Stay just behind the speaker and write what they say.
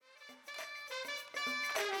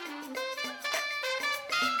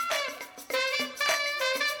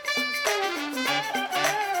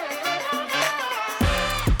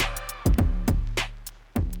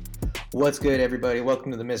What's good, everybody?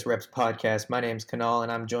 Welcome to the Miss Reps podcast. My name's Kanal,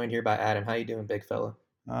 and I'm joined here by Adam. How you doing, big fella?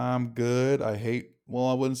 I'm good. I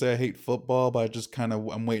wouldn't say I hate football, but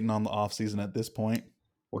I'm waiting on the off season at this point.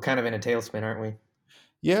 We're kind of in a tailspin, aren't we?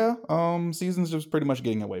 Yeah, season's just pretty much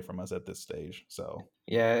getting away from us at this stage. So,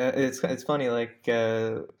 Yeah, it's funny. At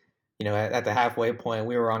the halfway point,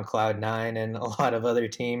 we were on cloud nine, and a lot of other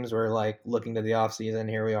teams were like looking to the off season.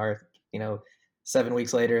 Here we are, 7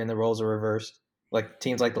 weeks later, and the roles are reversed. Like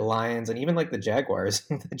teams like the Lions and even like the Jaguars.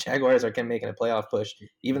 The Jaguars are making a playoff push.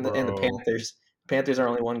 And the bro, Panthers. Panthers are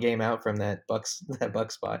only one game out from that Bucks that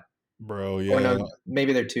Bucks spot. Or no, yeah.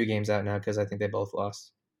 maybe they're 2 games out now because I think they both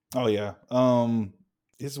lost. Oh yeah.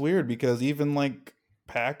 It's weird because even like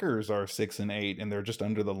Packers are 6-8 and they're just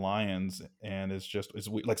under the Lions, and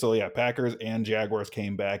like so. Yeah, Packers and Jaguars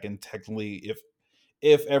came back, and technically,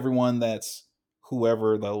 if everyone that's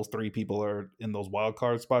whoever those three people are in those wild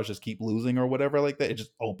card spots just keep losing or whatever like that, it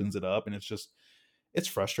just opens it up, and it's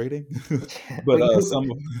frustrating. But Like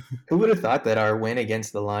some who would have thought that our win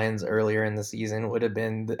against the Lions earlier in the season would have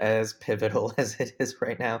been as pivotal as it is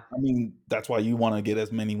right now? I mean, that's why you want to get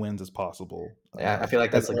as many wins as possible. Yeah, I feel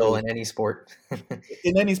like As that's the goal early in any sport.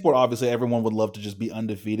 in any sport, obviously, everyone would love to just be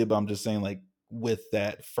undefeated. But I'm just saying, like with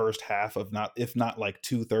that first half of not, if not like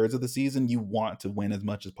 2/3 of the season, you want to win as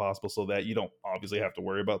much as possible so that you don't obviously have to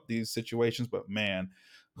worry about these situations. But man,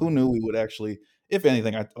 who knew we would actually? If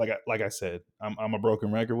anything, like I said, I'm a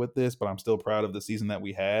broken record with this, but I'm still proud of the season that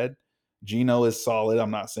we had. Gino is solid.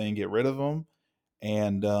 I'm not saying get rid of him,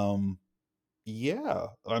 and yeah,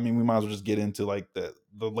 I mean, we might as well just get into like the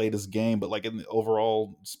latest game, but like in the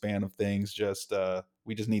overall span of things, just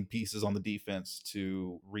we just need pieces on the defense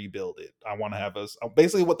to rebuild it. I want to have us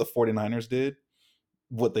basically what the 49ers did,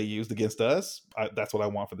 what they used against us. That's what I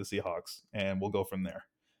want for the Seahawks, and we'll go from there.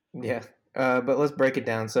 Yeah, but let's break it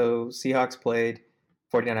down. So Seahawks played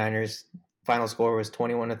 49ers. Final score was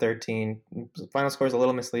 21-13. Final score is a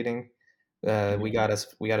little misleading. Yeah. We got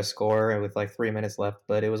a score with like 3 minutes left,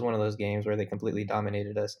 but it was one of those games where they completely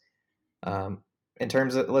dominated us. Um, in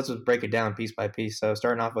terms of, let's just break it down piece by piece. So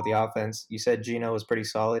starting off with the offense, you said Gino was pretty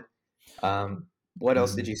solid. What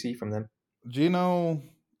else did Mhm. you see from them? Gino,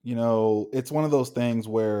 it's one of those things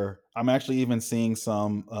where I'm actually even seeing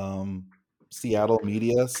some Seattle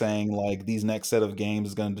media saying like these next set of games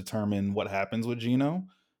is going to determine what happens with Gino.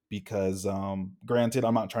 Because granted,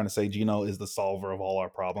 I'm not trying to say Gino is the solver of all our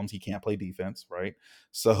problems. He can't play defense, right?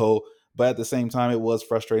 So, but at the same time, it was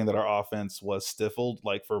frustrating that our offense was stifled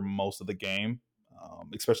like for most of the game.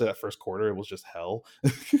 Especially that first quarter, it was just hell.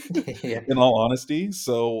 Yeah, In all honesty,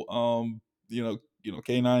 so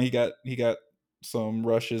K9, he got some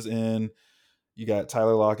rushes in. You got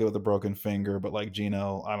Tyler Lockett with a broken finger, but like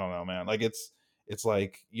Gino, I don't know, man. Like it's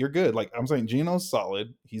like you're good. Like I'm saying, Gino's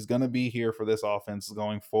solid. He's gonna be here for this offense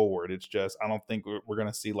going forward. It's just I don't think we're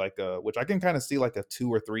gonna see like which I can kind of see like a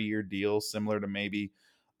 2 or 3 year deal, similar to maybe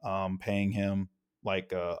paying him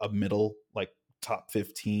like a middle like top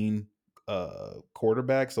 15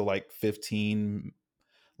 quarterback. So like 15,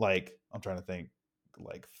 like I'm trying to think,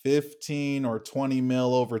 like 15 or 20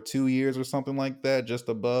 mil over 2 years or something like that, just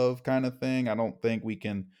above kind of thing. I don't think we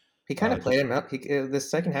can he kind of played just him up. The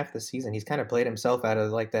second half of the season, he's kind of played himself out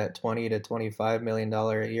of like that 20 to 25 million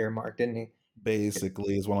dollar a year mark, didn't he?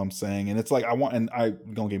 basically is what I'm saying. And it's like I want, and I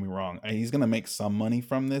don't get me wrong, he's gonna make some money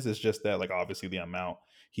from this. It's just that like obviously the amount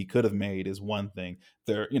he could have made is one thing.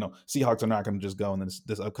 Seahawks are not going to just go in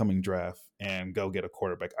this upcoming draft and go get a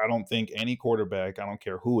quarterback. I don't think any quarterback, I don't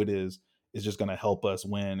care who it is just going to help us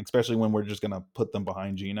win, especially when we're just going to put them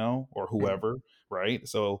behind Gino or Mhm. whoever, right?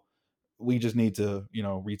 So we just need to,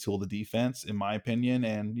 retool the defense, in my opinion,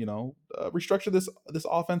 and restructure this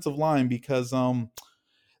offensive line because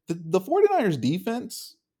the 49ers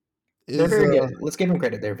defense They're is very good. Let's give them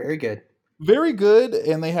credit. They're very good. very good,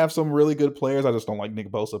 and they have some really good players. I just don't like Nick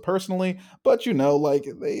Bosa personally, but like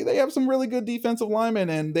they have some really good defensive linemen,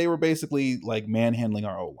 and they were basically like manhandling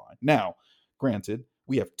our O line. Now, granted,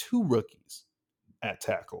 we have two rookies at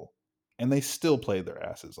tackle, and they still played their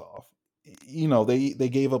asses off. They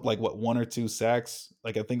gave up like what 1 or 2 sacks.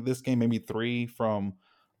 Like I think this game maybe three from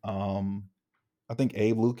um I think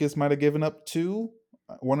Abe Lucas might have given up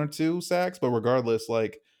 1 or 2 sacks, but regardless,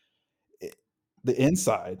 like it, the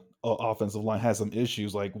inside offensive line has some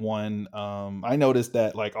issues. Like one, I noticed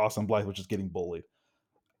that like Austin Blythe was just getting bullied.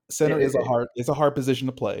 Yeah, Center is a hard position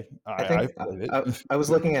to play. I I think played I was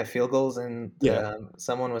it. looking at field goals and Yeah,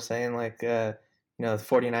 someone was saying like the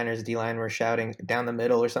 49ers D line were shouting down the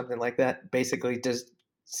middle or something like that, basically just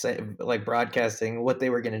like broadcasting what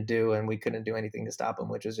they were going to do, and we couldn't do anything to stop them,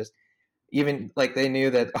 which is just even like they knew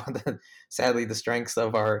that sadly the strength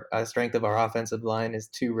of our offensive line is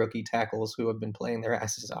two rookie tackles who have been playing their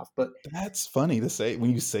asses off. But That's funny to say. When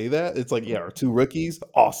you say that, it's like, yeah, our two rookies,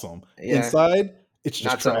 awesome. yeah, Inside, it's just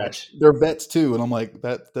not so trash. much. They're vets too, and I'm like,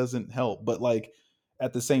 that doesn't help. But like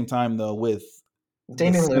at the same time, though, with the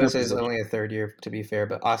Damian center Lewis is position, only a third year to be fair,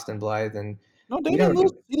 but Austin Blythe and no, we Damian don't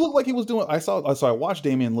Lewis, he looked like he was doing. So I watched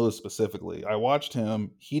Damian Lewis specifically. I watched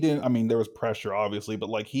him. He didn't. I mean, there was pressure, obviously, but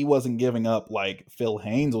like he wasn't giving up like Phil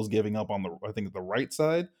Haynes was giving up on the. I think the right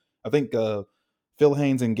side. I think Phil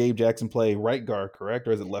Haynes and Gabe Jackson play right guard, correct,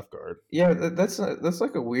 or is it left guard? Yeah, that's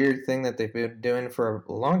like a weird thing that they've been doing for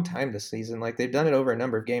a long time this season. Like they've done it over a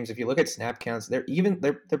number of games. If you look at snap counts, they're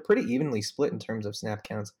pretty evenly split in terms of snap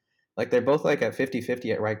counts. Like they're both like at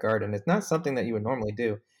 50-50 at right guard, and it's not something that you would normally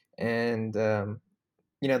do. And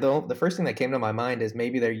the first thing that came to my mind is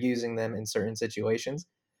maybe they're using them in certain situations.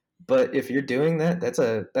 But if you're doing that, that's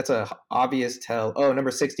a obvious tell. Oh,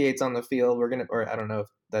 number 68's on the field. We're gonna, or I don't know if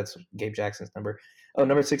that's Gabe Jackson's number. Oh,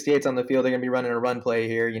 number 68's on the field. They're gonna be running a run play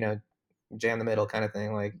here. Jam the middle kind of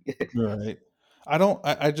thing. Like, Right.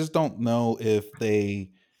 I just don't know if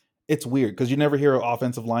they. It's weird because you never hear an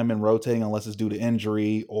offensive lineman rotating unless it's due to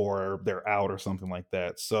injury or they're out or something like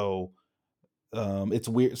that. So it's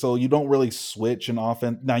weird. So you don't really switch an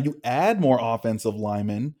offense. Now you add more offensive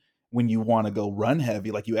linemen when you want to go run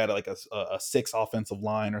heavy, like you add like a six offensive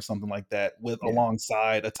line or something like that with yeah,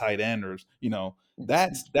 alongside a tight end, or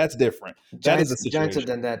that's different. That is a Giants have situation.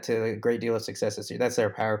 done that to a great deal of success this year. That's their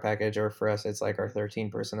power package, or for us, it's like our 13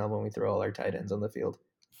 personnel when we throw all our tight ends on the field.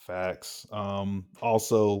 Facts.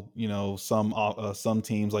 Also, some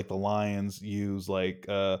teams like the Lions use like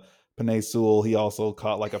Penei Sewell. He also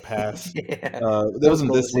caught like a pass. Yeah, That that was wasn't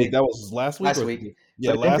cool to this week. see That was last week last or week.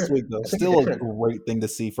 yeah, But last week though. I think a Still a different great thing to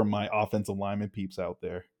see from my offensive lineman peeps out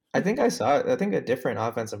there. I think a different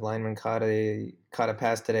offensive lineman caught a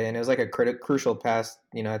pass today, and it was like a crucial pass.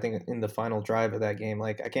 I think in the final drive of that game.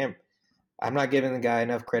 Like I'm not giving the guy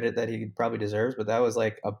enough credit that he probably deserves, but that was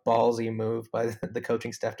like a ballsy move by the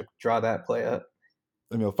coaching staff to draw that play up.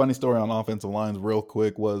 I mean, a funny story on offensive lines, real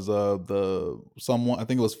quick, was the someone I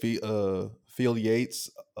think it was Field Yates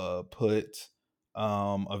put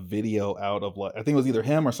a video out of like I think it was either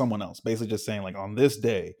him or someone else, basically just saying like on this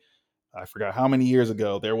day, I forgot how many years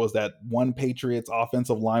ago, there was that one Patriots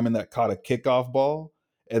offensive lineman that caught a kickoff ball,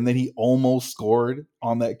 and then he almost scored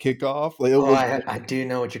on that kickoff. Like it Oh, was I do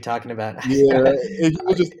know what you're talking about. yeah, and he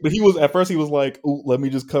was just, but he was at first he was like, "Ooh, let me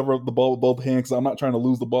just cover up the ball with both hands because I'm not trying to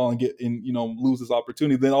lose the ball and get in, lose this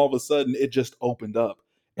opportunity." Then all of a sudden, it just opened up.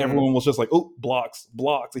 Mhm. Everyone was just like, "Oh, blocks,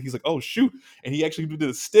 blocks," and he's like, "Oh shoot!" And he actually did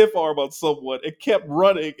a stiff arm on someone. It kept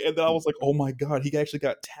running, and then I was like, "Oh my god!" He actually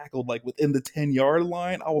got tackled like within the 10-yard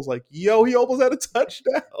line. I was like, "Yo, he almost had a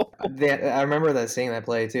touchdown." I remember that seeing that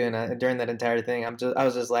play too, and during that entire thing, I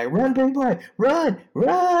was just like, "Run, big boy, run,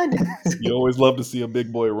 run!" You always love to see a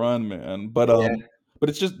big boy run, man. Yeah, But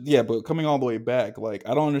it's just yeah, but coming all the way back, like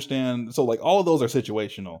I don't understand. So like all of those are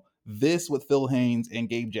situational. This with Phil Haynes and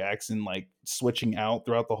Gabe Jackson like switching out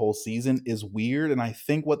throughout the whole season is weird. And I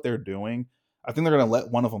think what they're doing, I think they're gonna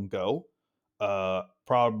let one of them go.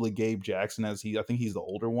 Probably Gabe Jackson I think he's the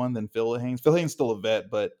older one than Phil Haynes. Phil Haynes still a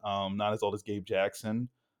vet, but not as old as Gabe Jackson.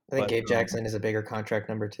 I think But Gabe Jackson is a bigger contract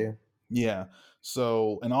number too. yeah.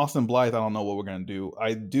 So, and Austin Blythe, I don't know what we're going to do.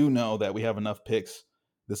 I do know that we have enough picks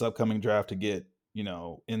this upcoming draft to get,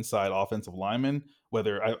 inside offensive linemen.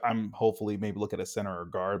 Whether I'm hopefully maybe look at a center or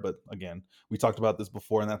guard. But again, we talked about this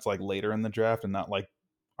before, and that's like later in the draft and not like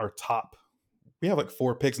our top. We have like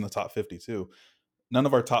 4 picks in the top 50 too. None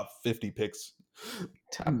of our top 50 picks,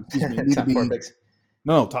 Top excuse me, need to top four be, picks.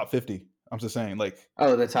 no, top 50. I'm just saying,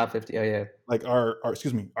 Oh, the top 50. Oh yeah, like our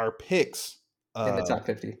excuse me, our picks. in the Uh, top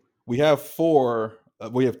 50. We have 4.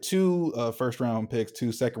 We have 2 first round picks,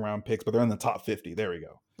 2 second round picks, but they're in the top 50. There we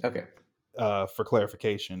go. Okay. For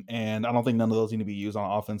clarification, and I don't think none of those need to be used on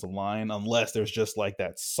offensive line unless there's just like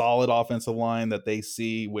that solid offensive line that they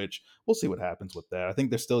see. Which we'll see what happens with that. I think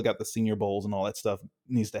they're still got the Senior Bowls and all that stuff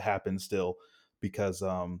needs to happen still because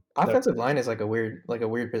that Offensive line is like a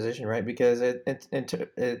weird position, right? Because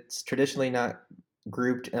it's traditionally not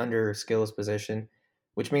grouped under skills position,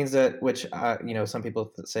 which means that some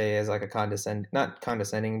people say is like a not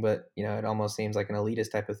condescending, but it almost seems like an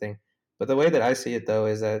elitist type of thing. But the way that I see it though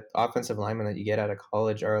is that offensive linemen that you get out of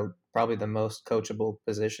college are probably the most coachable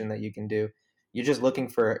position that you can do. You're just looking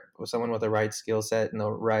for someone with the right skill set and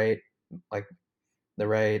like the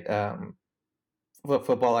right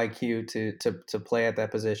football IQ to play at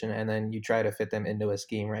that position, and then you try to fit them into a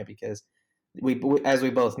scheme, right? Because as we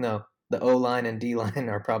both know, the O line and D line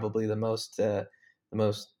are probably the most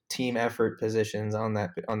team effort positions on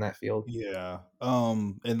that field. Yeah.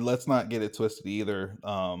 And let's not get it twisted either.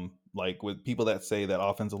 Like with people that say that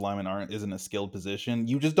offensive linemen isn't a skilled position,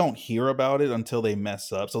 you just don't hear about it until they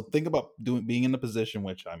mess up. So think about being in the position,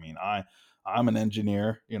 which I mean, I'm an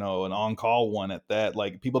engineer, an on-call one at that.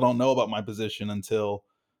 Like people don't know about my position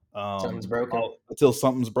Something's broken. until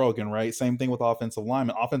something's broken, right? Same thing with offensive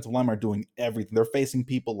linemen. Offensive linemen are doing everything. They're facing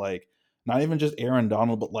people like not even just Aaron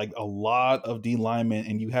Donald, but like a lot of D linemen,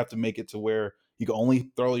 and you have to make it to where you can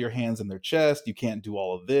only throw your hands in their chest. You can't do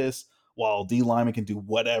all of this, while D linemen can do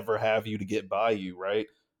whatever have you to get by you, right?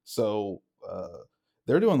 So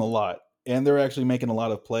they're doing a lot, and they're actually making a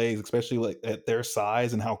lot of plays, especially like at their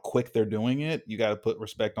size and how quick they're doing it. You got to put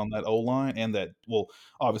respect on that O line and that, well,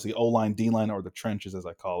 obviously O line, D line, or the trenches as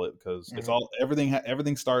I call it, because it's Mhm. all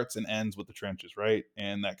everything starts and ends with the trenches, right?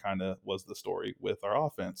 And that kind of was the story with our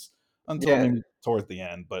offense until Yeah, maybe towards the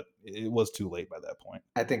end, but it was too late by that point.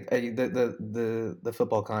 I think the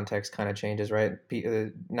football context kind of changes, right?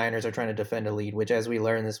 Niners are trying to defend a lead, which, as we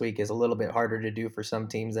learned this week, is a little bit harder to do for some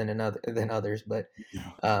teams than others. But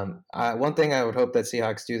Yeah. one thing I would hope that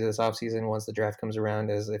Seahawks do this offseason once the draft comes around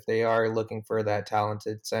is if they are looking for that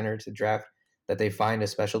talented center to draft, that they find a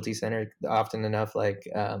specialty center. Often enough, like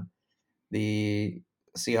the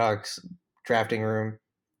Seahawks drafting room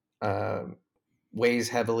um weighs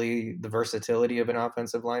heavily the versatility of an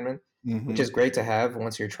offensive lineman, which Hmm. is great to have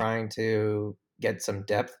once you're trying to get some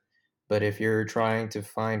depth. But if you're trying to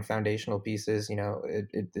find foundational pieces,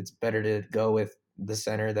 it's better to go with the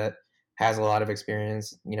center that has a lot of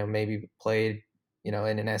experience, maybe played, in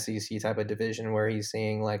an SEC type of division where he's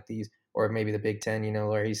seeing like these, or maybe the Big Ten,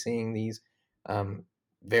 where he's seeing these um,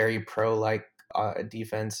 very pro like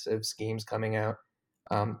defensive schemes coming out,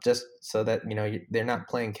 just so that they're not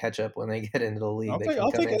playing catch up when they get into the league. They can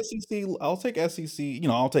I'll come take in. SEC. I'll take SEC.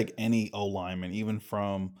 I'll take any O lineman, even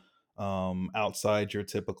from outside your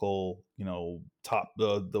typical, top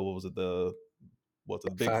the what was it the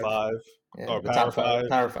Big Five, Five yeah, or the top Power five, Five?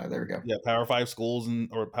 Power Five. There we go. Yeah, Power Five schools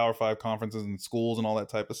or Power Five conferences and schools and all that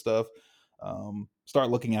type of stuff. Start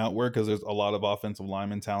looking outward because there's a lot of offensive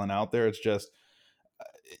lineman talent out there. It's just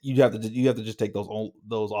you have to just take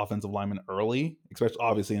those offensive linemen early, especially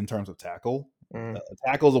obviously in terms of tackle. Mm,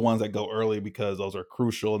 Tackles are ones that go early because those are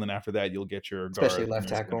crucial, and then after that you'll get your especially guards and left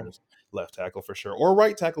your tackle. centers, left tackle for sure, or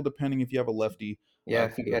right tackle depending if you have a lefty Yeah,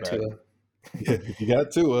 if you get quarterback. to If you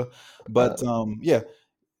got Tua, a, but yeah,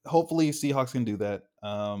 hopefully Seahawks can do that.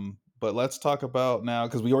 But let's talk about now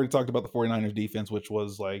because we already talked about the 49ers defense, which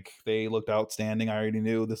was like they looked outstanding. I already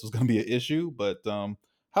knew this was going to be an issue, but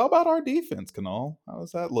how about our defense, Kanal? How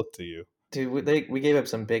does that look to you? dude, we gave up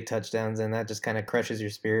some big touchdowns, and that just kind of crushes your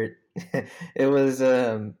spirit. It was,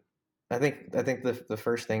 I think the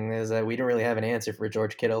first thing is that we didn't really have an answer for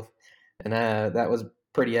George Kittle, and that was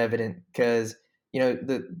pretty evident because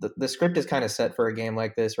the script is kind of set for a game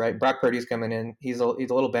like this, right? Brock Purdy's coming in; he's a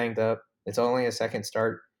little banged up. It's only a second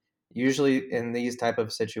start. Usually, in these type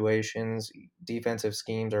of situations, defensive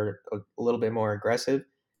schemes are a little bit more aggressive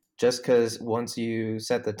just because once you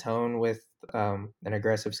set the tone with an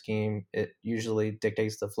aggressive scheme, it usually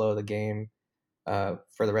dictates the flow of the game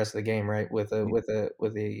for the rest of the game. Right, with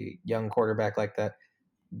a young quarterback like that,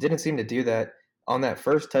 didn't seem to do that on that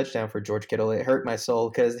first touchdown for George Kittle. It hurt my soul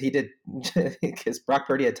because he did because Brock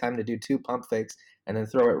Purdy had time to do two pump fakes and then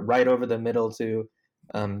throw it right over the middle to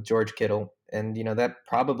George Kittle. And that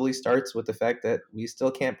probably starts with the fact that we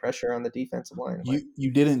still can't pressure on the defensive line.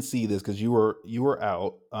 You didn't see this because you were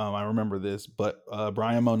out. I remember this, but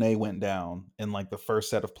Brian Monet went down in like the first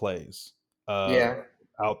set of plays. Uh, Yeah,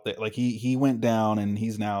 out there, like he went down and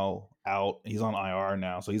he's now out. He's on IR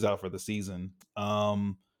now, so he's out for the season.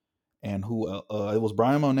 And it was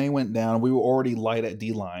Brian Monet went down. We were already light at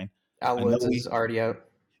D line. Al I know Woods is already out.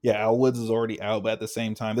 yeah, Al Woods is already out, but at the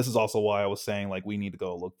same time, this is also why I was saying like we need to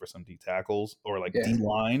go look for some D tackles or like Yeah, D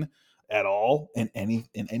line at all in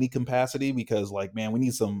any capacity because like man, we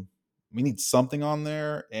need something on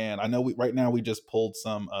there. And I know we right now we just pulled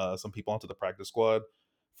some people onto the practice squad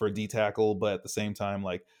for D tackle, but at the same time,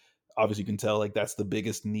 like obviously you can tell like that's the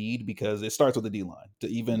biggest need because it starts with the D line to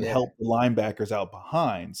even yeah. help the linebackers out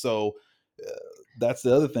behind. So uh, that's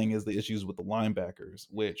the other thing is the issues with the linebackers,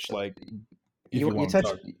 which So like if you you you want to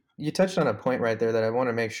touched talk. you touched on a point right there that I want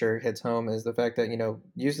to make sure hits home is the fact that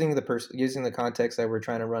using the context that we're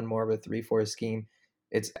trying to run more of a 3-4 scheme,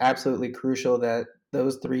 it's absolutely crucial that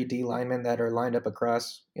those three D linemen that are lined up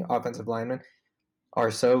across offensive linemen are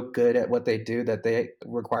so good at what they do that they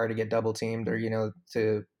require to get double teamed or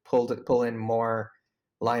to pull in more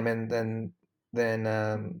linemen than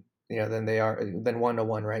they are than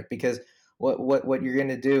 1-to-1, right? Because what you're going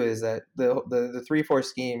to do is that the 3-4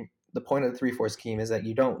 scheme, the point of the 3-4 scheme is that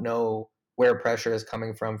you don't know where pressure is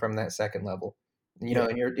coming from that second level. You know,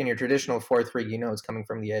 Yeah. in your traditional 4-3, you know it's coming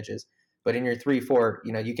from the edges. But in your 3-4,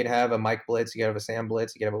 you know, you could have a Mike blitz, you could have a Sam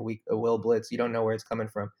blitz, you could have a Will blitz. You don't know where it's coming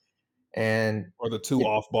from. And Or the two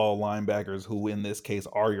off-ball linebackers who, in this case,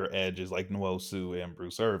 are your edges, like Nwosu and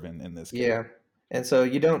Bruce Irvin in this case. yeah. And so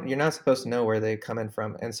you're not supposed to know where they come in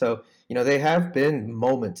from. And so, you know, they have been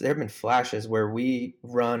moments, there have been flashes where we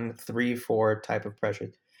run 3-4 type of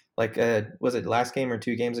pressure. Like, was it last game or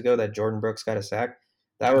 2 games ago that Jordan Brooks got a sack?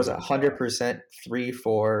 That was 100% 3-4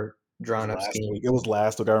 Was drawn up last scheme. week. It was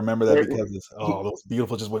last week. I remember that because it's it He, was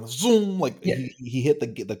beautiful. Just went zoom, like yeah, he hit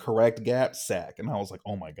the correct gap sack, and I was like,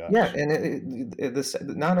 oh my yeah, gosh. and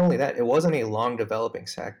not only that, it wasn't a long developing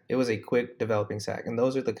sack. It was a quick developing sack, and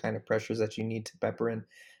those are the kind of pressures that you need to pepper in,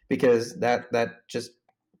 because that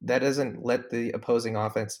doesn't let the opposing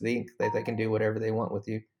offense think that they can do whatever they want with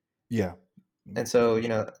you. Yeah, And so, you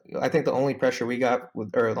know, I think the only pressure we got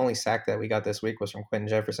or the only sack that we got this week was from Quentin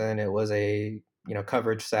Jefferson. It was a, you know,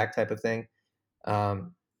 coverage sack type of thing.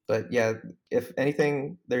 Um, but yeah, if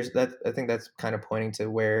anything, there's that. I think that's kind of pointing to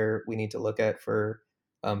where we need to look at for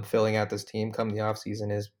filling out this team come the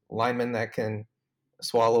offseason is linemen that can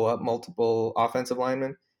swallow up multiple offensive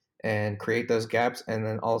linemen and create those gaps, and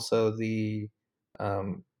then also the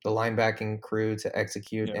linebacking crew to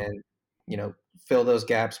execute yeah, and, you know, fill those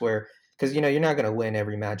gaps where, because, you know, you're not going to win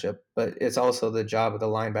every matchup, but it's also the job of the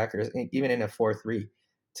linebackers, even in a 4-3,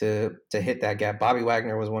 to hit that gap. Bobby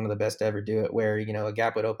Wagner was one of the best to ever do it, where, you know, a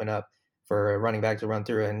gap would open up for a running back to run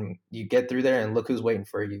through, and you get through there, and look who's waiting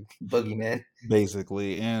for you, Boogeyman.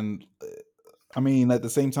 basically. And I mean, at the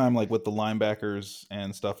same time, like with the linebackers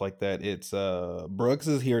and stuff like that, it's Brooks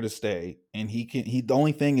is here to stay, and the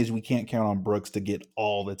only thing is we can't count on Brooks to get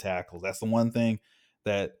all the tackles. That's the one thing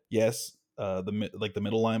that, yes, the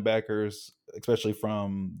middle linebackers, especially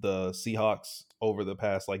from the Seahawks over the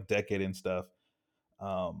past like decade and stuff,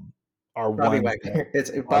 are Bobby ones that Wagner. It's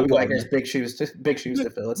Bobby Bobby Wagner's Wagner, big shoes to fill. big shoes to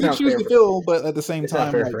fill, but at the same It's not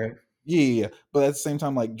time, fair like for him. yeah, but at the same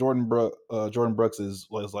time, like Jordan Brooks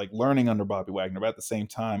was like learning under Bobby Wagner. But at the same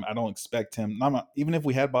time, I don't expect him. Even if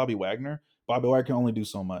we had Bobby Wagner can only do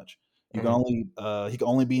so much. You can Mhm. only he can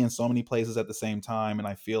only be in so many places at the same time, and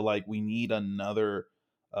I feel like we need another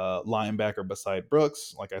linebacker beside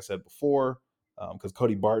Brooks. Like I said before, because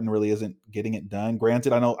Cody Barton really isn't getting it done.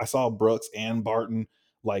 Granted, I know I saw Brooks and Barton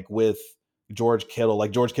like with George Kittle.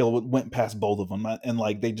 Like George Kittle went past both of them, and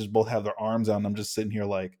like they just both have their arms out. And I'm just sitting here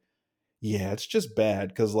like, yeah, it's just bad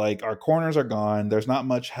because like our corners are gone. There's not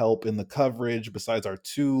much help in the coverage besides our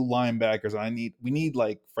two linebackers. We need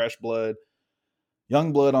like fresh blood,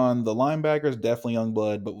 young blood on the linebackers, definitely young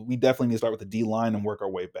blood, but we definitely need to start with the D line and work our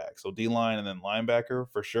way back. So D line and then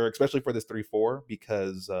linebacker for sure, especially for this 3-4,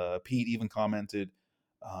 because Pete even commented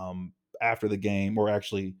after the game, or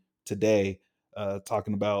actually today,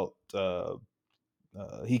 talking about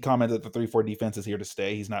he commented that the 3-4 defense is here to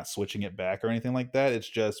stay. He's not switching it back or anything like that. It's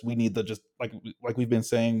just we need the just like we've been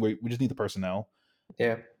saying, we just need the personnel.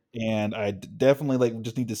 Yeah. And I definitely like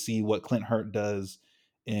just need to see what Clint Hurt does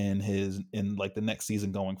in like the next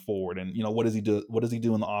season going forward. And you know, what does he do? What does he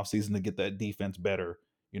do in the offseason to get that defense better?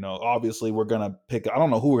 You know, obviously we're gonna pick. I don't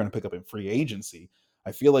know who we're gonna pick up in free agency.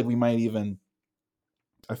 I feel like we might even.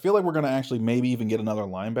 I feel like we're gonna actually maybe even get another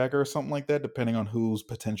linebacker or something like that, depending on who's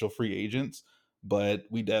potential free agents. But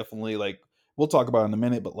we definitely like we'll talk about it in a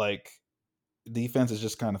minute. But like defense is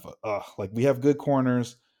just kind of like we have good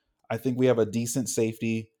corners. I think we have a decent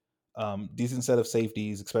safety, decent set of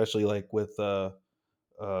safeties, especially like with was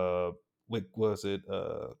it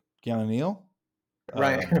Keanu Neal?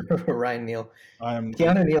 Ryan Um, Ryan Neal. I'm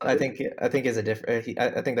Keanu Neal, I think is a different.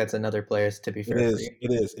 I think that's another player. To be it fair for is you,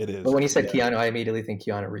 it is it but is when you said yeah. Keanu, I immediately think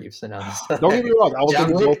Keanu Reeves, and I was like, Don't get me wrong, I was John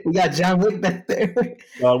thinking both Wick. We got John Wick back there.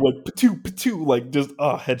 with patu like just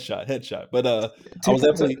headshot. But 2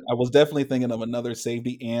 points. I was definitely thinking of another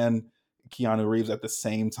safety and Keanu Reeves at the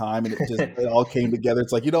same time, and it all came together.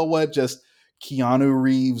 It's like, you know what, just Keanu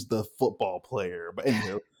Reeves, the football player. But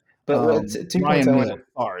anywho, But what 2 points Ryan I Neal, wanted.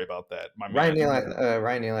 sorry about that, my Ryan man. Neal,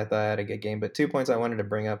 Ryan Neal, I thought had a good game. But 2 points I wanted to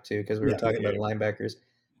bring up too, because we were Yeah, yeah, talking about yeah. the linebackers.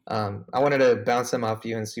 I wanted to bounce them off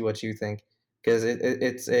you and see what you think, because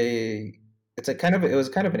it's a kind of, it was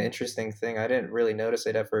kind of an interesting thing. I didn't really notice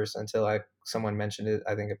it at first until someone mentioned it.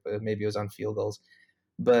 I think maybe it was on field goals,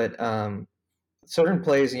 but certain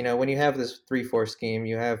plays, you know, when you have this 3-4 scheme,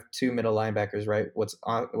 you have two middle linebackers, right? What's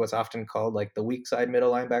often called like the weak side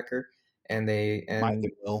middle linebacker, and they Mike and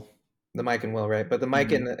and Will. the Mike and Will, right? But the Mike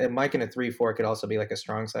Mm-hmm. and Mike in a 3-4 could also be like a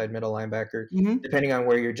strong side middle linebacker, Mm-hmm. depending on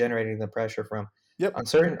where you're generating the pressure from. Yep. on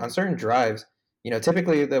certain drives.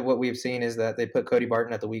 Typically what we've seen is that they put Cody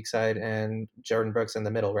Barton at the weak side and Jordan Brooks in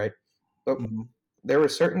the middle, right? But Hmm. there were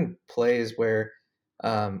certain plays where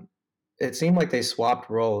um, it seemed like they swapped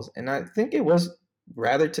roles, and I think it worked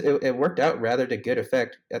out rather to good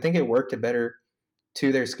effect. I think it worked to better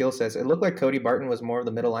to their skill sets. It looked like Cody Barton was more of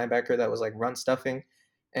the middle linebacker that was like run stuffing,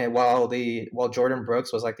 and while Jordan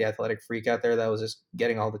Brooks was like the athletic freak out there that was just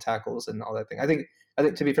getting all the tackles and all that thing. I think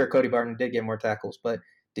to be fair, Cody Barton did get more tackles, but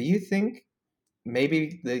do you think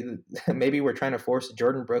maybe we're trying to force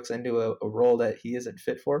Jordan Brooks into a role that he isn't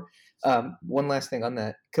fit for? One last thing on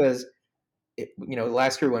that, because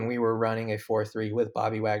last year when we were running a 4-3 with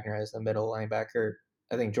Bobby Wagner as the middle linebacker,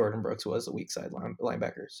 I think Jordan Brooks was a weak side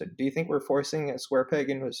linebacker. So do you think we're forcing a square peg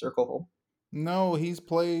into a circle hole? No, he's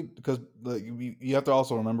played because you have to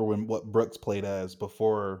also remember what Brooks played as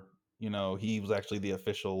before. He was actually the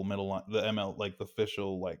official middle line, the ML, like the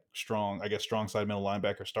official like strong, I guess strong side middle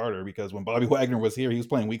linebacker starter. Because when Bobby Wagner was here, he was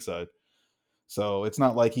playing weak side. So it's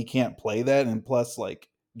not like he can't play that. And plus, like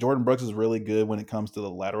Jordan Brooks is really good when it comes to the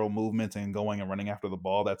lateral movements and going and running after the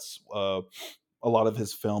ball. That's a lot of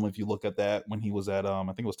his film. If you look at that when he was at I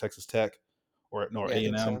think it was Texas Tech or no Yeah, I A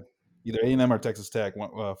and think M, so. either A&M or Texas Tech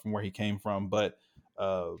from where he came from. But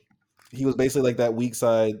uh, he was basically like that weak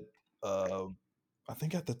side. Uh, I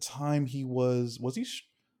think at the time was he.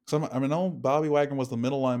 Some I mean, no, Bobby Wagner was the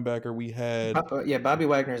middle linebacker. We had Yeah, Bobby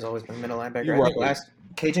Wagner has always been the middle linebacker. you're I think right. last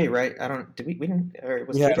KJ Wright. I don't. Did we didn't or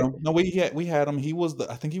was We had KJ? him. No, we had him. He was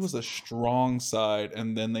the I think he was the strong side,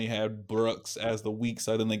 and then they had Brooks as the weak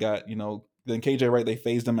side, and they got then KJ Wright they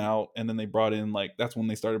phased him out, and then they brought in like that's when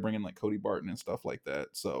they started bringing like Cody Barton and stuff like that.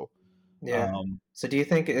 So Yeah. um, So do you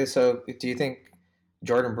think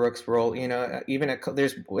Jordan Brooks' role, even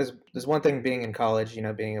there's one thing being in college,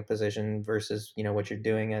 being a position versus, what you're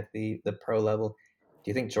doing at the pro level. Do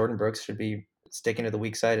you think Jordan Brooks should be sticking to the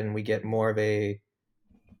weak side and we get more of a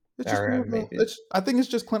it's just or more of a. maybe It's I think it's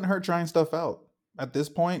just Clinton Hurt trying stuff out. At this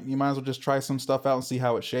point, you might as well just try some stuff out and see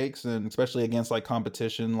how it shakes, and especially against like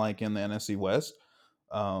competition like in the NFC West.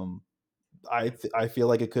 Um, I feel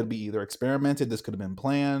like it could be either experimented. This could have been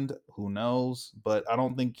planned. Who knows? But I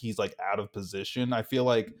don't think he's like out of position. I feel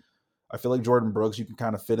like Jordan Brooks. You can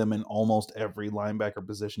kind of fit him in almost every linebacker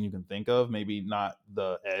position you can think of. Maybe not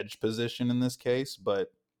the edge position in this case,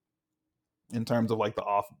 but in terms of like the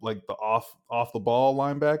off the ball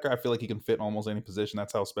linebacker, I feel like he can fit in almost any position.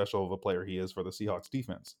 That's how special of a player he is for the Seahawks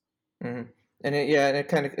defense. hmm and it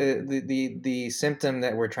kind of the symptom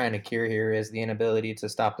that we're trying to cure here is the inability to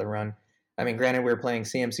stop the run. I mean, granted, we're playing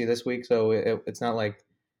CMC this week, so it's not like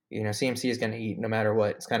CMC is going to eat no matter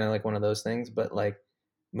what. It's kind of like one of those things, but like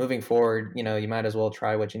moving forward, you might as well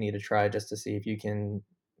try what you need to try just to see if you can,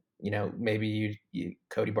 maybe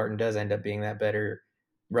Cody Barton does end up being that better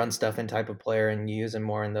run stuffing type of player, and you use him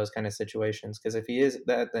more in those kind of situations. Because if he is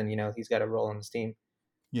that, then he's got a role on this team.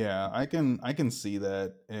 Yeah, I can see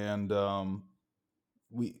that, and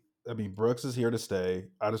we I mean Brooks is here to stay.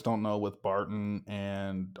 I just don't know with Barton,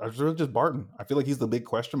 and I really just Barton. I feel like he's the big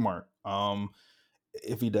question mark.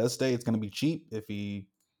 If he does stay, it's going to be cheap. If we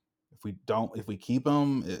keep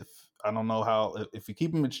him, if I don't know how if we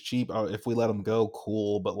keep him, it's cheap. If we let him go,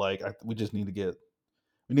 cool. But like we just need to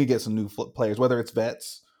get some new players, whether it's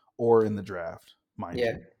vets or in the draft, mind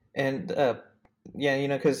Yeah, you. and yeah,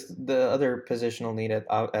 because the other positional need at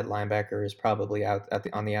linebacker is probably out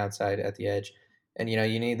on the outside at the edge, and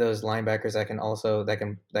you need those linebackers that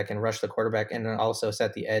can rush the quarterback and then also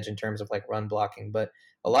set the edge in terms of like run blocking. But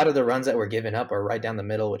a lot of the runs that we're giving up are right down the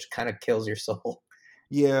middle, which kind of kills your soul.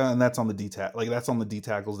 Yeah, and that's on the that's on the D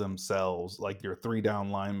tackles themselves, like your three down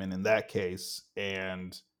linemen in that case,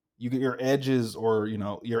 and you get your edges, or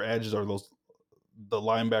your edges are those the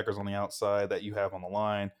linebackers on the outside that you have on the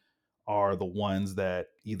line are the ones that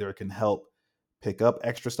either can help pick up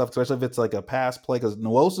extra stuff, especially if it's like a pass play. Because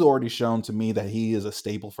Nwosu's already shown to me that he is a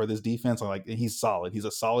staple for this defense. Like he's solid. He's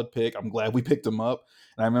a solid pick. I'm glad we picked him up.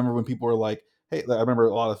 And I remember when people were like, "Hey," I remember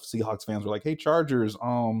a lot of Seahawks fans were like, "Hey, Chargers,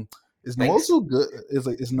 is Thanks. Nwosu good?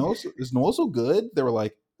 Is Nwosu good?" They were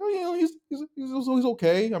like, "Oh, he's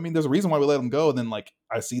okay." I mean, there's a reason why we let him go. And then like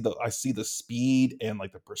I see the speed and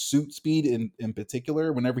like the pursuit speed in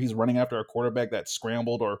particular whenever he's running after a quarterback that's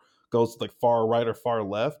scrambled or goes like far right or far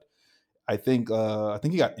left. I think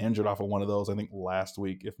he got injured off of one of those. I think last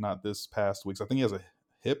week, if not this past week. So I think he has a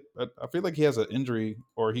hip. I feel like he has an injury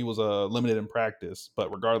or he was limited in practice. But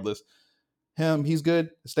regardless, he's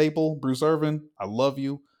good. Staple, Bruce Irvin. I love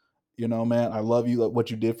you. Man, I love you. What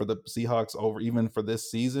you did for the Seahawks over even for this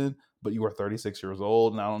season. But you are 36 years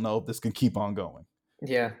old, and I don't know if this can keep on going.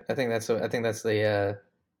 Yeah, I think that's the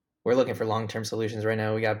we're looking for long term solutions right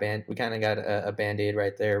now. We kind of got a band aid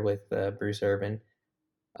right there with Bruce Irvin.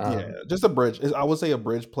 Yeah, Um, just a bridge. I would say a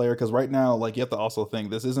bridge player because right now, like you have to also think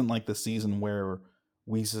this isn't like the season where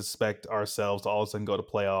we suspect ourselves to all of a sudden go to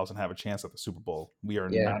playoffs and have a chance at the Super Bowl. We are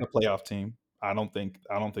yeah, not a playoff team. I don't think.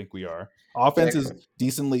 I don't think we are. yeah, Offense is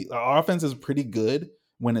decently. Our offense is pretty good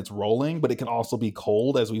when it's rolling, but it can also be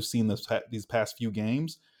cold as we've seen these past few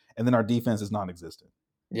games. And then our defense is non-existent.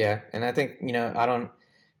 yeah. And I think I don't.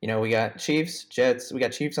 We got Chiefs, Jets. We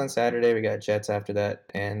got Chiefs on Saturday. We got Jets after that,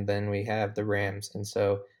 and then we have the Rams. And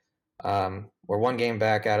so we're one game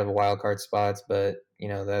back out of the wild card spots, but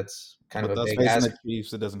that's kind of With a us big facing ask. the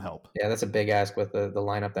Chiefs, it doesn't help. Yeah, that's a big ask with the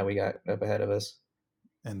lineup that we got up ahead of us.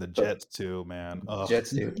 And the But Jets too, man. Ugh.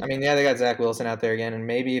 Jets do. I mean, yeah, they got Zach Wilson out there again, and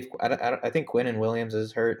maybe if I think Quinn and Williams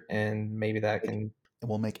is hurt, and maybe that Like, can. it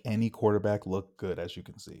will make any quarterback look good, as you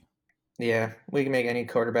can see. Yeah, we can make any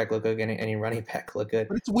quarterback look good, any running back look good.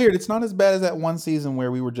 But it's weird. It's not as bad as that one season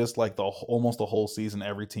where we were just like almost the whole season.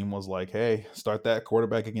 Every team was like, "Hey, start that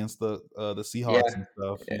quarterback against the Yeah, Seahawks and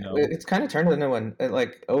stuff." You know, it's kind of turned into one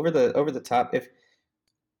like over the top. If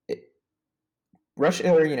it, rush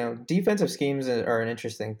or defensive schemes are an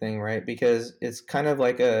interesting thing, right? Because it's kind of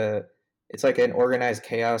like it's like an organized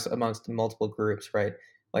chaos amongst multiple groups, right?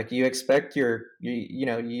 Like you expect you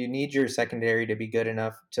need your secondary to be good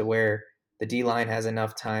enough to where the D line has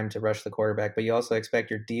enough time to rush the quarterback, but you also expect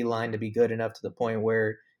your D line to be good enough to the point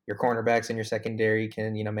where your cornerbacks and your secondary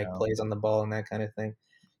can make yeah. plays on the ball and that kind of thing.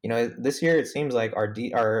 This year it seems like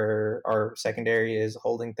our secondary is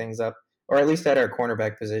holding things up, or at least at our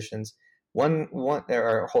cornerback positions one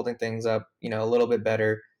are holding things up, a little bit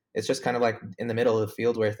better. It's just kind of like in the middle of the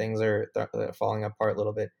field where things are falling apart a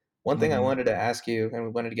little bit. One thing I Hmm. wanted to ask you, and we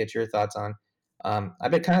wanted to get your thoughts on.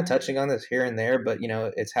 I've been kind of touching on this here and there, but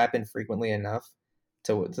it's happened frequently enough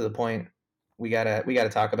to the point we gotta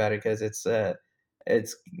talk about it because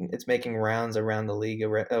it's making rounds around the league,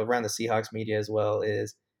 around the Seahawks media as well.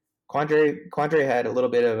 Is Quandre had a little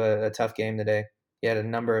bit of a tough game today. He had a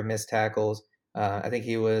number of missed tackles. I think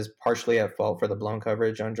he was partially at fault for the blown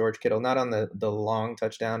coverage on George Kittle, not on the long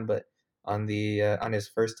touchdown, but on his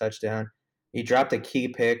first touchdown. He dropped a key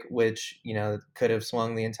pick, which could have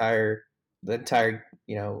swung the entire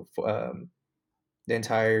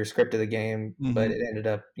script of the game, but Hmm. it ended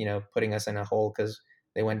up putting us in a hole because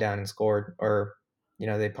they went down and scored, or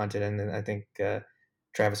they punted, and then I think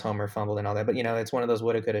Travis Homer fumbled and all that. But it's one of those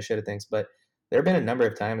woulda, coulda, shoulda things. But there have been a number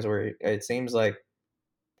of times where it seems like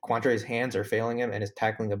Quandre's hands are failing him, and his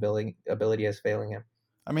tackling ability is failing him.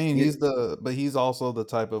 I mean, You, but he's also the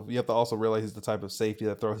type of, you have to also realize he's the type of safety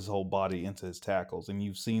that throws his whole body into his tackles, and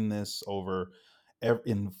you've seen this over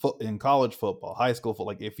in college football, high school football.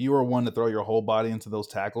 Like if you are one to throw your whole body into those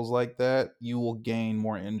tackles like that, you will gain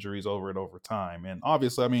more injuries over time. And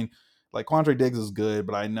obviously, I mean, like Quandre Diggs is good,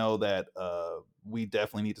 but I know that we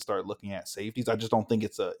definitely need to start looking at safeties. I just don't think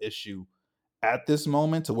it's a issue at this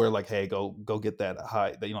moment to where like, hey, go get that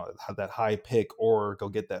high, that high pick, or go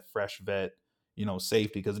get that fresh vet,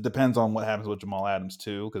 safety, because it depends on what happens with Jamal Adams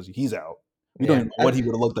too, because he's out. We don't yeah, even know what he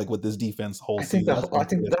would have looked like with this defense whole I think season. the That's whole, one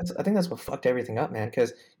thing that, I think that's what fucked everything up, man.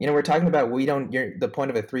 Because we're talking about we don't. The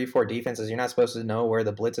point of a 3-4 defense is you're not supposed to know where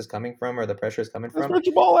the blitz is coming from or the pressure is coming that's from. where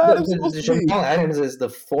Jamal Adams is supposed The to be. Jamal Adams is the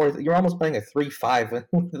fourth. You're almost playing a 3-5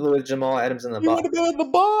 with Jamal Adams in the He would have box. been in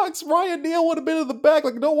the box. Ryan Neal would have been in the back.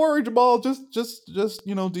 Like, don't worry, Jamal. Just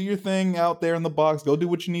do your thing out there in the box. Go do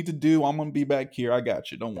what you need to do. I'm gonna be back here. I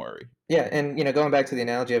got you. Don't worry. Yeah, and going back to the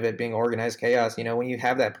analogy of it being organized chaos, when you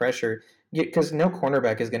have that pressure, because no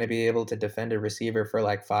cornerback is going to be able to defend a receiver for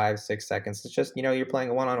like 5-6 seconds. It's just you're playing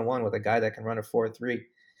a one-on-one with a guy that can run a 4-3.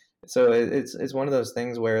 So it's one of those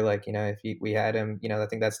things where like if we had him, I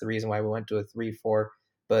think that's the reason why we went to a 3-4.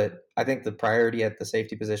 But I think the priority at the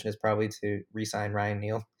safety position is probably to re-sign Ryan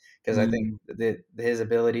Neal because I think Mm. that his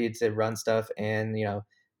ability to run stuff and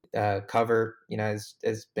cover, has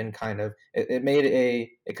been kind of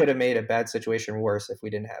it could have made a bad situation worse if we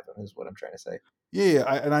didn't have him. Is what I'm trying to say. Yeah,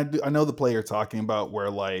 I know the play you're talking about where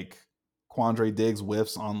like Quandre Diggs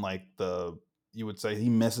whiffs on like you would say he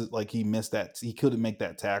missed that, he couldn't make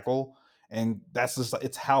that tackle, and that's just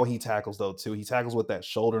it's how he tackles though too. He tackles with that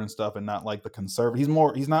shoulder and stuff, and not like the conservative.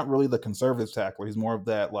 He's not really the conservative tackler. He's more of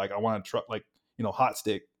that like I want to like hot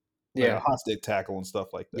stick, like a Yeah, hot stick tackle and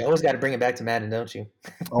stuff like you that. always got to bring it back to Madden, don't you?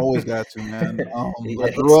 Always got to, man. Yeah,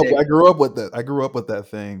 hit stick. I grew up with that. I grew up with that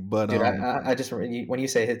thing, but Dude, I just when you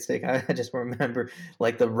say hit stick, I just remember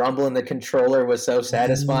like the rumble in the controller was so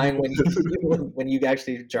satisfying when when you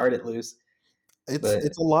actually jarred it loose. But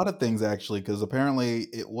It's a lot of things actually, because apparently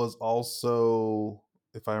it was also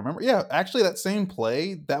if I remember. Yeah, actually, that same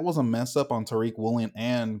play, that was a mess up on Tariq Woolen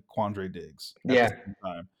and Quandre Diggs at the Yeah, same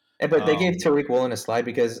time. but they gave Tariq Woolen a slide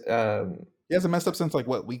because He hasn't messed up since like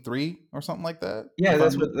what, week 3 or something like that. yeah, If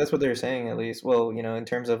I'm that's what they're saying at least. Well, in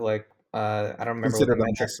terms of like I don't remember what the considered a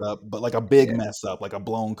metric. mess up, but like a big Yeah, mess up, like a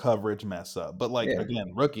blown coverage mess up. But like yeah,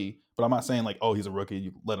 again, rookie. But I'm not saying like, oh, he's a rookie,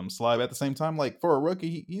 you let him slide. At the same time, like for a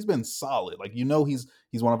rookie, he's been solid. Like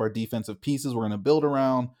he's one of our defensive pieces. We're going to build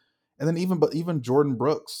around. And then even Jordan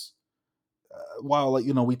Brooks, while like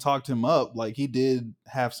we talked him up, like he did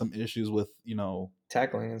have some issues with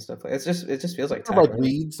tackling and stuff like it just feels like like tackling.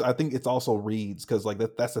 reads. I think it's also reads because like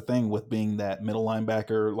that's the thing with being that middle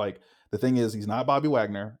linebacker. Like the thing is, he's not Bobby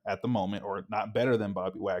Wagner at the moment, or not better than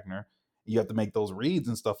Bobby Wagner. You have to make those reads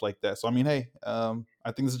and stuff like that. So I mean, hey,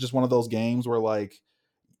 I think this is just one of those games where like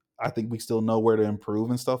I think we still know where to improve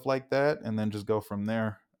and stuff like that, and then just go from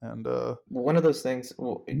there. And One of those things.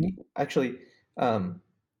 Well, Mhm. actually, um,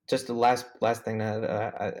 just the last thing that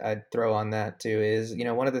I'd throw on that too is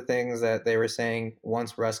one of the things that they were saying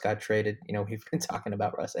once Russ got traded. We've been talking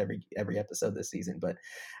about Russ every episode this season, but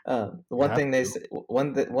You one have thing they to.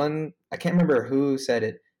 one I can't remember who said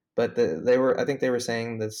it, but they were I think they were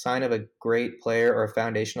saying the sign of a great player or a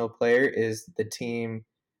foundational player is the team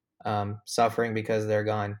suffering because they're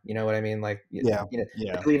gone. You know what I mean? Like Yeah, they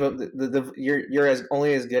yeah. leave you're as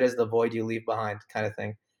only as good as the void you leave behind, kind of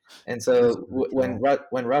thing. And That's so very when true.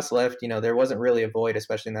 When Russ left, there wasn't really a void,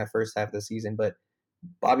 especially in that first half of the season. But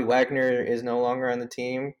Bobby Wagner is no longer on the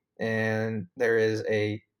team, and there is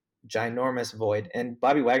a ginormous void. And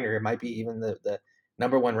Bobby Wagner might be even the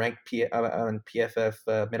number one ranked on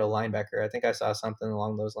PFF middle linebacker. I think I saw something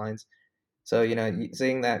along those lines. So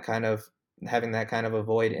seeing that kind of having that kind of a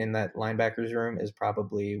void in that linebackers room is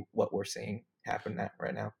probably what we're seeing happen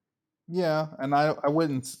right now. Yeah, and I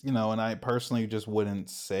wouldn't, and I personally just wouldn't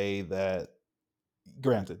say that.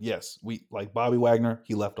 Granted, yes, we like Bobby Wagner,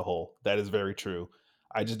 he left a hole. That is very true.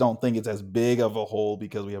 I just don't think it's as big of a hole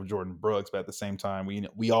because we have Jordan Brooks, but at the same time,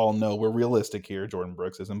 we all know we're realistic here. Jordan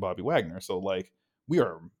Brooks isn't Bobby Wagner. So like we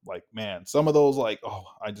are like, man, some of those like, oh,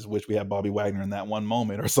 I just wish we had Bobby Wagner in that one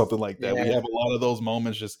moment or something like that. We Yeah, have a lot of those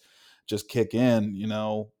moments just kick in,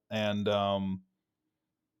 and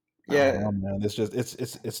I don't yeah, know, man. It's just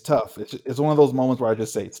it's tough. It's one of those moments where I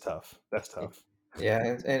just say it's tough. That's tough.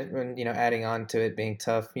 yeah, and adding on to it being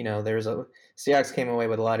tough, there's a Seahawks came away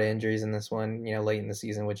with a lot of injuries in this one, late in the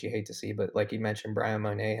season, which you hate to see. But like you mentioned, Brian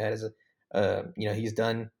Monet has he's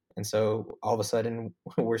done, and so all of a sudden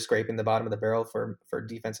we're scraping the bottom of the barrel for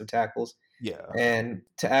defensive tackles. Yeah. And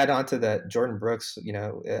to add on to that, Jordan Brooks,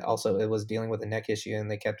 also it was dealing with a neck issue, and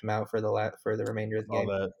they kept him out for for the remainder of the All game.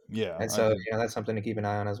 that. Yeah, And I so did. that's something to keep an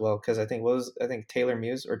eye on as well. Because I think Taylor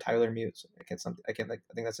Muse or Tyler Muse. I can't like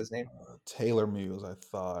I think that's his name. Taylor Muse, I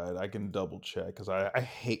thought. I can double check because I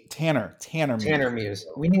hate Tanner Tanner Muse. There we Muse.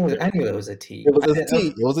 go. We knew There I we knew go. it was a T. It was I a didn't know. T.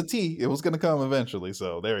 It was a T. It was gonna come eventually.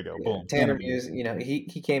 So there we go. Yeah, Boom. Tanner Tanner Muse. Muse.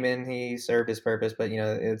 He came in. He served his purpose, but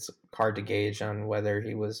it's hard to gauge on whether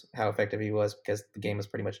he was how effective he was because the game was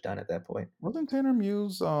pretty much done at that point. Wasn't Tanner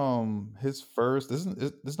Muse his first this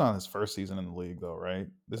is not his first season in the league though, right?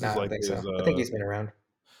 This No, is I don't like think his so. I think he's been around.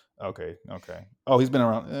 okay, okay. Oh, he's been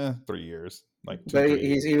around 3 years. Like two, But 3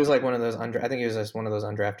 years. he was like one of those I think he was just one of those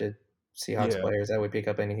undrafted Seahawks Yeah. players that would pick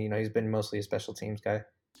up, and he's been mostly a special teams guy.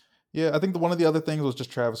 Yeah, I think one of the other things was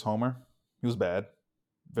just Travis Homer. He was bad.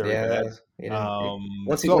 Very Yeah, bad. he didn't. So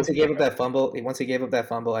Once he gave up that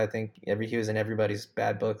fumble, I think he was in everybody's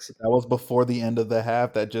bad books. that was before the end of the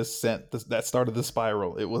half. That just sent that started the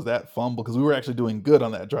spiral. It was that fumble because we were actually doing good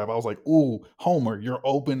on that drive. I was like, "Ooh, Homer, you're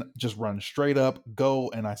open. Just run straight up, go."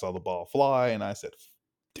 And I saw the ball fly, and I said,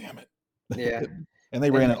 "Damn it!" Yeah, And they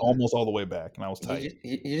and ran it almost all the way back, and I was tight.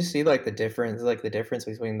 you just see like the difference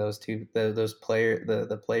between those two those player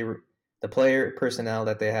the player personnel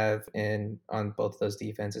that they have in on both those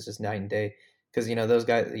defenses is night and day because those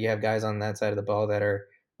guys you have guys on that side of the ball that are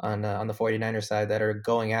on the 49er side that are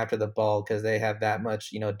going after the ball because they have that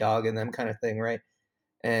much dog in them kind of thing, right?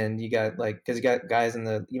 And you got like because you got guys in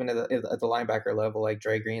the even at the linebacker level like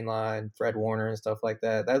Dre Greenlaw and Fred Warner and stuff like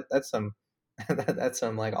that. That's some that's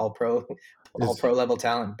some like all Is pro level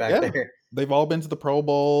talent back Yeah, there. they've all been to the Pro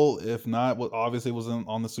Bowl. If not, what obviously was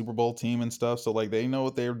on the Super Bowl team and stuff. So like they know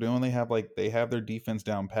what they're doing. They have their defense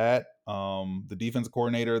down pat. The defense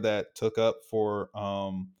coordinator that took up for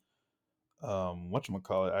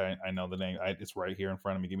whatchamacallit, I know the name. It's right here in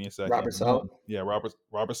front of me. Give me a second. Robert Salt. Yeah,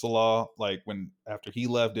 Robert Salah, like when after he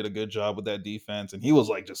left, did a good job with that defense, and he was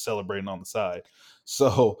like just celebrating on the side.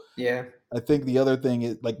 So Yeah, I think the other thing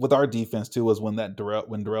is like with our defense too was when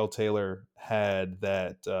Darrell Taylor had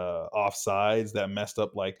that offsides that messed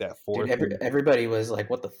up like that dude. fourth and Everybody was like,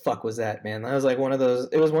 "What the fuck was that, man?" That was like one of those.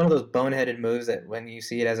 It was one of those boneheaded moves that when you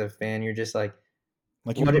see it as a fan, you're just like,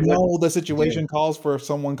 like "What? What? the Dude, situation calls for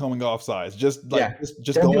someone coming off sides. Just like yeah,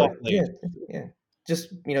 just go don't do off it. Yeah, late. yeah. Just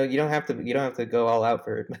you don't have to go all out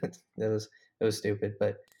for it. It was stupid,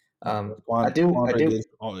 but I Quandre do.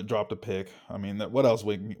 did dropped a pick. I mean, what else?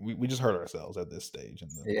 We just hurt ourselves at this stage in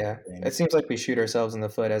the Yeah, game. it seems like we shoot ourselves in the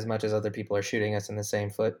foot as much as other people are shooting us in the same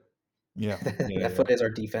foot. Yeah, yeah, That yeah. foot is our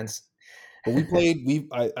defense. But we played.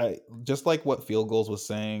 I just like what Field Goals was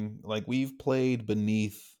saying. Like we've played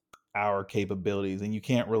beneath our capabilities, and you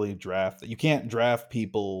can't really draft. You can't draft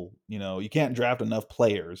people. You know, you can't draft enough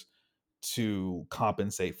players to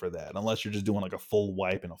compensate for that unless you're just doing like a full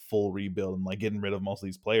wipe and a full rebuild and like getting rid of most of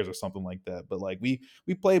these players or something like that. But like we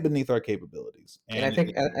play beneath our capabilities, And I and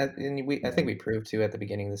think and I yeah. think we proved too at the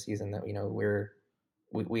beginning of the season that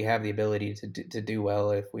we have the ability to do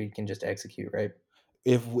well if we can just execute right.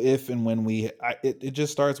 If and when it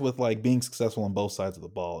just starts with like being successful on both sides of the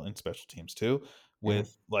ball in special teams too, Mhm.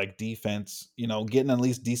 with like defense, getting at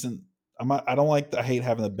least decent. I don't like, I hate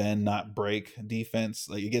having the bend not break defense.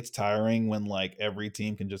 Like it gets tiring when like every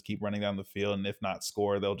team can just keep running down the field, and if not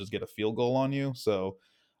score, they'll just get a field goal on you. So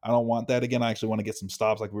I don't want that again. I actually want to get some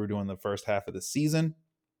stops like we were doing the first half of the season.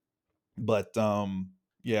 But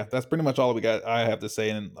yeah, that's pretty much all we got. I have to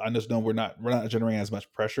say, and I just know we're not generating as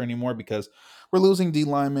much pressure anymore because we're losing D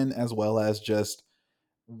linemen as well as just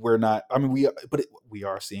we're not. I mean, we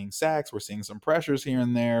are seeing sacks. We're seeing some pressures here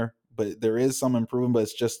and there, but there is some improvement. But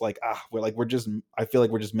it's just like we're just. I feel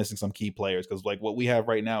like we're just missing some key players because like what we have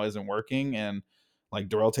right now isn't working, and like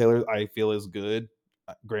Darrell Taylor, I feel is good.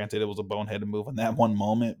 Granted, it was a boneheaded move in that one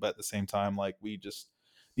moment, but at the same time, like we just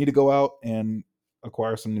need to go out and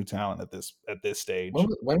acquire some new talent at this stage.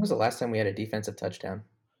 When was the last time we had a defensive touchdown?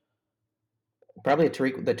 Probably the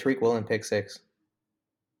Tariq Woolen pick six.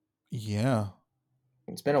 Yeah.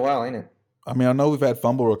 It's been a while, ain't it? I mean, I know we've had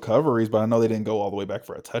fumble recoveries, but I know they didn't go all the way back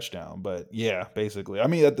for a touchdown. But yeah, basically, I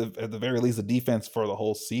mean, at the very least, the defense for the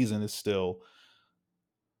whole season is still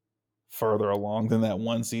further along than that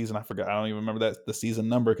one season. I forgot. I don't even remember that the season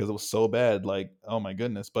number because it was so bad. Like, oh my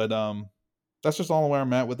goodness. But that's just all where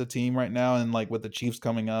I'm at with the team right now, and like with the Chiefs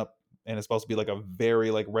coming up, and it's supposed to be like a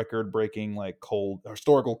very like record breaking like cold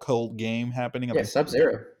historical cold game happening. I Yeah, think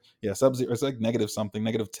Sub-Zero. yeah, sub zero. It's like negative something,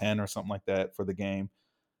 -10 or something like that for the game.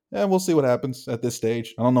 Yeah, we'll see what happens at this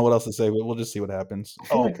stage. I don't know what else to say, but we'll just see what happens. I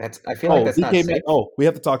feel like that's not safe. We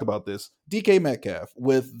have to talk about this. DK Metcalf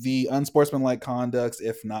with the unsportsmanlike conducts,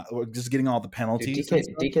 if not, or just getting all the Dude, penalties and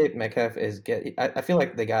stuff. DK Metcalf I feel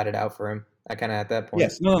like they got it out for him. I kind of at that point.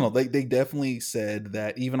 Yes, no. They definitely said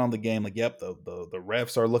that even on the game, like, yep, the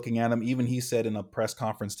refs are looking at him. Even he said in a press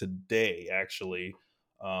conference today, actually,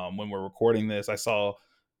 when we're recording this, I saw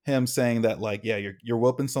him saying that, like, yeah, you're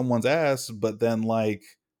whooping someone's ass, but then like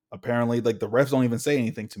apparently like the refs don't even say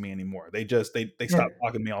anything to me anymore. They just they Yeah, stop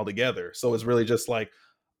talking to me altogether. So it's really just like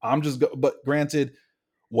but granted,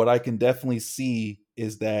 what I can definitely see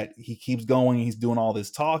is that he keeps going, he's doing all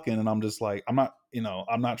this talking, and I'm just like, I'm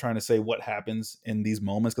not trying to say what happens in these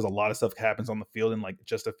moments because a lot of stuff happens on the field in like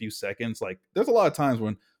just a few seconds. Like there's a lot of times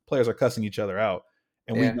when players are cussing each other out,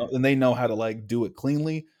 and yeah. they know how to like do it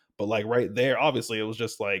cleanly. But like right there, obviously, it was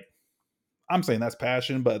just like I'm saying that's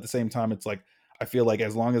passion, but at the same time, it's like I feel like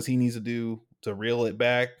as long as he needs to do to reel it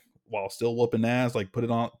back while still whooping ass, like put it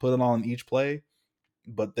on each play,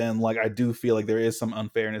 but then like I do feel like there is some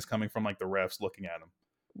unfairness coming from like the refs looking at him.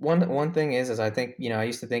 One thing is I think I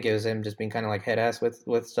used to think it was him just being kind of like head ass with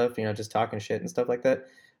stuff, just talking shit and stuff like that.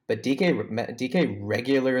 But DK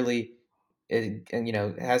regularly and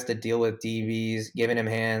has to deal with DBs giving him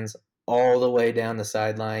hands all the way down the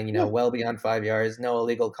sideline, Yeah. well beyond 5 yards, no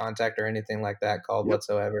illegal contact or anything like that called Yep.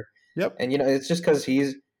 whatsoever. Yep. And it's just because he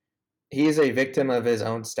is a victim of his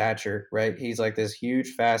own stature, right? He's like this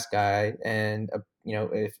huge, fast guy, and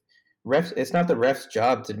if refs, it's not the ref's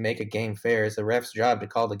job to make a game fair; it's the ref's job to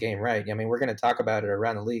call the game right. I mean, we're going to talk about it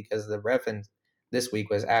around the league because the ref in this week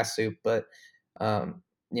was ass soup, but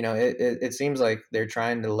it seems like they're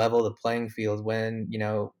trying to level the playing field when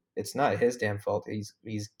it's not his damn fault.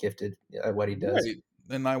 He's gifted at what he does. Right.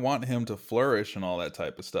 And I want him to flourish and all that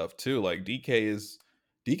type of stuff too. Like DK is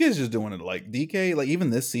just doing it. Like DK, like even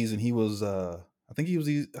this season, he was I think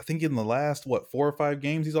in the last 4 or 5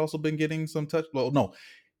 games, he's also been getting some touch. Well, no,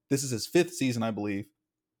 this is his 5th season, I believe.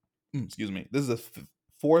 excuse me, this is the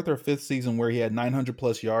fourth or fifth season where he had 900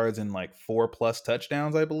 plus yards and like 4+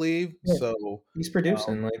 touchdowns, I believe. Yeah, So he's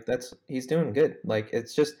producing like he's doing good. Like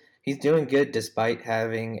it's just he's doing good despite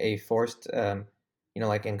having a forced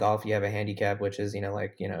like in golf you have a handicap which is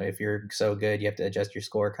like if you're so good you have to adjust your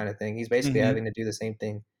score kind of thing. He's basically mhm, having to do the same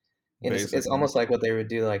thing. And it's basically, almost like what they would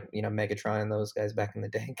do like Megatron and those guys back in the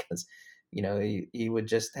day because he would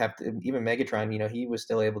just have to even Megatron he was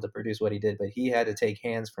still able to produce what he did but he had to take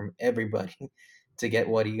hands from everybody to get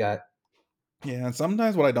what he got. yeah. And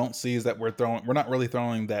sometimes what I don't see is that we're not really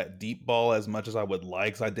throwing that deep ball as much as I would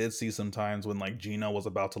like. So I did see some times when like Gino was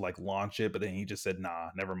about to like launch it, but then he just said, "Nah,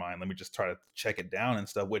 never mind. Let me just try to check it down and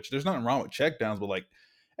stuff." Which there's nothing wrong with check downs, but like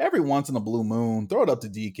every once in a blue moon, throw it up to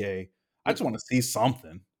DK. I just want to see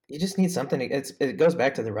something. You just need something. It goes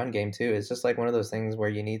back to the run game too. It's just like one of those things where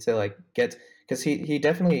you need to like get because he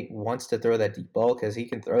definitely wants to throw that deep ball because he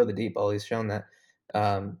can throw the deep ball. He's shown that.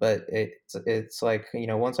 But it's like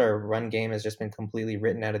once our run game has just been completely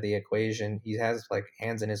written out of the equation, he has like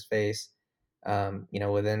hands in his face.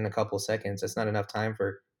 Within a couple seconds, it's not enough time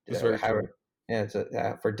for That's very true. Howard.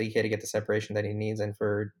 Yeah, for DK to get the separation that he needs and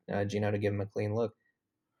for Gino to give him a clean look.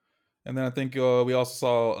 And then I think we also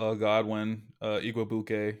saw Godwin,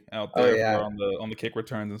 Igwebuke out Oh there for yeah, on the kick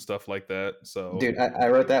returns and stuff like that. So dude, I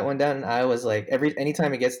wrote that one down and I was like,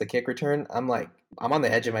 anytime he gets the kick return, I'm like, I'm on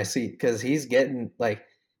the edge of my seat because he's getting like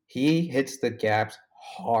he hits the gaps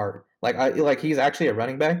hard. Like he's actually a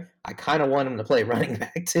running back. I kind of want him to play running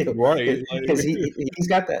back too right, because he's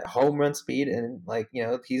got that home run speed and like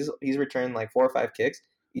he's returned like 4 or 5 kicks.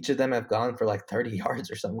 Each of them have gone for like 30 yards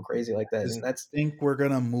or something crazy like that, just and that's think we're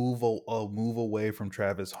gonna move away from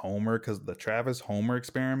Travis Homer because the Travis Homer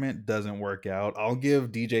experiment doesn't work out. I'll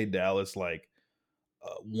give DJ Dallas like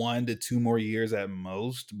 1 to 2 more years at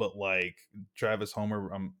most, but like Travis Homer,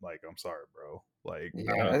 I'm sorry, bro. Like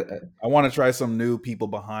yeah. I want to try some new people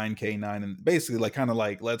behind K9 and basically like kind of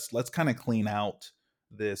like let's kind of clean out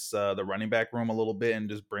this the running back room a little bit and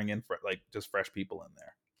just bring in like just fresh people in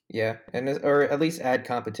there. Yeah, or at least add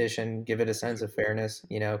competition, give it a sense of fairness,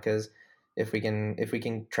 because if we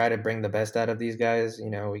can try to bring the best out of these guys,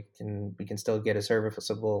 we can still get a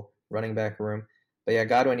serviceable running back room. But yeah,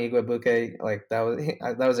 Godwin Igwebuike, like that was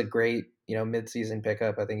that was a great midseason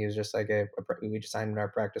pickup. I think he was just like we just signed him in our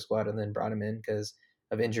practice squad and then brought him in because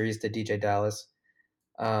of injuries to DJ Dallas.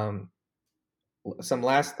 Um, some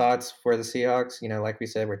last thoughts for the Seahawks. Like we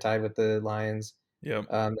said, we're tied with the Lions. Yep.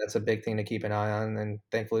 That's a big thing to keep an eye on, and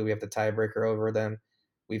thankfully we have the tiebreaker over them.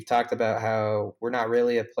 We've talked about how we're not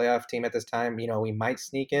really a playoff team at this time. We might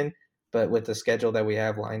sneak in, but with the schedule that we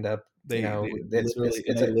have lined up, They it's it's literally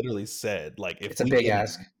and it's they a literally said like if it's a we big get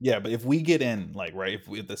ask. in, yeah, but if we get in, like right,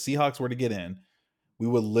 if the Seahawks were to get in, we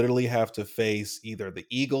would literally have to face either the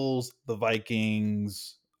Eagles, the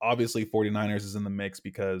Vikings, obviously 49ers is in the mix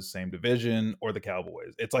because same division, or the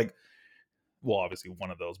Cowboys. It's like, well, obviously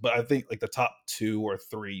one of those, but I think like the top 2 or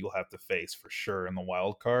 3 you'll have to face for sure in the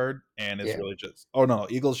wild card. And it's Yeah, really just, oh no,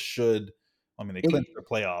 Eagles should, I mean, they clinched it, their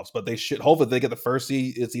playoffs, but they should, hopefully they get the first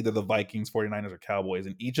seed. It's either the Vikings, 49ers, or Cowboys.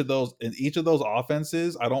 And each of those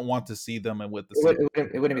offenses, I don't want to see them with the would,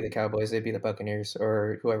 Seahawks. it wouldn't be the Cowboys; it'd be the Buccaneers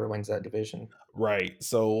or whoever wins that division. Right.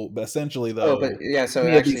 So, but essentially, Oh, but though, yeah. So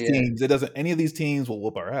any of these actually, teams, it doesn't. Any of these teams will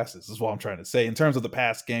whoop our asses. Is what I'm trying to say in terms of the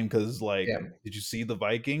past game. Because, like, yeah, did you see the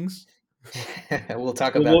Vikings? we'll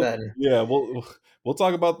talk Well, about that. yeah, we'll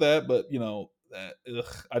talk about that. But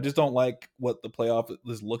I just don't like what the playoff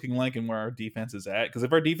is looking like and where our defense is at. Because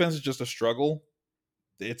if our defense is just a struggle,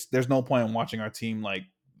 there's no point in watching our team like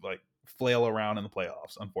flail around in the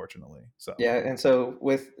playoffs. Unfortunately, so Yeah, and so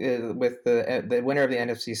with the winner of the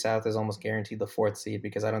NFC South is almost guaranteed the fourth seed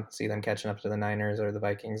because I don't see them catching up to the Niners or the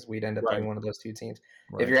Vikings. We'd end up right, playing one of those two teams.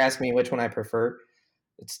 If right. you're asking me which one I prefer,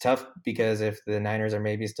 it's tough because if the Niners are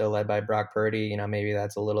maybe still led by Brock Purdy, maybe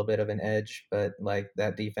that's a little bit of an edge. But like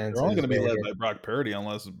that They're defense only going is to be very led good. by Brock Purdy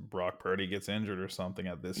unless Brock Purdy gets injured or something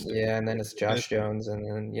at this stage. Yeah, and then it's And Josh it's Jones, and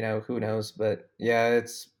then who knows? But yeah,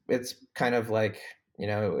 it's kind of like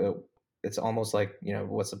it's almost like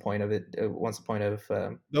what's the point of it? What's the point of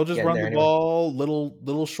They'll just getting run there the anyway? ball,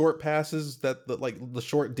 little short passes like the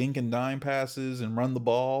short dink and dime passes, and run the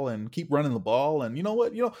ball and keep running the ball. And you know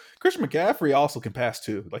what? Christian McCaffrey also can pass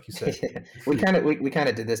too, like you said. Yeah. We kind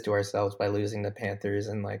of did this to ourselves by losing the Panthers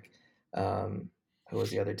and like um who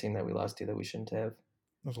was the other team that we lost to that we shouldn't have?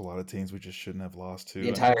 There's a lot of teams we just shouldn't have lost The to.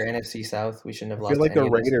 entire NFC South, we shouldn't I have feel lost to like the any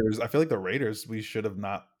of those. Raiders. I feel like the Raiders. We should have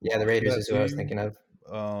not Yeah, the lost to Raiders that is who I was team. thinking of.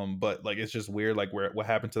 But like it's just weird. Like what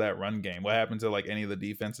happened to that run game? What happened to like any of the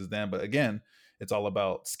defenses then? But again, it's all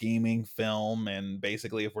about scheming, film, and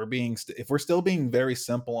basically if we're still being very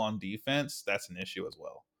simple on defense, that's an issue as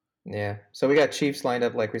well. Yeah. So we got Chiefs lined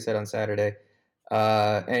up, like we said on Saturday.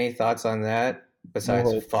 Any thoughts on that No besides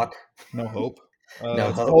hope. fuck? No hope. No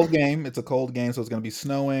It's a hope. cold game. It's a cold game, so it's going to be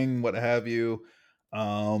snowing, what have you.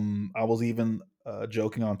 I was even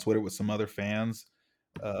joking on Twitter with some other fans.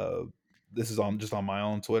 Uh, this is on just on my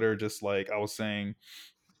own Twitter. Just like I was saying,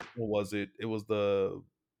 what was it? It was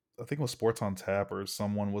I think it was Sports on Tap or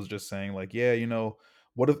someone was just saying like, yeah,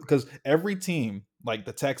 what if, because every team like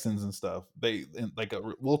the Texans and stuff, like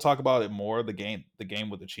we'll talk about it more the game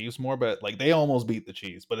with the Chiefs more, but like they almost beat the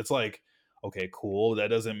Chiefs, but it's like okay, cool. That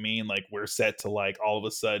doesn't mean like we're set to like all of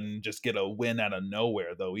a sudden just get a win out of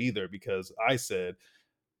nowhere though either, because I said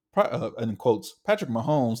in quotes, Patrick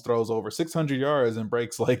Mahomes throws over 600 yards and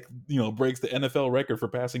breaks the NFL record for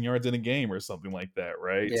passing yards in a game or something like that,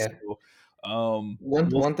 right? Yeah. So, One we'll one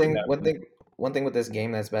see what thing one happens. thing one thing with this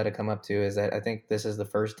game that's about to come up too is that I think this is the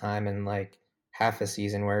first time in like half a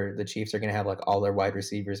season where the Chiefs are gonna have like all their wide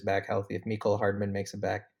receivers back healthy if Mecole Hardman makes it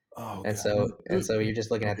back. Oh And god, so you're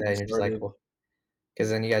just looking don't at get that me and you're just like, started. well, because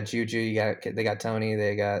then you got Juju, they got Tony,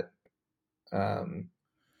 um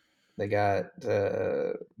they got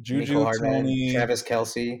Mecole Juju, Hardman, Tony, Travis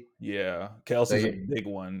Kelsey. yeah, So Kelsey's a you big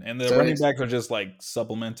one, and the so running it's backs are just like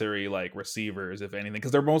supplementary, like receivers, if anything,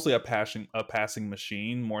 because they're mostly a passing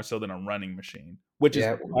machine more so than a running machine, which is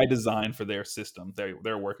yeah, by design for their system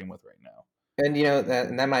they're working with right now. and you know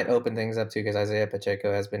that might open things up too because Isaiah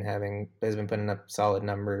Pacheco has been putting up solid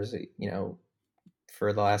numbers,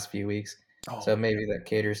 for the last few weeks. So Oh maybe that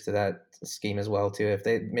caters to that scheme as well too. If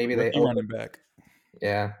they maybe they rookie open running back.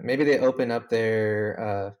 Yeah, maybe they open up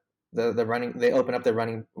their the running they open up the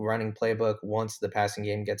running playbook once the passing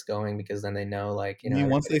game gets going because then they know like, You mean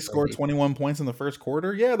once they everybody's score healthy. 21 points in the first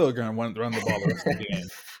quarter, yeah, they're gonna run the ball the rest of the game.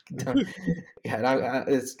 Don't- yeah,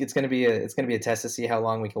 it's gonna be a test to see how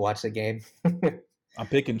long we can watch the game. I'm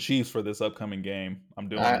picking Chiefs for this upcoming game. I'm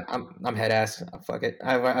doing it. I'm head ass. Fuck it.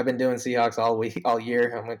 I've been doing Seahawks all week, all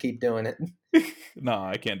year. I'm gonna keep doing it. No,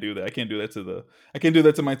 I can't do that. I can't do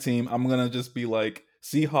that to my team. I'm gonna just be like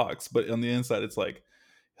Seahawks, but on the inside, it's like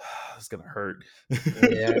it's gonna hurt.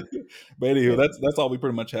 Yeah, But anywho, yeah, that's all we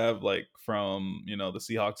pretty much have like from the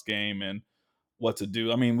Seahawks game and what to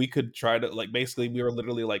do. I mean, we could try to like basically we would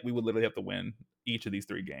literally have to win each of these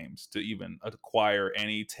three games to even acquire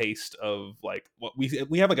any taste of like what we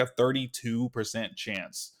have like a 32%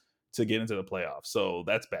 chance to get into the playoffs. So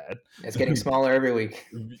that's bad. it's getting smaller every week.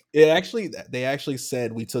 They actually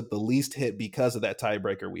said we took the least hit because of that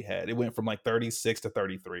tiebreaker we had. It went from like 36 to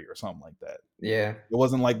 33 or something like that. Yeah, It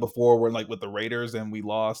wasn't like before where like with the Raiders and we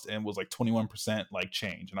lost and was like 21% like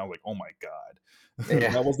change. And I was like, oh my God.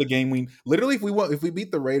 yeah. That was the game we literally if we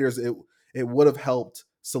beat the Raiders, it would have helped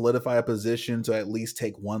solidify a position to at least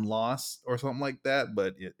take one loss or something like that.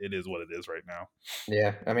 But it is what it is right now.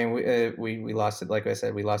 Yeah, I mean, we lost it. Like I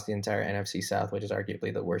said, we lost the entire NFC South, which is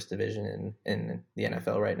arguably the worst division in the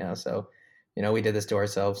NFL right now. So, we did this to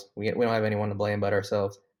ourselves. We don't have anyone to blame but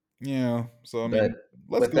ourselves. Yeah. So I But mean,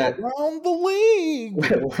 let's with go that, around the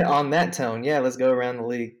league. on that tone, yeah, let's go around the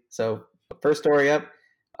league. So, first story up.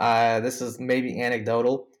 This is maybe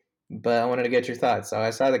anecdotal, but I wanted to get your thoughts. So,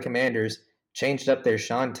 I saw the Commanders changed up their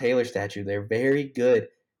Sean Taylor statue. They're very good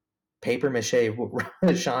paper mache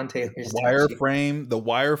Sean Taylor statue. The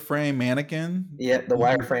wireframe mannequin. Yeah, the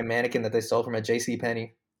wireframe mannequin that they stole from a J.C.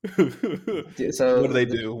 Penney. What do So they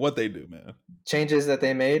the do? What they do, man? changes that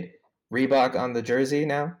they made, Reebok on the jersey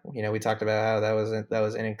now. We talked about how that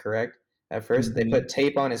was incorrect at first. They Mhm. put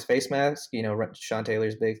tape on his face mask. Sean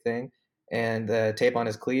Taylor's big thing, and tape on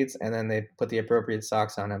his cleats, and then they put the appropriate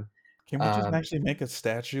socks on him. Can we just Um, actually make a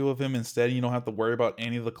statue of him instead? You don't have to worry about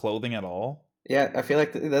any of the clothing at all. yeah, I feel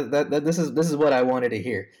like that this is what I wanted to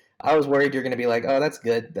hear. I was worried you're going to be like, "Oh, that's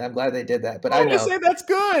good. I'm glad they did that," but I Why did I know say that's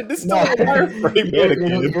good? This is still no, a wireframe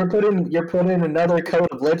mannequin. you're putting another coat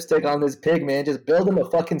of lipstick on this pig, man. Just build him a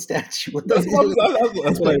fucking statue. What That's what,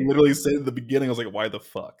 that's what I like, literally said in the beginning. I was like, why the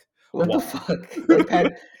fuck? what Why? the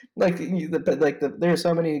fuck? Like Pat, there are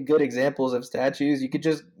so many good examples of statues. You could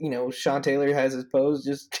just Sean Taylor has his pose.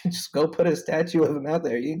 Just just go put a statue of him out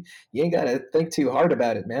there. You ain't gotta think too hard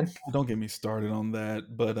about it, man. Don't get me started on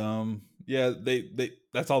that. But yeah, they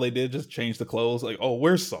that's all they did, just change the clothes. Like, oh,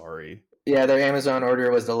 we're sorry. Yeah, their Amazon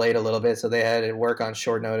order was delayed a little bit, so they had to work on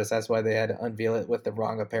short notice. That's why they had to unveil it with the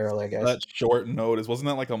wrong apparel, I guess. That short notice. Wasn't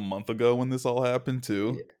that like a month ago when this all happened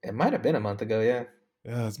too? Yeah, it might have been a month ago. Yeah.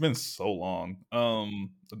 Yeah, it's been so long.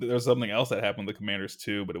 There's something else that happened with the Commanders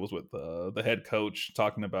too, but it was with the head coach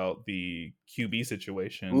talking about the QB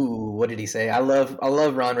situation. Ooh, what did he say? I love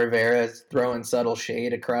Ron Rivera throwing subtle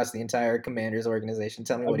shade across the entire Commanders organization.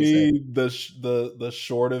 Tell me I what he said. mean, the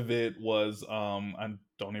short of it was, I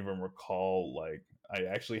don't even recall. Like, I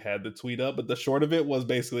actually had the tweet up, but the short of it was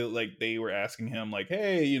basically like they were asking him, like,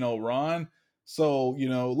 "Hey, Ron, so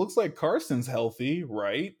looks like Carson's healthy,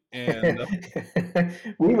 right?" And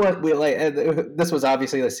we like this was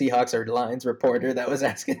obviously the Seahawks or Lions reporter that was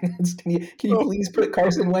asking this. Can you please put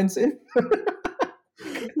Carson Wentz in?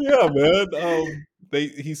 yeah, man.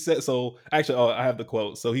 He said so. Actually, oh, I have the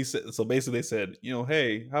quote. So he said so. Basically, they said,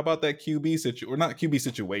 hey, how about that QB situation, or not QB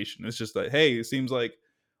situation? It's just that, hey, it seems like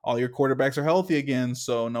all your quarterbacks are healthy again,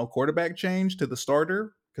 so no quarterback change to the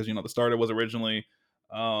starter because the starter was originally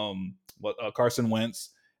Carson Wentz.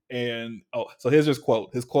 And so here's his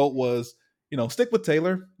quote. His quote was, stick with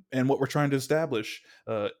Taylor and what we're trying to establish.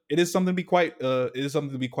 It is something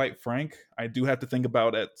to be quite frank. I do have to think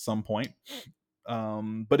about at some point.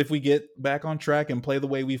 But if we get back on track and play the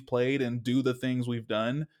way we've played and do the things we've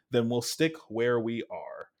done, then we'll stick where we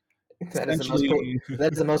are. That is the Essentially,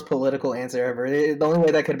 that's the most political answer ever. The only way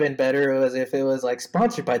that could have been better was if it was like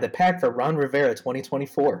sponsored by the Pack for Ron Rivera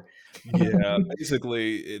 2024. yeah,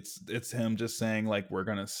 basically it's him just saying like we're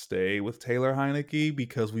gonna stay with Taylor Heineke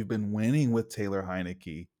because we've been winning with Taylor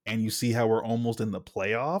Heineke, and you see how we're almost in the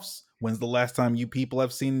playoffs. When's the last time you people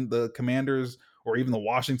have seen the Commanders or even the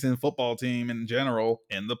Washington football team in general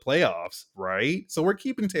in the playoffs, right? So we're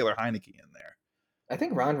keeping Taylor Heineke in there. I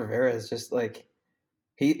think Ron Rivera is just like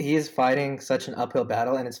he is fighting such an uphill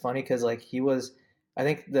battle, and it's funny because like he was, I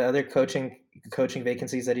think the other coaching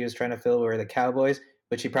vacancies that he was trying to fill were the Cowboys,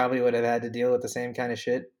 which he probably would have had to deal with the same kind of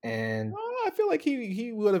shit. And I feel like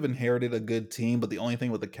he would have inherited a good team, but the only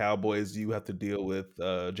thing with the Cowboys, you have to deal with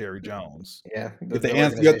Jerry Jones. yeah, If the the answer, you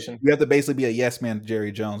have, organization. you have to basically be a yes man to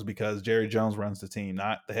Jerry Jones because Jerry Jones runs the team,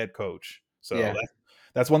 not the head coach. So Yeah,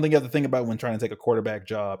 that's one thing you have to think about when trying to take a quarterback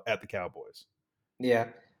job at the Cowboys. yeah,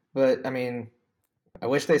 but I mean, I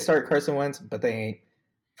wish they start Carson Wentz, but they ain't.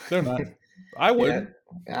 They're not. I Yeah, would.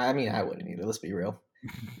 I mean, I wouldn't either. Let's be real.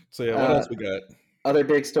 So yeah, what Uh, else we got? Other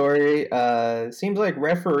big story. Seems like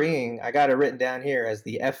refereeing. I got it written down here as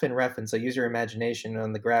the F in ref, and so use your imagination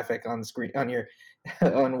on the graphic on the screen on your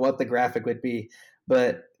on what the graphic would be.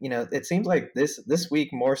 But it seems like this week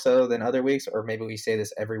more so than other weeks, or maybe we say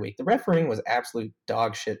this every week. The refereeing was absolute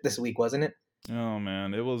dog shit this week, wasn't it? Oh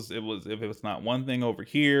man, it was if it's not one thing over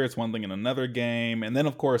here, it's one thing in another game. And then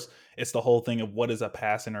of course it's the whole thing of what is a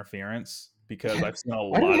pass interference because Yeah. I've seen a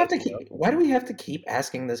lot of stuff. Why do we have to keep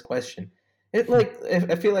asking this question? It like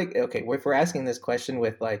I feel like okay, if we're asking this question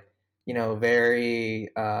with like very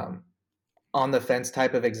on the fence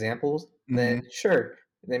type of examples, then Hmm. sure,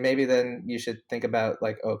 then you should think about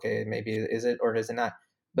like okay, maybe is it or is it not?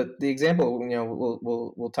 But the example,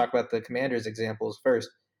 we'll talk about the Commanders examples first.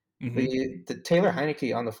 Hmm. The Taylor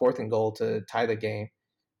Heineke on the 4th and goal to tie the game,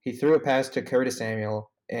 he threw a pass to Curtis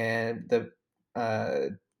Samuel, and the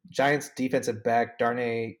uh, Giants defensive back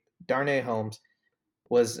Darnay Holmes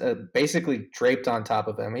was basically draped on top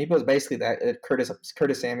of him. He was basically that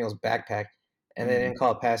Curtis Samuel's backpack, and they Hmm. didn't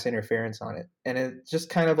call pass interference on it. And it just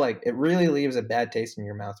kind of like it really leaves a bad taste in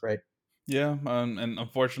your mouth, right? Yeah, and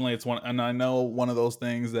unfortunately, it's one. And I know one of those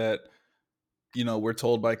things that we're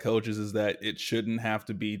told by coaches is that it shouldn't have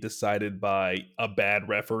to be decided by a bad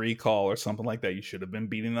referee call or something like that. You should have been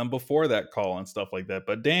beating them before that call and stuff like that.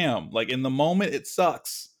 But damn, like in the moment, it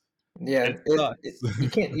sucks. Yeah, It sucks. you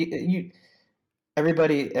can't you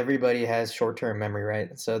everybody has short-term memory,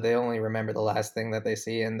 right? So they only remember the last thing that they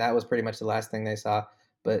see, and that was pretty much the last thing they saw.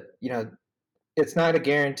 But it's not a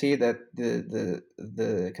guarantee that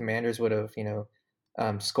the Commanders would have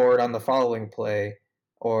scored on the following play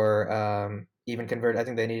or even convert. I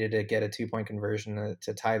think they needed to get a 2-point conversion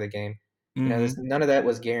to tie the game. Hmm. None of that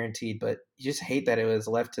was guaranteed, but you just hate that it was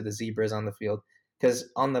left to the zebras on the field because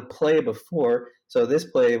on the play before, so this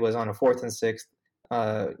play was on a 4th and 6,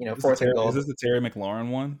 fourth and Is goal. this the Terry McLaurin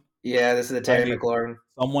one? Yeah, this is the Terry I McLaurin.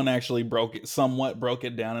 Someone actually broke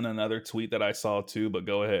it down in another tweet that I saw too. But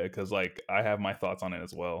go ahead, because like I have my thoughts on it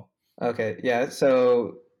as well. Okay, yeah.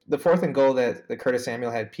 So the 4th and goal that the Curtis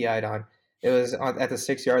Samuel had PI'd on, it was at the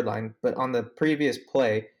 6 yard line. But on the previous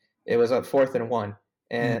play, it was at 4th and 1.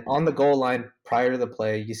 And Mhm. on the goal line prior to the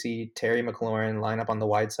play, you see Terry McLaurin line up on the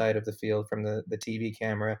wide side of the field from the TV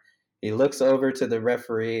camera. He looks over to the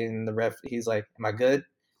referee, and he's like, "Am I good?"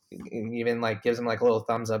 He even like gives him like a little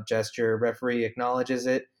thumbs up gesture. Referee acknowledges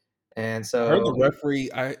it, and I heard so the referee.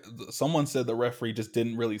 Someone said the referee just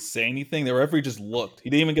didn't really say anything. The referee just looked. He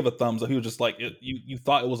didn't even give a thumbs up. He was just like you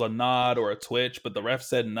thought it was a nod or a twitch, but the ref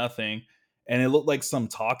said nothing, and it looked like some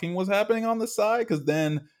talking was happening on the side. Because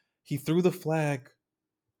then he threw the flag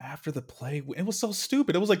after the play. It was so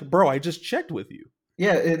stupid. It was like, bro, I just checked with you.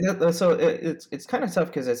 Yeah, it's kind of tough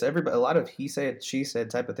because it's everybody. A lot of he said, she said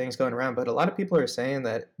type of things going around, but a lot of people are saying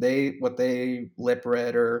that what they lip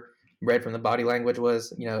read or read from the body language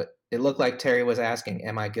was, it looked like Terry was asking,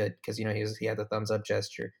 "Am I good?" Because he had the thumbs up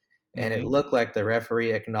gesture, and it Mm-hmm. looked like the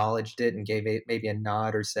referee acknowledged it and gave maybe a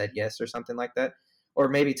nod or said yes or something like that, or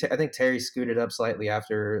maybe I think Terry scooted up slightly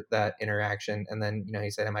after that interaction, and then he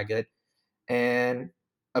said, "Am I good?" And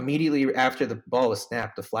immediately after the ball was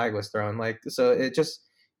snapped, the flag was thrown. So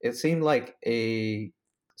it seemed like a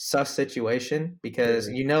sus situation because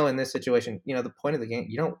Very. in this situation, the point of the game,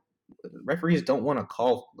 you don't referees don't want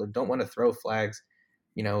to throw flags,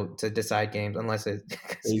 to decide games unless it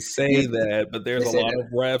They you say that, but they there's a say lot that. of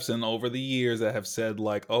refs and over the years that have said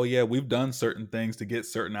like, "Oh yeah, we've done certain things to get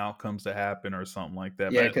certain outcomes to happen or something like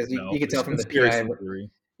that." Yeah, But because you could it's tell from the PI. conspiracy theory.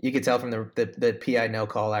 You could tell from the PI no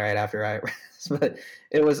call right after I, but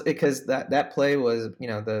it was because that play was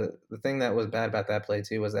the thing that was bad about that play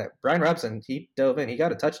too was that Brian Robson, he dove in, he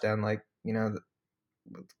got a touchdown, the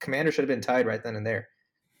Commander should have been tied right then and there,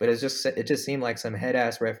 but it just seemed like some head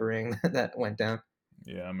ass refereeing that went down.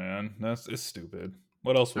 Yeah, man, it's stupid.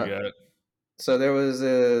 What else we Uh, got? so there was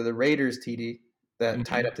the Raiders TD that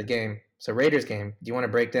tied Mhm. up the game. So Raiders game, do you want to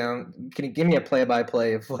break down? Can you give me a play by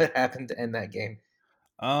play of what happened to end that game?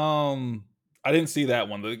 Um, I didn't see that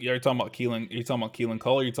one. You're talking about Keelan. Are you talking about Keelan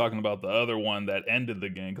Cole? Or are you talking about the other one that ended the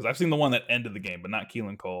game? Because I've seen the one that ended the game, but not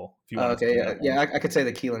Keelan Cole. If you want to Okay, say yeah, that one. yeah, I could say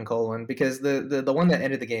the Keelan Cole one because the one that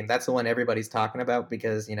ended the game, that's the one everybody's talking about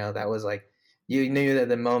because that was like you knew that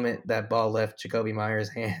the moment that ball left Jacoby Myers'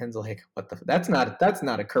 hands, like that's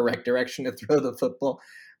not a correct direction to throw the football,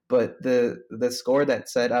 but the score that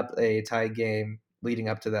set up a tie game leading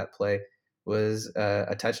up to that play was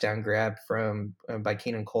a touchdown grab from by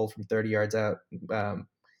Keenan Cole from 30 yards out. Um,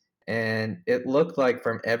 and it looked like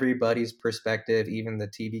from everybody's perspective, even the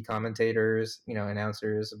TV commentators,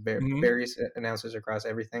 announcers, Mhm. various announcers across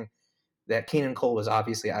everything, that Keenan Cole was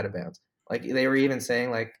obviously out of bounds. Like they were even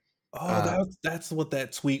saying, like, Oh, uh, that's what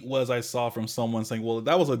that tweet was I saw from someone saying, "Well,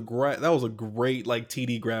 that was a great like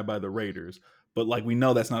TD grab by the Raiders, but like we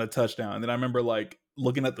know that's not a touchdown." And then I remember like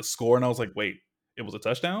looking at the score and I was like, "Wait, it was a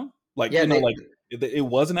touchdown?" Like, yeah, like it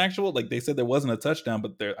was an actual like they said there wasn't a touchdown,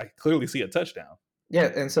 but there I clearly see a touchdown.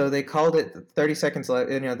 and so they called it 30 seconds left.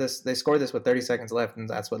 This they scored this with 30 seconds left, and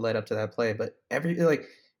that's what led up to that play. But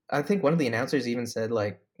I think one of the announcers even said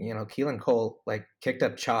like, Keelan Cole like kicked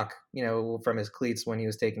up chalk, from his cleats when he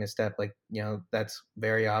was taking a step. Like, that's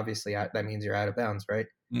very obviously that means you're out of bounds, right?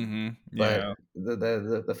 Mhm. But Yeah.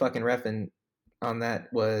 the fucking ref on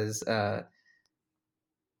that was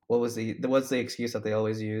what's the excuse that they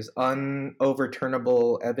always use?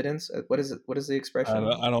 Unoverturnable evidence. What is it? What is the expression?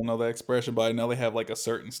 I don't know the expression, but I know they have like a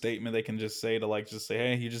certain statement they can just say to like just say,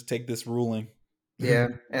 "Hey, you just take this ruling, Yeah,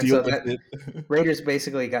 and deal so with that it." Raiders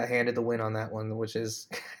basically got handed the win on that one, which is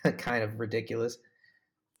kind of ridiculous.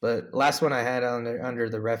 But last one I had under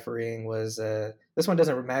the refereeing was this one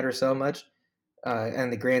doesn't matter so much in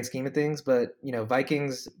the grand scheme of things, but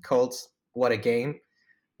Vikings Colts, what a game!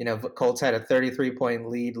 Colts had a 33-point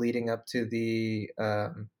lead leading up to the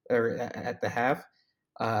or at the half.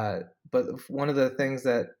 Uh, but one of the things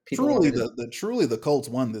that people Truly, wanted to the Colts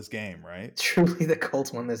won this game, right? truly the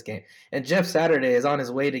Colts won this game, and Jeff Saturday is on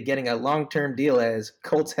his way to getting a long-term deal as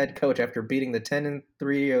Colts head coach after beating the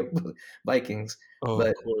 10-3 Vikings. Oh, of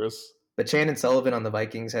But course. Shannon Sullivan on the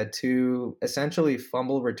Vikings had two essentially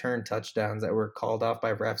fumble return touchdowns that were called off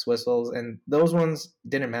by refs whistles, and those ones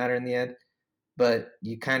didn't matter in the end. But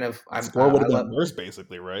you kind of, Score would I have love, been worse,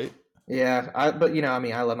 basically, right? yeah. But I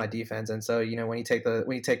mean, I love my defense, and so when you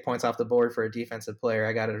take points off the board for a defensive player,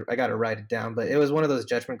 I gotta write it down. But it was one of those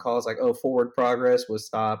judgment calls, like, oh, forward progress was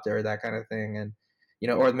stopped or that kind of thing, and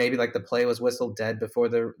or maybe like the play was whistled dead before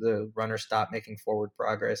the runner stopped making forward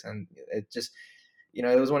progress, and it just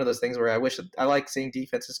it was one of those things where I like seeing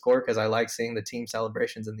defenses score because I like seeing the team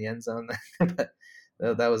celebrations in the end zone.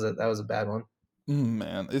 But that was a bad one.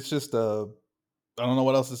 Man, it's just I don't know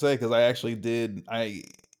what else to say because I actually did I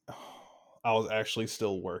was actually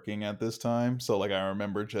still working at this time, so like I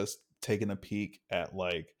remember just taking a peek at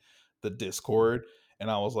like the Discord, and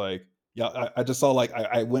I was like, yeah, I just saw like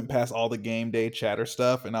I went past all the game day chatter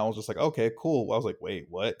stuff, and I was just like, okay, cool. I was like, wait,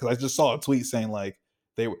 what? Because I just saw a tweet saying like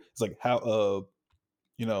it's like how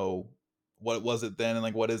you know, what was it then and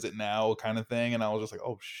like what is it now kind of thing. And I was just like,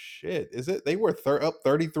 oh shit, is it they were up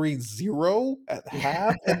 33-0 at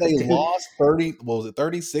half and they Dude, lost 30, what was it,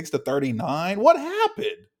 36-39? What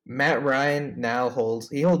happened? Matt Ryan now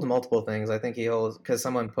holds multiple things. I think he holds because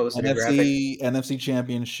someone posted a graphic. NFC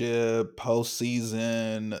championship,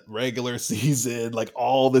 postseason, regular season, like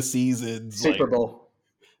all the seasons, Super like Bowl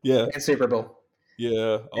yeah. and Super Bowl.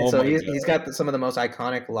 Yeah. And Oh so my he's god. got some of the most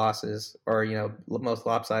iconic losses, or most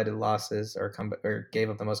lopsided losses, or gave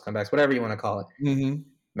up the most comebacks, whatever you want to call it. Hmm.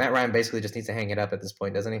 Matt Ryan basically just needs to hang it up at this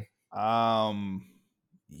point, doesn't he? Um.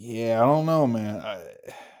 Yeah, I don't know, man.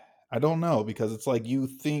 I don't know because it's like you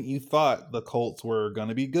thought the Colts were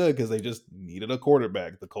gonna be good because they just needed a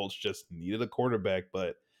quarterback. The Colts just needed a quarterback,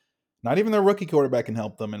 but not even their rookie quarterback can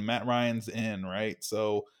help them, and Matt Ryan's in, right?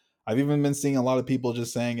 So I've even been seeing a lot of people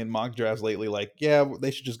just saying in mock drafts lately, like, yeah, they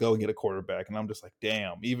should just go and get a quarterback. And I'm just like,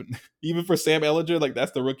 damn, even even for Sam Ellinger, like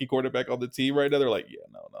that's the rookie quarterback on the team right now. They're like, yeah,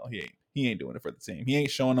 no, he ain't doing it for the team. He ain't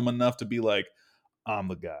showing them enough to be like, I'm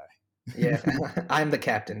the guy. Yeah, I'm the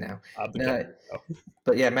captain now. I'm the guy. No,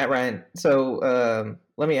 but yeah, Matt Ryan. So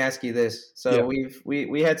let me ask you this. So Yeah.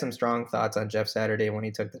 we had some strong thoughts on Jeff Saturday when he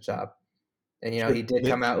took the job, and Sure. he did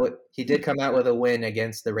come out with a win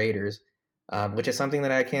against the Raiders, which is something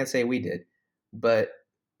that I can't say we did. But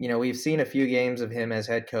we've seen a few games of him as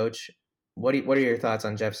head coach. What are your thoughts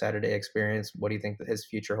on Jeff Saturday experience? What do you think that his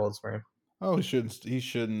future holds for him? Oh, he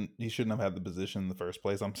shouldn't have had the position in the first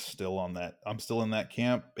place. I'm still on that. I'm still in that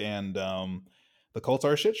camp, and the Colts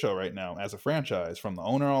are a shit show right now as a franchise, from the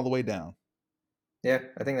owner all the way down. Yeah,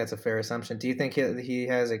 I think that's a fair assumption. Do you think he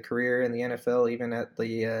has a career in the NFL, even at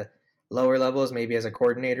the lower levels, maybe as a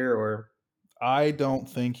coordinator or? I don't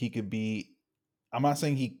think he could be. I'm not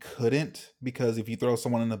saying he couldn't, because if you throw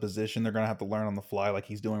someone in a position, they're going to have to learn on the fly, like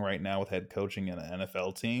he's doing right now with head coaching in an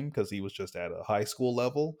NFL team, because he was just at a high school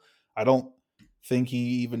level. I don't think he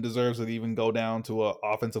even deserves to even go down to a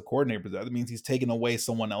offensive coordinator. But that means he's taking away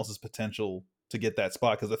someone else's potential to get that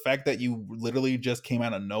spot. Because the fact that you literally just came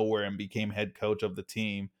out of nowhere and became head coach of the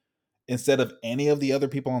team instead of any of the other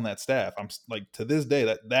people on that staff, I'm like, to this day,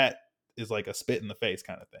 that is like a spit in the face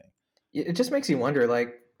kind of thing. It just makes you wonder,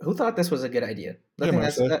 like, who thought this was a good idea? The Jim thing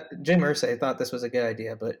that's Irsay. Jim Irsay thought this was a good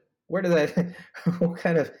idea, but where did that? What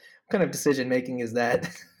kind of decision making is that?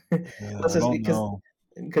 Let's I just don't know.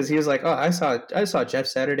 because he was like, oh, I saw Jeff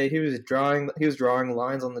Saturday. He was drawing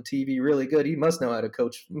lines on the TV really good. He must know how to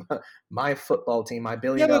coach my football team, my We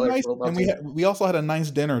billion had a dollar nice, football and we team. we also had a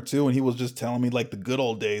nice dinner too. And he was just telling me like the good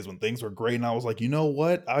old days when things were great. And I was like, you know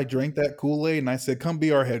what? I drank that Kool Aid, and I said, come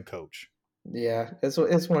be our head coach. Yeah, it's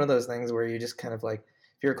one of those things where you just kind of like,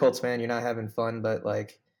 if you're a Colts fan, you're not having fun, but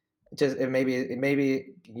like, maybe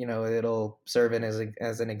it'll serve it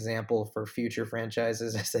as an example for future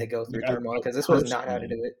franchises as they go Like through I turmoil, because this was not how to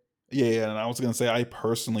personally, do it. yeah, and I was gonna say, I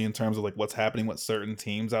personally, in terms of like what's happening with certain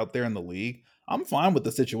teams out there in the league, I'm fine with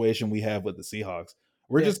the situation we have with the Seahawks.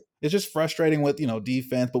 Yeah, It's just frustrating with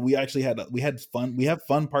defense, but we had fun. We have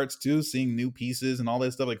fun parts too, seeing new pieces and all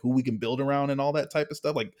that stuff, like who we can build around and all that type of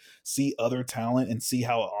stuff. Like see other talent and see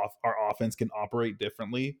how our offense can operate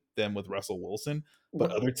differently than with Russell Wilson. But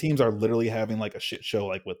but other teams are literally having like a shit show,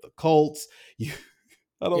 like with the Colts. You,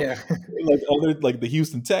 I don't yeah. like other like the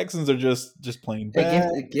Houston Texans are just plain Hey,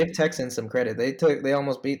 bad. give Texans some credit. They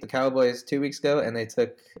almost beat the Cowboys 2 weeks ago, and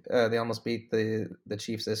they almost beat the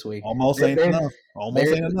Chiefs this week. Almost They're, ain't they're, enough. Almost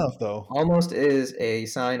they're ain't enough though. almost is a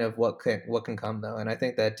sign of what can come though, and I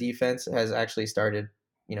think that defense has actually started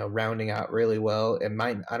rounding out really well. It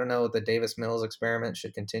might I don't know, the Davis Mills experiment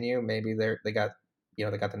should continue. Maybe they got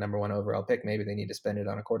the number one overall pick. Maybe they need to spend it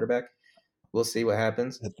on a quarterback. We'll see what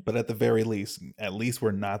happens. But at the very least, at least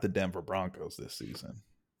we're not the Denver Broncos this season.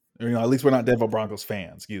 Or, at least we're not Denver Broncos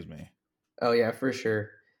fans. Excuse me. Oh yeah, for sure.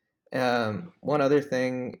 One other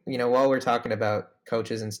thing, while we're talking about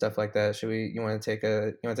coaches and stuff like that, you want to take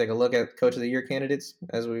a look at coach of the year candidates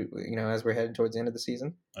as we're heading towards the end of the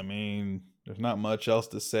season? I mean, there's not much else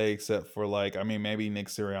to say except for like, I mean, maybe Nick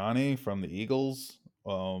Sirianni from the Eagles,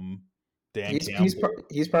 Dan Campbell.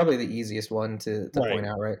 He's probably the easiest one to Right. point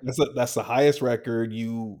out, right? That's the highest record.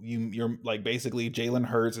 You're like basically Jalen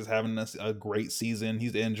Hurts is having a great season.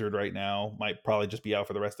 He's injured right now. Might probably just be out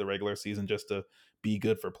for the rest of the regular season just to be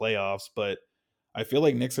good for playoffs. But I feel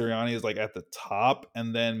like Nick Sirianni is like at the top,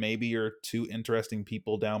 and then maybe your two interesting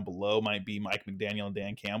people down below might be Mike McDaniel and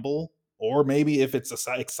Dan Campbell, or maybe if it's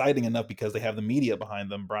exciting enough because they have the media behind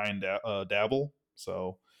them, Brian Dabble.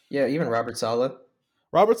 So Yeah, even Robert Saleh.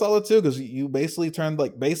 Robert Saleh too, because you basically turned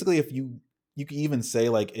like basically if you could even say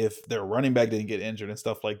like if their running back didn't get injured and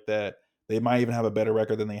stuff like that, they might even have a better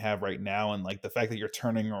record than they have right now. And like the fact that you're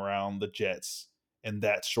turning around the Jets in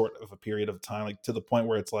that short of a period of time, like to the point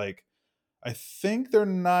where it's like I think they're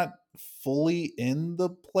not fully in the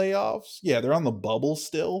playoffs. Yeah, they're on the bubble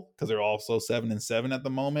still because they're also 7-7 at the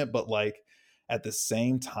moment. But like at the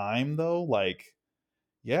same time though, like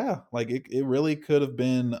yeah, like it really could have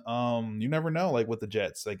been you never know, like with the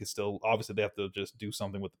Jets. Like it's still obviously they have to just do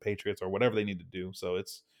something with the Patriots or whatever they need to do. So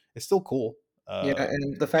it's still cool. Yeah,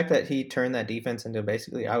 and the fact that he turned that defense into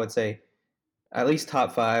basically, I would say, at least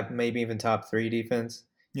top five, maybe even top three defense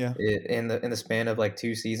Yeah. in the span of like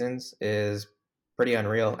 2 seasons is pretty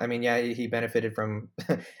unreal. I mean, yeah, he benefited from.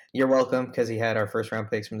 You're welcome because he had our first round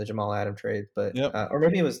picks from the Jamal Adams trade, but Yep. or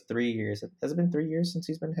maybe it was 3 years. Has it been 3 years since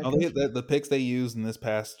he's been head Oh, coach? the picks they used in this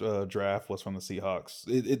past draft was from the Seahawks.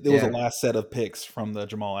 It was the Yeah, last set of picks from the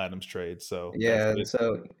Jamal Adams trade. So that's yeah. And it.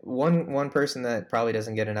 so one person that probably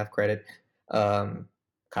doesn't get enough credit, um,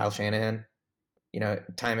 Kyle Shanahan.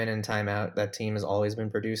 Time in and time out, that team has always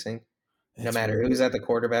been producing, no It's matter weird. who's at the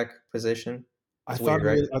quarterback position. I It's thought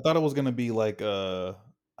weird, right? I thought it was gonna be like I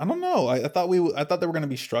don't know. I thought they were gonna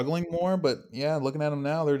be struggling more, but yeah, looking at them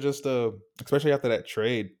now, they're just especially after that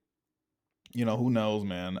trade. Who knows,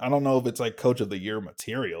 man? I don't know if it's like coach of the year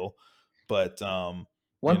material, but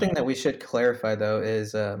One thing that we should clarify though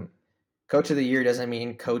is coach of the year doesn't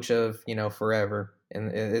mean coach of forever,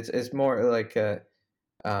 and it's more like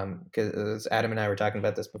because Adam and I were talking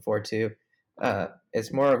about this before too.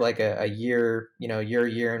 It's more of like a year, your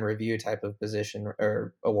year in review type of position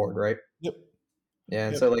or award, right? yep, Yeah,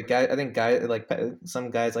 and yep. so like I think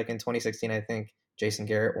some guys like in 2016, I think Jason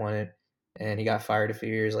Garrett won it, and he got fired a few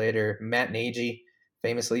years later. Matt Nagy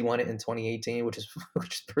famously won it in 2018, which is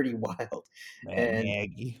which is pretty wild. Matt And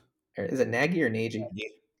Nagy. or is it Nagy or Nagy?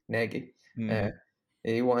 Nagy. Nagy. Uh, Mhm.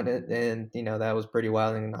 he won it, and that was pretty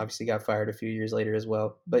wild. And obviously got fired a few years later as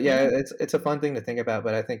well. But yeah, Yeah, it's a fun thing to think about.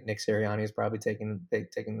 But I think Nick Sirianni is probably taking the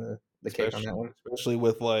cake on that one. especially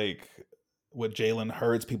with Jalen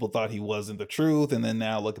Hurts, people thought he wasn't the truth, and then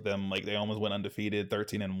now look at them, like they almost went undefeated,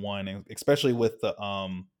 13-1, and especially with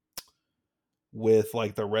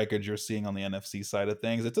like the record you're seeing on the NFC side of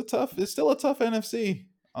things, it's still a tough NFC.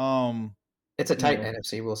 It's a You tight know,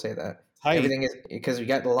 NFC, we'll say that. tight. Everything is because we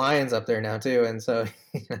got the Lions up there now too, and so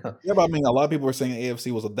you know, Yeah, but I mean, a lot of people were saying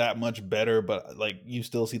AFC was that much better, but like you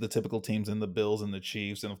still see the typical teams in the Bills and the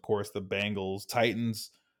Chiefs, and of course the Bengals,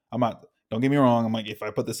 Titans. I'm not. Don't get me wrong. I'm like, if I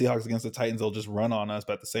put the Seahawks against the Titans, they'll just run on us.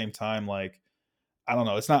 But at the same time, like, I don't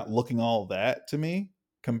know. It's not looking all that to me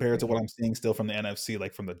compared to what I'm seeing still from the NFC,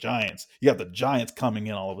 like from the Giants. You got the Giants coming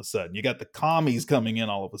in all of a sudden. You got the Commies coming in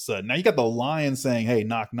all of a sudden. Now you got the Lions saying, "Hey,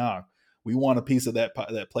 knock knock, we want a piece of that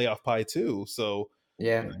playoff pie too." So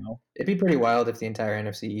yeah, you know it'd be pretty wild if the entire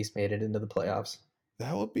NFC East made it into the playoffs.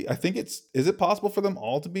 that would be. I think it's. Is it possible for them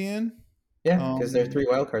all to be in? Yeah, because there are Um, three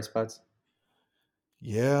wild card spots.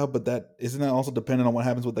 yeah, but that isn't that also dependent on what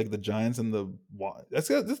happens with like the Giants and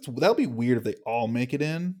that'll be weird if they all make it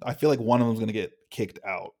in. I feel like one of them's gonna get kicked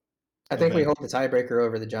out I think we hold the eventually. tiebreaker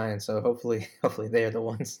over the Giants, so hopefully they are the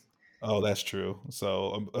ones. Oh, that's true.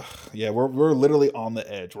 So yeah, we're literally on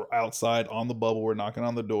the edge. We're outside on the bubble. We're knocking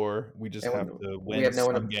on the door. We just have And to we win have no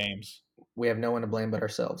one some to games. we have no one to blame but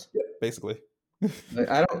ourselves. Yep, basically. But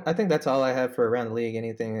I think that's all I have for around the league.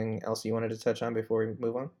 Anything else you wanted to touch on before we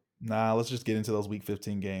move on? Nah, let's just get into those week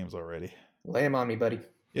 15 games already. Lay 'em on me, buddy.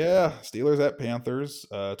 Yeah, Steelers at Panthers,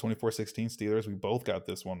 24-16 Steelers. We both got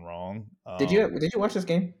this one wrong. Did you watch this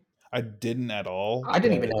game? I didn't at all, I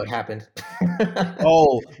didn't but even know it happened.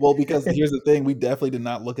 oh, well, because here's the thing, we definitely did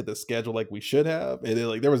not look at the schedule like we should have.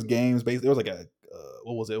 Like there was games based there was like a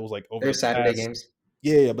what was it? It was like over They're the Saturday past games.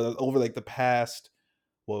 yeah, but over like the past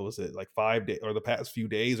what was it? Like 5 days or the past few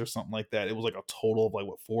days or something like that. It was like a total of like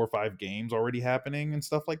what 4 or 5 games already happening and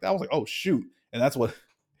stuff like that. I was like, "Oh shoot." And that's what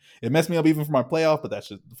it messed me up even for my playoff, but that's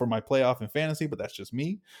just for my playoff and fantasy, but that's just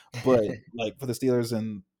me. But like for the Steelers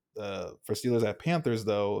and for Steelers at Panthers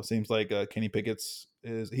though, it seems like Kenny Pickett's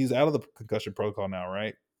he's out of the concussion protocol now,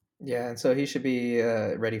 right? Yeah, and so he should be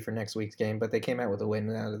ready for next week's game. But they came out with a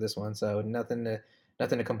win out of this one, so nothing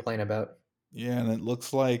to complain about. Yeah, and it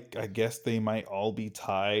looks like I guess they might all be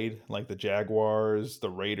tied. Like the Jaguars, the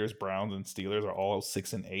Raiders, Browns, and Steelers are all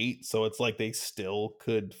 6-8. So it's like they still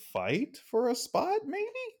could fight for a spot, maybe?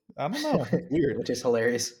 I don't know. It's weird. Which is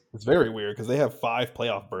hilarious. It's very weird because they have 5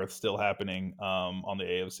 playoff berths still happening on the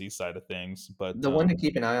AFC side of things. But The one to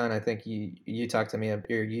keep an eye on, I think you talked to me up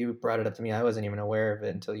here. You brought it up to me. I wasn't even aware of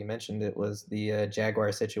it until you mentioned it. Was the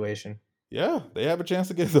Jaguar situation? yeah, they have a chance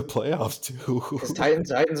to get to the playoffs Because too.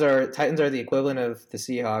 Titans are the equivalent of the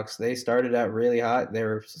Seahawks. They started out really hot. They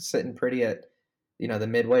were sitting pretty at the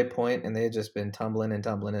midway point, and they've just been tumbling and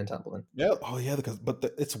tumbling and tumbling. Yeah. Oh, yeah. Because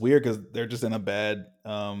it's weird because they're just in a bad.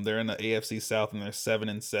 They're in the AFC South and they're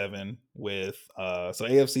 7-7 with. So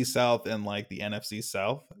AFC South and like the NFC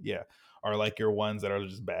South, yeah, are like your ones that are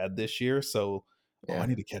just bad this year. So, oh, I Yeah.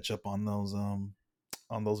 need to catch up on those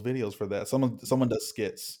videos for that. Someone does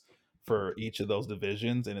skits for each of those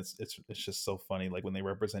divisions, and it's just so funny like when they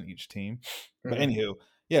represent each team. But Mhm. anywho,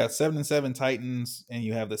 Yeah, 7-7 Titans, and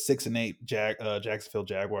you have the 6-8 Jacksonville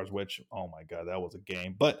Jaguars. Which, oh my god, that was a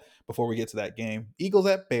game. But before we get to that game, Eagles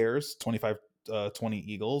at Bears, 25-20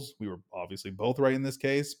 Eagles. We were obviously both right in this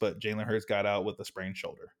case, but Jalen Hurts got out with a sprained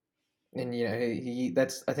shoulder. And he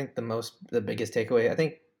that's I think the biggest takeaway. I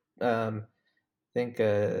think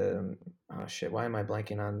oh shit, why am I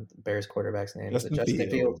blanking on Bears quarterback's name? Is it Justin Justin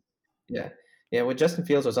Fields, Fields? Yeah. Yeah, with Justin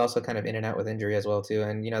Fields was also kind of in and out with injury as well too.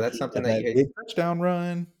 And that's he something had that that big touchdown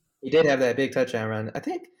run. he did have that big touchdown run. I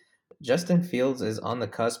think Justin Fields is on the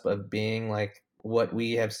cusp of being like what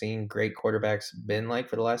we have seen great quarterbacks been like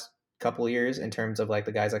for the last couple of years in terms of like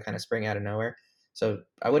the guys that kind of spring out of nowhere. So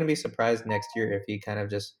I wouldn't be surprised next year if he kind of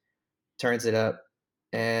just turns it up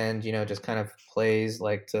and just kind of plays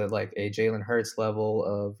like to like a Jalen Hurts level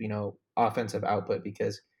of offensive output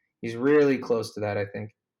because he's really close to that, I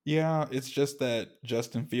think. Yeah, it's just that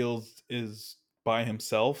Justin Fields is by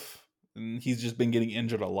himself, and he's just been getting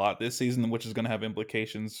injured a lot this season, which is going to have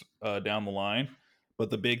implications down the line. But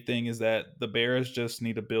the big thing is that the Bears just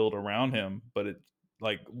need to build around him. But it,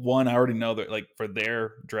 like, one, I already know that, like, for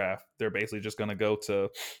their draft, they're basically just going to go to.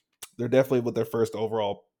 They're definitely with their first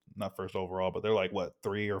overall, not first overall, but they're like what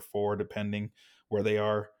 3 or 4, depending where they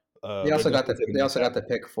are. They They're also got definitely the taking they the also attack. got the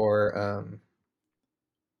pick for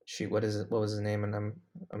shoot, what was his name? And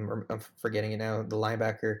I'm forgetting it now. The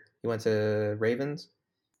linebacker. He went to Ravens.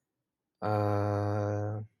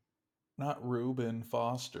 Uh, Not Reuben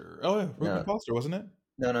Foster. Oh, yeah, Reuben no, Foster, wasn't it?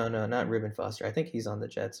 no, not Reuben Foster. I think he's on the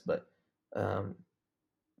Jets, but um,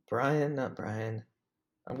 Brian, not Brian.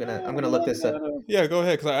 I'm gonna look this up. Yeah, go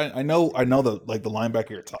ahead because I know the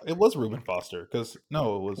linebacker you're talking. It was Reuben Foster because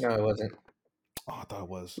no, it was. No, it wasn't. Oh, I thought it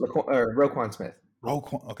was Roquan Smith.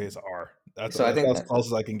 Roquan. Okay, it's R. So I That's think as close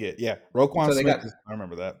as I can get. Yeah, Roquan so they Smith. got I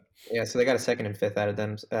remember that. yeah, so they got a second and fifth out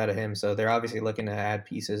of him. So they're obviously looking to add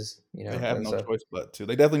pieces, They have and no so choice but to.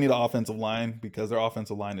 They definitely need an offensive line because their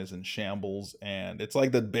offensive line is in shambles, and it's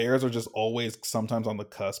like the Bears are just always sometimes on the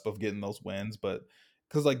cusp of getting those wins, but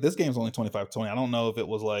because like this game's only 25-20. I don't know if it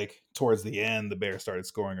was like towards the end the Bears started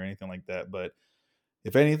scoring or anything like that, but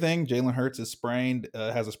if anything, Jalen Hurts is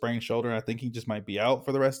has a sprained shoulder. I think he just might be out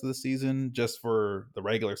for the rest of the season, just for the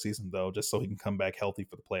regular season, though, just so he can come back healthy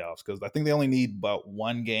for the playoffs. Because I think they only need about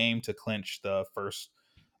one game to clinch the first,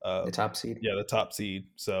 the top seed. yeah, the top seed.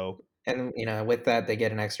 So, And with that they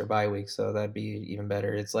get an extra bye week, so that'd be even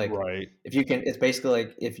better. It's like right. if you can, it's basically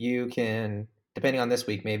like if you can, depending on this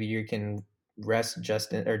week, maybe you can rest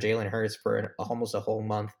Justin or Jalen Hurts for almost a whole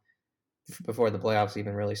month before the playoffs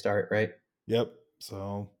even really start, right? Yep.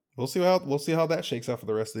 So we'll see how that shakes out for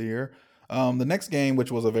the rest of the year. The next game,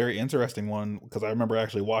 which was a very interesting one, because I remember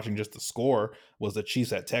actually watching just the score, was the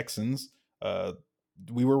Chiefs at Texans. Uh,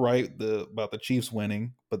 we were right about the Chiefs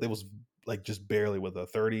winning, but it was like just barely with a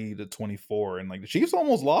 30-24, and like the Chiefs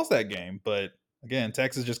almost lost that game. But again,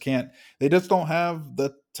 Texas just can't. They just don't have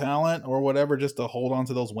the talent or whatever just to hold on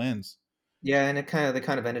to those wins. Yeah, and they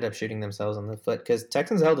kind of ended up shooting themselves in the foot because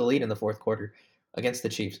Texans held the lead in the fourth quarter against the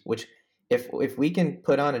Chiefs. Which, if we can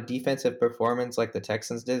put on a defensive performance like the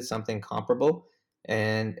Texans did, something comparable,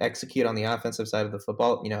 and execute on the offensive side of the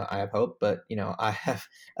football, I have hope. But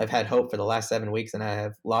I've had hope for the last 7 weeks, and I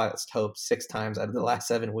have lost hope 6 times out of the last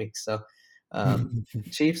 7 weeks. So,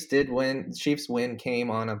 Chiefs did win. Chiefs win came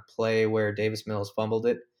on a play where Davis Mills fumbled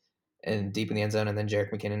it and deep in the end zone, and then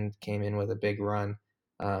Jerick McKinnon came in with a big run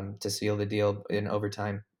to seal the deal in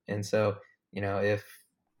overtime. And so, if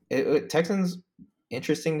Texans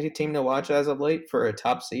interesting team to watch as of late for a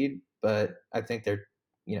top seed, but I think they're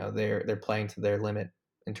playing to their limit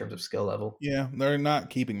in terms of skill level. Yeah, they're not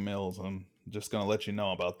keeping Mills. I'm just gonna let you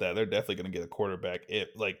know about that. They're definitely gonna get a quarterback if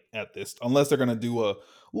like at this, unless they're gonna do a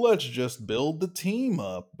let's just build the team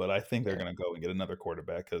up. But I think they're Yeah. gonna go and get another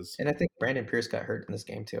quarterback because And I think Brandon Pierce got hurt in this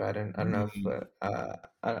game too. I don't know if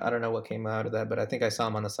I don't know what came out of that, but I think I saw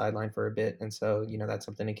him on the sideline for a bit, and so that's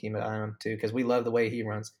something to keep an eye on too because we love the way he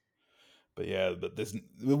runs. but yeah, but this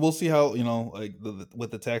we'll see how like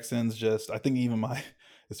with the Texans. Just I think even my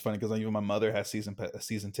it's funny because even my mother has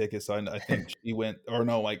season tickets, so I think she went or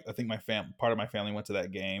no, like I think my part of my family went to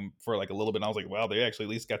that game for like a little bit. And I was like, wow, they actually at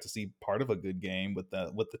least got to see part of a good game with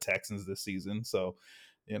the Texans this season. So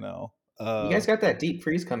you know, You guys got that deep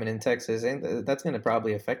freeze coming in Texas, and that's going to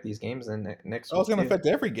probably affect these games in next oh, it's week going to too. affect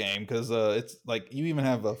every game because it's like you even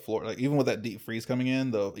have a Florida, like even with that deep freeze coming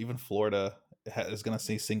in, though, even Florida is going to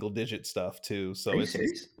see single digit stuff too. Are So you it's just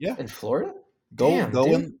serious? yeah, In Florida? go Damn, go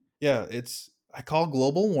dude. in. Yeah, it's I call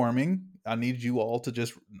global warming. I need you all to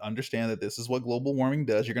just understand that this is what global warming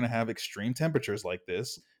does. You're going to have extreme temperatures like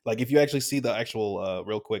this. Like if you actually see the actual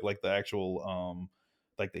real quick, like the actual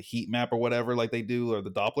like the heat map or whatever, like they do, or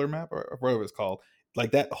the Doppler map or whatever it's called.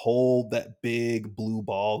 like that big blue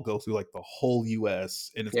ball goes through like the whole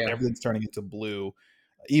US, and it's Yeah. everything's turning into blue.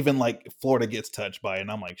 Even like Florida gets touched by it,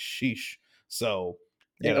 and I'm like, sheesh. So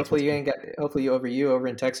Hey, yeah, that's what's hopefully you over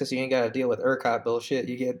in Texas, you ain't got to deal with ERCOT bullshit.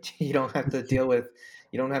 You don't have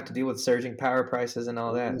to deal with surging power prices and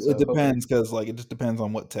all that. it So hopefully, depends because like it just depends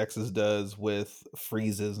on what Texas does with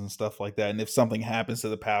freezes and stuff like that, and if something happens to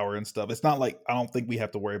the power and stuff. It's not like I don't think we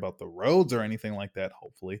have to worry about the roads or anything like that.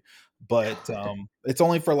 Hopefully, but it's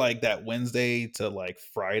only for like that Wednesday to like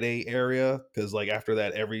Friday area because like after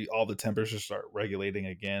that, all the temperatures start regulating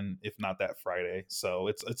again. If not that Friday, so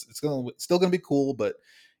it's still gonna be cool, but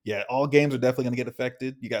yeah, all games are definitely gonna get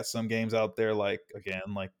affected. You got some games out there like again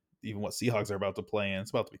like even what Seahawks are about to play in.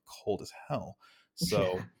 It's about to be cold as hell.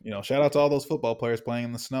 So, yeah, shout out to all those football players playing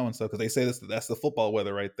in the snow and stuff because they say that's the football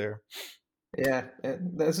weather right there. yeah, it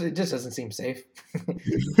just doesn't seem safe.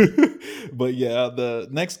 But yeah, the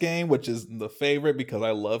next game, which is the favorite because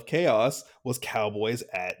I love chaos, was Cowboys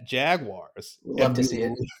at Jaguars, Love and to we see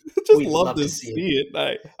it. just We'd love love to to see it. see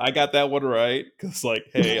it. I got that one right because, like,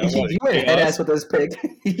 hey, I wanted You went head chaos. ass with this pick.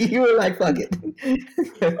 You were like, fuck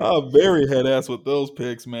it. I'm very head ass with those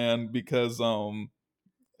picks, man, because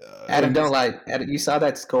Adam, and don't lie. Adam, you saw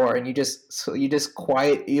that score and you just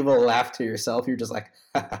quiet evil laugh to yourself. You're just like,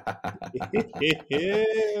 have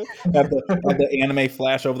the anime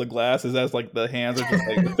flash over the glasses as like the hands are just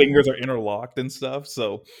like the fingers are interlocked and stuff.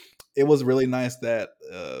 So it was really nice that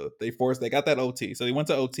they got that OT. So they went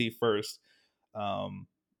to OT first. Um,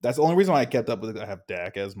 that's the only reason why I kept up with it. I have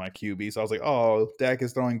Dak as my QB, so I was like, oh, Dak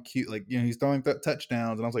is throwing cute, like he's throwing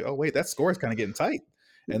touchdowns, and I was like, oh wait, that score is kind of getting tight.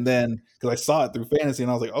 And then because I saw it through fantasy, and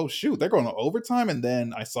I was like, oh shoot, they're going to overtime. And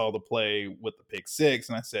then I saw the play with the pick six,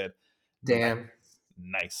 and I said, nice, damn.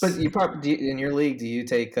 But nice. you probably in your league, do you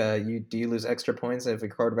take do you lose extra points if a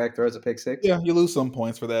quarterback throws a pick six? Yeah, you lose some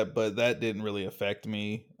points for that, but that didn't really affect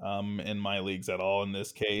me in my leagues at all. In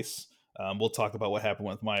this case, we'll talk about what happened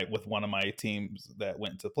with one of my teams that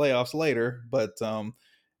went to playoffs later, but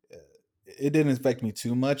it didn't affect me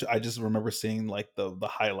too much. I just remember seeing like the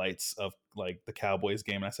highlights of like the Cowboys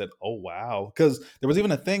game, and I said, "Oh wow!" Because there was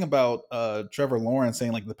even a thing about Trevor Lawrence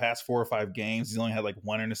saying like the past 4 or 5 games he's only had like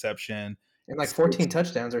one interception, And like 14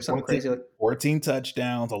 touchdowns or something 14, crazy. Like, 14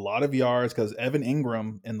 touchdowns, a lot of yards because Evan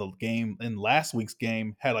Ingram in the game in last week's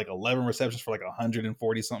game had like 11 receptions for like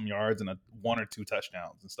 140 something yards and a 1 or 2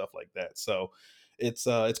 touchdowns and stuff like that. So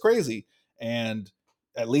it's crazy, and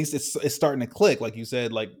at least it's starting to click, like you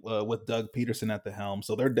said, like with Doug Peterson at the helm.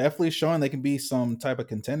 So they're definitely showing they can be some type of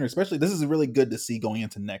contender. Especially this is really good to see going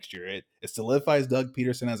into next year. It solidifies Doug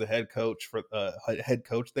Peterson as a head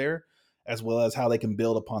coach there, as well as how they can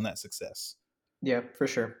build upon that success. yeah, for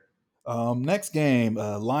sure. Next game,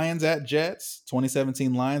 Lions at Jets,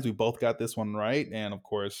 2017 Lions. We both got this one right, and of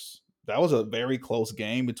course, that was a very close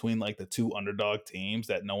game between like the two underdog teams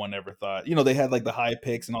that no one ever thought. They had like the high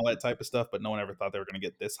picks and all that type of stuff, but no one ever thought they were going to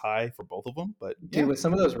get this high for both of them. But Dude, yeah, with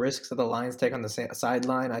some of those risks that the Lions take on the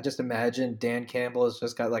sideline, I just imagine Dan Campbell has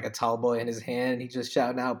just got like a tall boy in his hand and he's just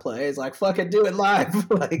shouting out plays like "fuck it, do it live,"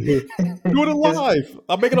 like do it because live.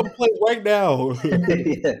 I'm making a play right now.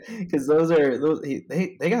 yeah, because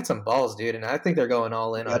they got some balls, dude, and I think they're going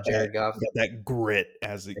all in on Jared Goff. Got that grit,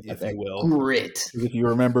 as They got if you that will. grit. If you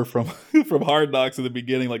remember from from Hard Knocks in the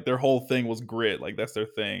beginning, like their whole thing was grit, like that's their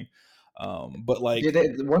thing. But like,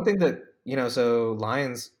 Dude, one thing that so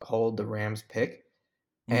Lions hold the Rams pick,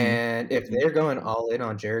 mhm, and if they're going all in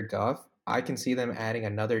on Jared Goff, I can see them adding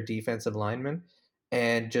another defensive lineman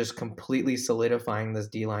and just completely solidifying this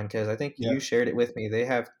D line because I think yeah, you shared it with me. They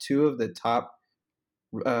have two of the top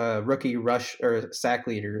rookie rush or sack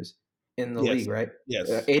leaders in the league, yes, right? yes,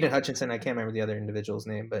 Aiden Hutchinson. I can't remember the other individual's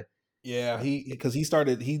name, but yeah. uh,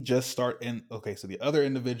 He just started in. Okay, so the other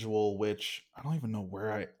individual, which I don't even know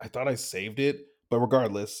where I thought I saved it, but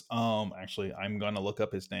regardless, actually, I'm gonna look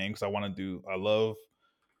up his name because I want to do. I love.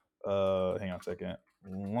 Hang on a second.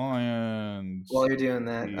 while Lions. you're doing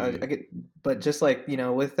that, I get, but just like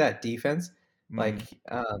with that defense, Mm, like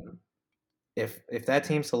if that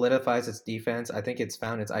team solidifies its defense, I think it's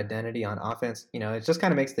found its identity on offense. It just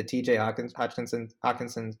kind of makes the T.J.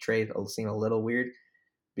 Hawkinson trade seem a little weird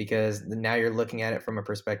because now you're looking at it from a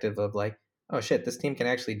perspective of like, oh shit, this team can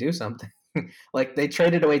actually do something. Like they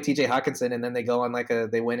traded away T.J. Hawkinson and then they go on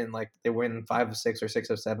they win 5 of 6 or 6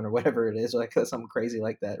 of 7 or whatever it is, like something crazy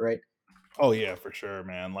like that, right? oh yeah, for sure,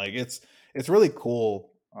 man. Like it's really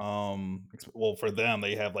cool. Well, for them,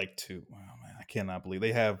 they have like two. Oh man, I cannot believe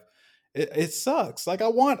they have. It sucks. Like I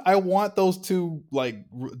want those two like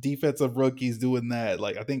defensive rookies doing that.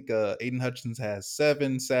 Like I think Aiden Hutchins has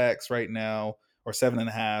 7 sacks right now, or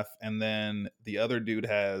 7.5, and then the other dude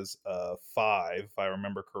has 5, if I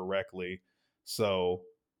remember correctly. So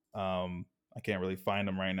I can't really find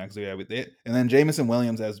him right now because and then Jamison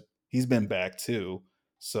Williams he's been back too,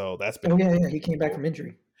 so that's Oh been yeah, pretty yeah, he came back cool. from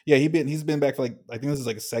injury. Yeah, he's been back for like I think this is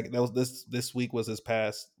like a second. That was this week was his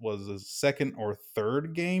second or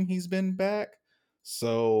third game he's been back.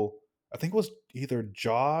 So I think it was either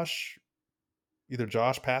Josh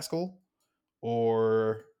Pascal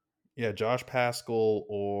or yeah, Josh Pascal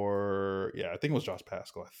or yeah, I think it was Josh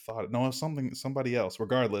Pascal. I thought no, it was somebody else.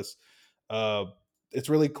 Regardless, uh, it's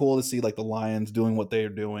really cool to see like the Lions doing what they're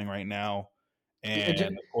doing right now, Yeah, and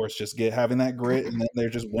of course just having that grit, and then they're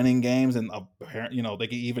just winning games, and apparently, they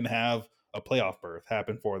could even have a playoff berth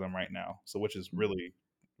happen for them right now. So which is really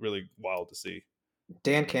wild to see.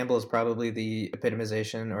 Dan Campbell is probably the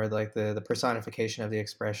epitomization or like the personification of the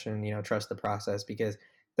expression, trust the process, because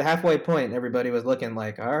the halfway point, everybody was looking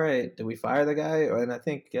like, all right, do we fire the guy? And I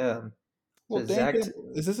think Well, so Dan Zach,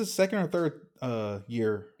 Campbell, is this his second or third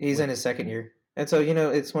year he's with? in his second year. And so,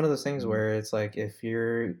 it's one of those things where it's like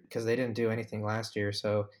because they didn't do anything last year.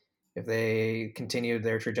 So if they continued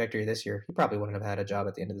their trajectory this year, he probably wouldn't have had a job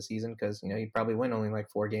at the end of the season because, he'd probably win only like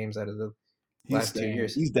 4 games out of the He's last two staying. year.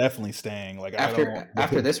 He's definitely staying. Like I don't.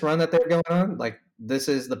 After this run that they're going on, like this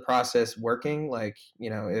is the process working. Like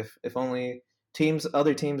if only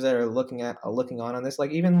other teams that are looking on this,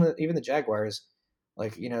 like even the Jaguars,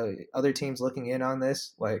 like other teams looking in on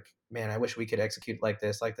this, like man, I wish we could execute like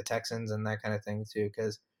this, like the Texans and that kind of thing too.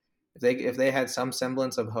 Because if they had some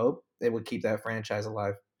semblance of hope, they would keep that franchise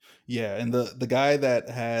alive. Yeah, and the guy that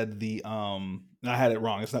had I had it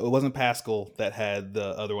wrong. It wasn't Pascal that had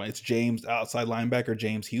the other one. It's James, outside linebacker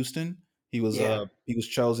James Houston. Yeah, He was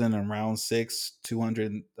chosen in round 6,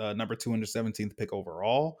 200 number 217th pick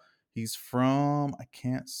overall. He's from, I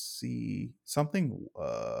can't see something,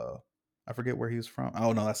 I forget where he's from.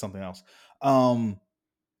 Oh no, that's something else.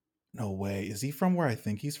 No way. Is he from where I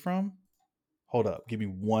think he's from? Hold up. Give me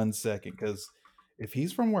 1 second, cuz if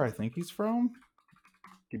he's from where I think he's from,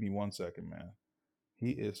 give me 1 second, man.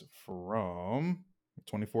 He is from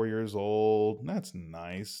 24 years old. That's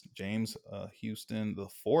nice. James Houston, the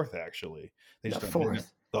fourth, actually. They the just don't have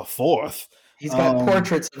fourth. the fourth. He's got Um,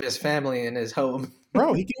 portraits of his family in his home.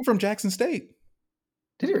 bro, he came from Jackson State.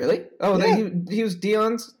 Did he really? Oh, Yeah. he was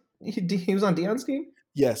Dion's. He was on Dion's team.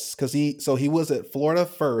 Yes, because he was at Florida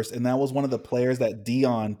first, and that was one of the players that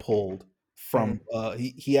Dion pulled from. Mhm.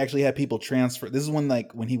 He actually had people transfer. This is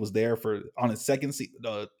when he was there for on his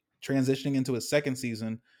transitioning into his second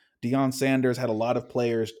season. Deion Sanders had a lot of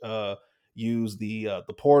players use the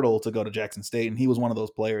portal to go to Jackson State, and he was one of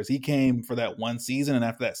those players. He came for that one season, and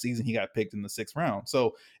after that season, he got picked in the 6th round.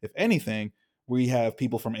 So if anything, we have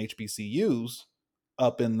people from HBCUs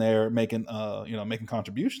up in there making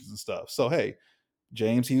contributions and stuff. So hey,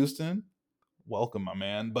 James Houston, welcome, my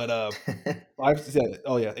man. But oh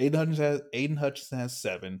yeah, Aiden Hutchinson has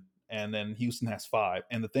 7, and then Houston has 5.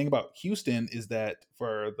 And the thing about Houston is that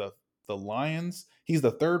for the Lions, he's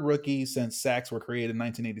the third rookie since sacks were created in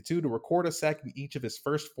 1982 to record a sack in each of his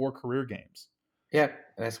first 4 career games. Yeah,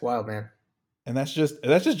 that's wild, man. And that's just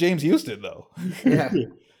James Houston though. Yeah,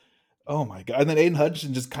 Oh my god! And then Aiden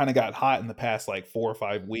Hutchinson just kind of got hot in the past like 4 or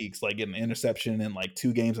 5 weeks, like getting an interception in like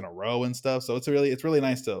 2 games in a row and stuff. So it's really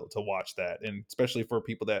nice to watch that, and especially for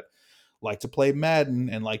people that like to play Madden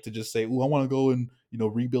and like to just say, "Oh, I want to go and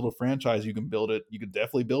rebuild a franchise." You can build it. You could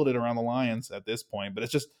definitely build it around the Lions at this point, but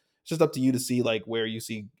it's just up to you to see like where you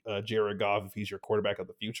see Jared Goff, if he's your quarterback of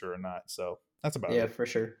the future or not. So that's about yeah, it. for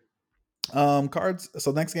sure. Cards.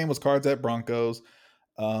 So next game was Cards at Broncos.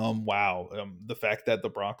 Wow. The fact that the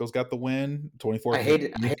Broncos got the win, 24 I to hate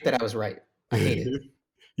it. I hate that I was right. I hate it.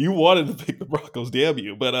 you wanted to pick the Broncos, damn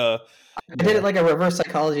you. But I did yeah, it like a reverse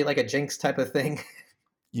psychology, like a jinx type of thing.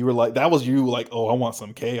 you were like, that was you like, oh, I want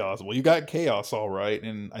some chaos. Well, you got chaos all right.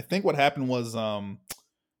 And I think what happened was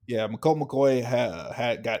yeah, McColt McCoy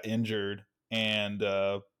had got injured, and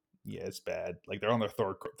yeah, it's bad. Like they're on their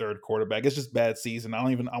third quarterback. It's just bad season. I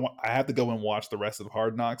have to go and watch the rest of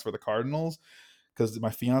Hard Knocks for the Cardinals because my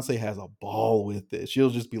fiance has a ball with it. She'll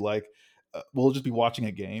just be like, we'll just be watching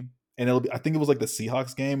a game, and it'll be. I think it was like the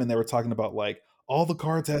Seahawks game, and they were talking about like all the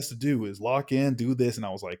Cards has to do is lock in, do this, and I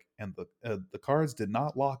was like, and the Cards did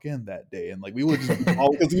not lock in that day, and like we would just be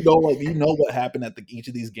all because what happened at each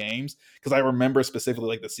of these games because I remember specifically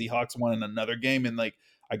like the Seahawks one in another game, and like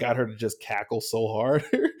I got her to just cackle so hard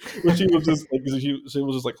when she was just like she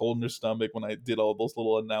was just like holding her stomach when I did all those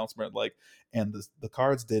little announcement like, and the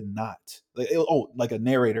Cards did not like a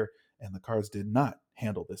narrator, and the Cards did not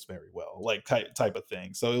handle this very well, like type of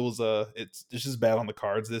thing. So it was it's just bad on the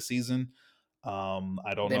Cards this season.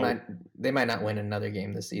 I don't They know. might they might not win another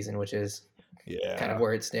game this season, which is kind Yeah. of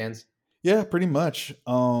where it stands. Yeah, pretty much.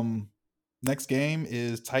 Next game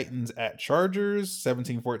is Titans at Chargers,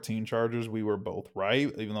 17-14 Chargers. We were both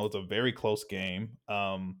right, even though it's a very close game.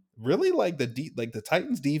 Really like the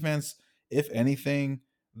Titans defense, if anything,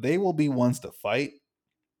 they will be ones to fight.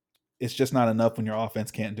 It's just not enough when your offense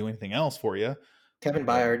can't do anything else for you. Kevin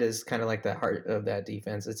Byard is kind of like the heart of that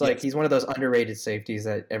defense. It's like Yes. he's one of those underrated safeties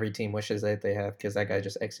that every team wishes that they have because that guy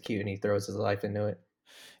just executes and he throws his life into it.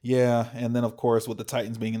 Yeah, and then of course with the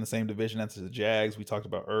Titans being in the same division as the Jags, we talked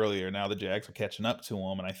about earlier. Now the Jags are catching up to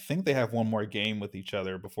them, and I think they have one more game with each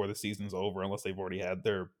other before the season's over, unless they've already had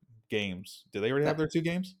their games. Do they already have their 2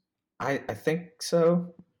 games? I think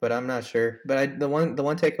so, but I'm not sure. But the one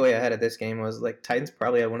takeaway I had of this game was like Titans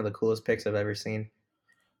probably had one of the coolest picks I've ever seen.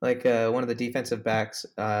 Like one of the defensive backs,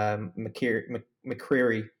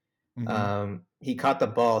 McCreary. Mm-hmm. He caught the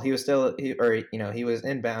ball. He was still he was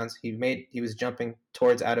inbounds. He was jumping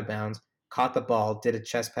towards out of bounds. Caught the ball, did a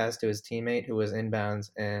chest pass to his teammate who was inbounds,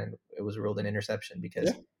 and it was ruled an interception Yeah,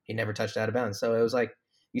 because he never touched out of bounds. So it was like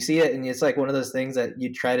you see it, and it's like one of those things that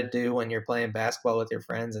you try to do when you're playing basketball with your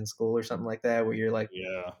friends in school or something like that, where you're like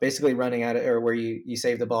yeah. basically running out of, or where you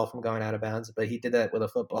save the ball from going out of bounds. But he did that with a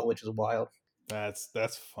football, which is wild.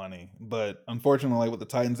 That's funny, but unfortunately, with the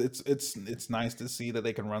Titans, it's nice to see that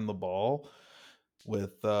they can run the ball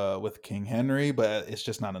with King Henry, but it's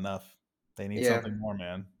just not enough. They need Yeah, something more,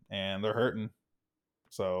 man, and they're hurting.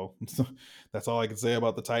 So that's all I can say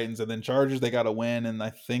about the Titans. And then Chargers, they got to win, and I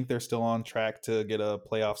think they're still on track to get a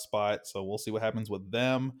playoff spot. So we'll see what happens with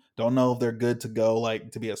them. Don't know if they're good to go,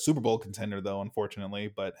 like to be a Super Bowl contender, though,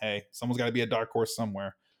 unfortunately. But hey, someone's got to be a dark horse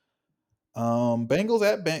somewhere. Bengals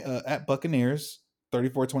at Buccaneers,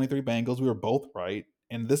 34-23 Bengals. We were both right.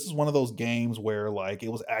 And this is one of those games where like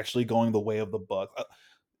it was actually going the way of the Bucks.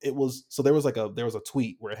 It was so there was a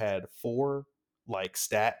tweet where it had 4 like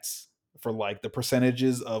stats for like the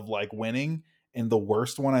percentages of like winning, and the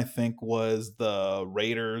worst one I think was the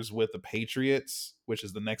Raiders with the Patriots, which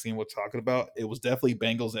is the next game we're talking about. It was definitely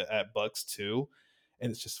Bengals at Bucks too,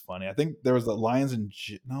 and it's just funny. I think there was the Lions and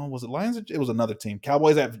no, was it Lions? It was another team.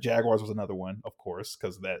 Cowboys at Jaguars was another one, of course,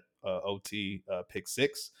 because of that OT pick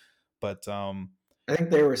six. But I think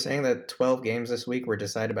they were saying that 12 games this week were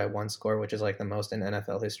decided by one score, which is like the most in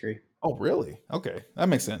NFL history. oh really? Okay, that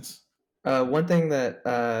makes sense. One thing that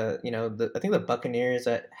I think the Buccaneers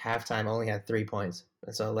at halftime only had 3 points,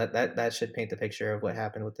 and so that should paint the picture of what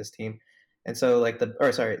happened with this team. And so like the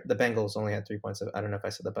Bengals only had 3 points. I don't know if I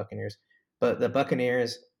said the Buccaneers, but the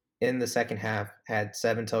Buccaneers in the second half had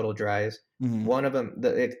 7 total drives. Mm-hmm. One of them,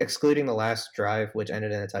 excluding the last drive, which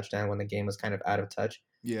ended in a touchdown when the game was kind of out of touch.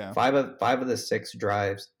 Yeah. Five of the 6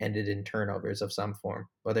 drives ended in turnovers of some form,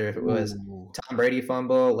 whether if it was Ooh. Tom Brady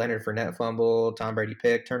fumble, Leonard Fournette fumble, Tom Brady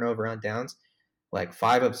pick, turnover on downs. Like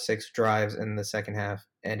 5 of 6 drives in the second half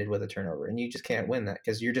ended with a turnover, and you just can't win that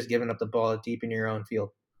because you're just giving up the ball deep in your own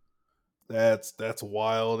field. That's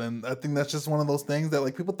wild, and I think that's just one of those things that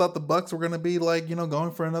like people thought the Bucks were gonna be like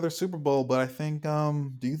going for another Super Bowl, but I think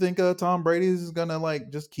do you think Tom Brady's gonna like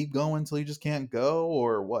just keep going until he just can't go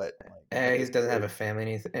or what? Like at He this doesn't have a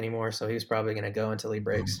family anymore, so he's probably going to go until he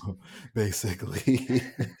breaks. basically,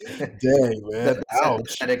 dang man, That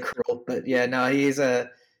ouch. sounded cruel, but yeah, no, he's a.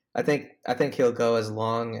 I think he'll go as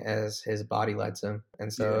long as his body lets him,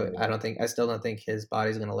 and so Yeah, I still don't think his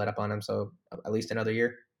body's going to let up on him. So at least another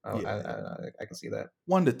year, yeah. I can see that.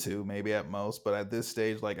 1 to 2 maybe at most, but at this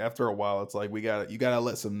stage, like after a while, it's like you gotta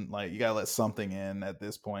let something in at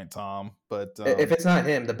this point, Tom. But If it's not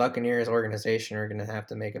him, the Buccaneers organization are going to have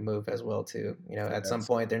to make a move as well too. At some that's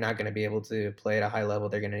point, they're not going to be able to play at a high level.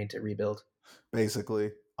 They're going to need to rebuild.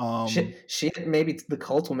 basically. Shit. Maybe the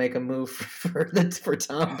Colts will make a move for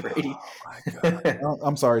Tom Brady. Oh my god.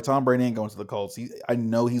 I'm sorry, Tom Brady ain't going to the Colts. I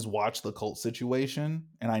know he's watched the Colts situation,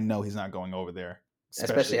 and I know he's not going over there.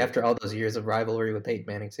 Especially Especially after all those years of rivalry with Peyton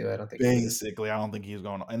Manning too. I don't think he would. basically, I don't think he's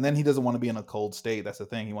going. And then he doesn't want to be in a cold state. That's the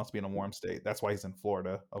thing. He wants to be in a warm state. That's why he's in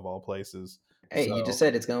Florida of all places. Hey, you just So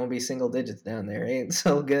said it's going to be single digits down there. Ain't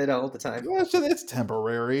so good all the time. yeah, it's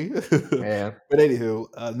temporary. Yeah, But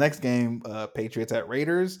anywho, next game, Patriots at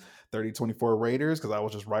Raiders, 30-24 Raiders, because I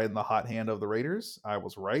was just right in the hot hand of the Raiders. I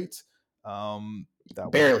was right. That was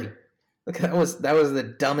barely. Look, that was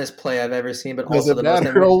the dumbest play I've ever seen, but also doesn't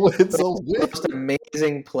matter. It's a the win. most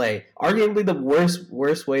amazing play. Arguably the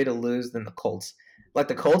worst way to lose than the Colts. Like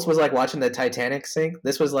the Colts was like watching the Titanic sink.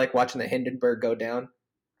 This was like watching the Hindenburg go down.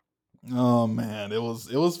 Oh man, it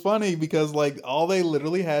was funny because like all they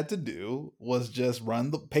literally had to do was just run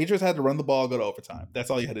the Patriots had to run the ball, go to overtime. That's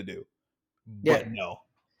all you had to do. Yeah, But no,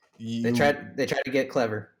 they you tried. They tried to get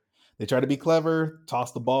clever. They tried to be clever,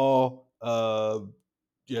 tossed the ball.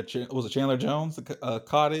 Yeah, was it Chandler Jones that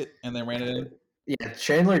caught it and then ran it in? Yeah,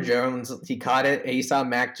 Chandler Jones, he caught it. He saw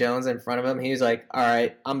Mac Jones in front of him. He was like, "All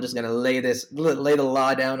right, I'm just gonna lay the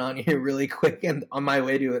law down on you really quick, and on my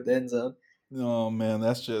way to the end zone." Oh man,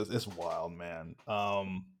 it's wild, man.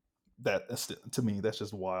 That's to me, that's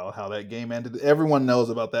just wild how that game ended. Everyone knows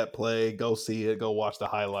about that play. Go see it. Go watch the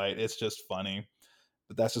highlight. It's just funny.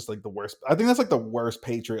 But that's just like the worst. I think that's like the worst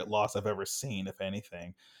Patriot loss I've ever seen, if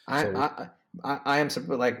anything. I So I I am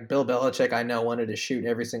like Bill Belichick. I know wanted to shoot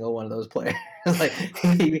every single one of those players. Like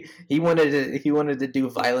he wanted to do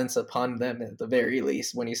violence upon them at the very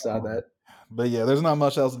least when he saw that. but yeah, there's not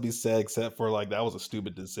much else to be said except for like that was a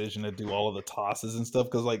stupid decision to do all of the tosses and stuff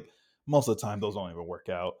because like most of the time those don't even work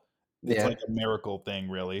out. It's Yeah, like a miracle thing,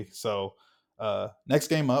 really. So next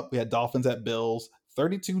game up, we had Dolphins at Bills,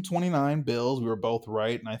 32-29 Bills. We were both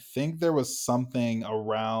right, and I think there was something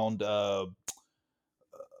around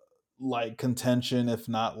like contention, if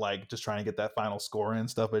not like just trying to get that final score and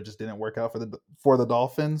stuff. But it just didn't work out for the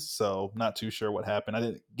Dolphins. So not too sure what happened. I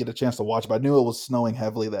didn't get a chance to watch, but I knew it was snowing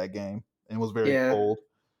heavily that game and it was very yeah. cold.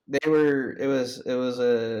 They were. It was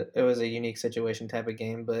a unique situation type of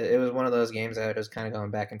game, but it was one of those games that was kind of going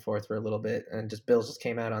back and forth for a little bit, and just Bills just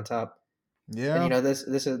came out on top. And Yeah, this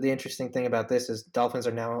is the interesting thing about this is Dolphins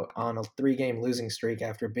are now on a 3-game losing streak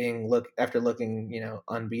after looking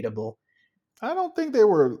unbeatable. I don't think they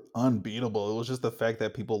were unbeatable. It was just the fact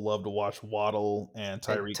that people love to watch Waddle and And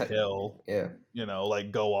Tyreek Hill, yeah.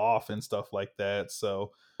 like go off and stuff like that.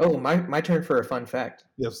 So Oh, my turn for a fun fact.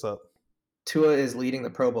 yes, Tua is leading the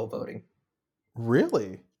Pro Bowl voting.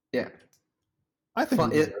 really, Yeah. I think he Fun,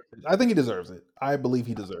 deserves it. I think he deserves it. I believe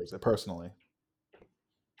he deserves it personally.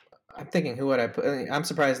 I'm thinking who would I put? I'm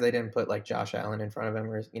surprised they didn't put like Josh Allen in front of him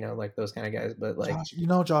or like those kind of guys. But like,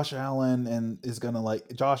 Josh Allen and is gonna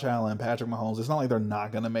like Josh Allen, Patrick Mahomes. It's not like they're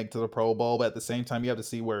not gonna make to the Pro Bowl, but at the same time, you have to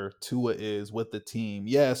see where Tua is with the team.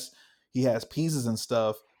 Yes, he has pieces and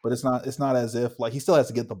stuff, but it's not as if like he still has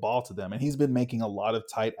to get the ball to them, and he's been making a lot of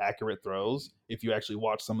tight, accurate throws. If you actually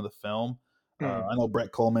watch some of the film, I know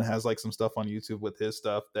Brett Coleman has like some stuff on YouTube with his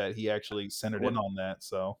stuff that he actually centered in what on that.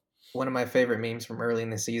 So one of my favorite memes from early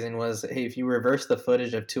in the season was, "Hey, if you reverse the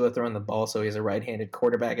footage of Tua throwing the ball, so he's a right-handed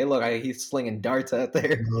quarterback, it look like he's slinging darts out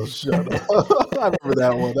there." oh, shut up. I remember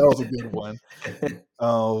that one. That was a good one.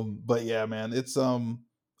 But yeah, man, it's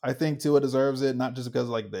I think Tua deserves it, not just because of,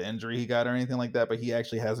 like the injury he got or anything like that, but he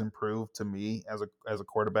actually has improved to me as a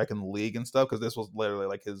quarterback in the league and stuff. Because this was literally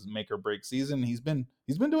like his make or break season. He's been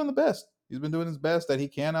doing the best. He's been doing his best that he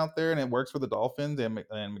can out there, and it works for the Dolphins and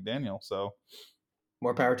McDaniel. So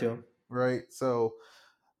More power to him. right, so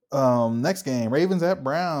next game, Ravens at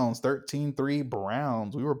Browns, 13-3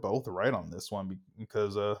 Browns. We were both right on this one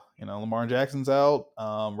because Lamar Jackson's out.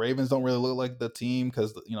 Ravens don't really look like the team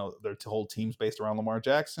because their whole team's based around Lamar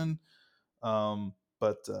Jackson.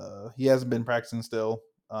 But he hasn't been practicing still.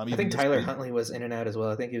 I Even think this Tyler week, Huntley was in and out as well.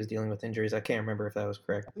 I think he was dealing with injuries. I can't remember if that was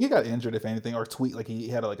correct. he got injured if anything, or tweak like he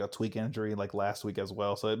had like a tweak injury like last week as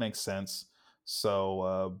well. So it makes sense.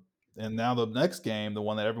 So and now the next game, the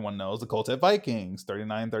one that everyone knows, the Colts at Vikings,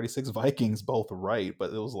 39-36 Vikings, both right.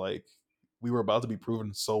 But it was like we were about to be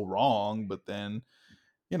proven so wrong, but then,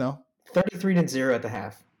 33-0 at the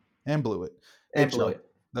half and blew it. It and blew choked.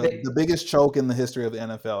 it. The biggest choke in the history of the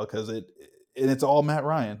NFL because it's all Matt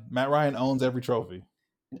Ryan. Matt Ryan owns every trophy.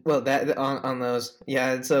 Well, that on those,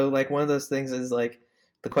 yeah. And so, like, one of those things is like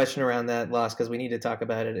the question around that loss, because we need to talk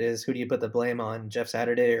about it, is who do you put the blame on, Jeff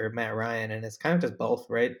Saturday or Matt Ryan? And it's kind of just both,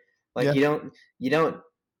 right? Like, Yeah. you don't,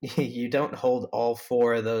 you don't hold all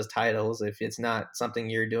four of those titles if it's not something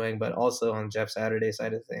you're doing. But also on Jeff Saturday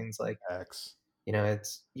side of things, like, X.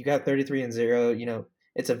 it's you got 33-0.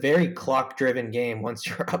 It's a very clock driven game once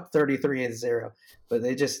you're up 33-0, but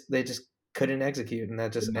they just couldn't execute, and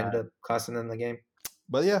that just ended up costing them the game.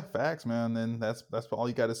 But yeah, facts, man. And that's all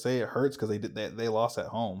you got to say. It hurts because they lost at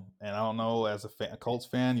home, and I don't know as a Colts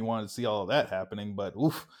fan, you wanted to see all of that happening, but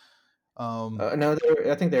oof. No,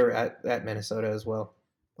 I think they were at Minnesota as well.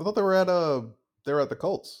 I thought they were at the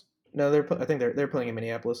Colts. No, I think they're playing in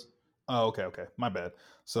Minneapolis. Oh, okay, my bad.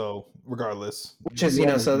 So regardless, Which is,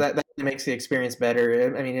 so that makes the experience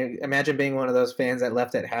better. I mean, imagine being one of those fans that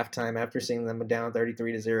left at halftime after seeing them down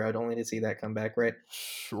 33-0, only to see that come back, right?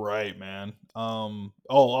 right, man.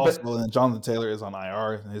 Also, But then Jonathan Taylor is on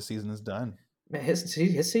IR and his season is done. man,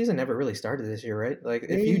 his season never really started this year, right? Like,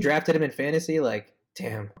 if you drafted him in fantasy, like,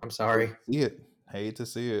 damn, I'm sorry. See it. Hate to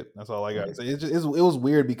see it. That's all I got to say. It was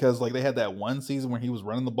weird because like they had that one season where he was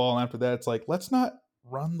running the ball, and after that, it's like let's not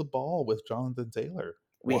run the ball with Jonathan Taylor.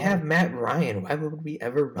 We Why? have Matt Ryan. Why would we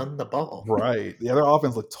ever run the ball? Right. The other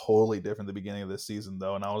offense looked totally different at the beginning of this season,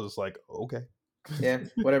 though, and I was just like, okay. Yeah,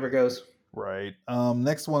 whatever goes. Right.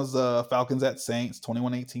 Next one's Falcons at Saints,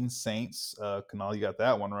 21-18 Saints. Canal, you got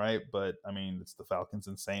that one right, but I mean, it's the Falcons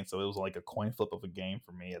and Saints, so it was like a coin flip of a game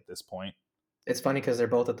for me at this point. It's funny because they're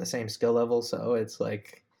both at the same skill level, so it's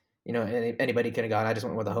like, anybody could have gone. I just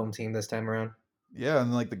went with a home team this time around. Yeah,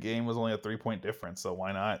 and like the game was only a 3-point difference, so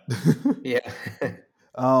why not? Yeah.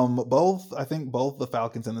 I think both the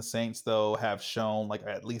Falcons and the Saints though have shown like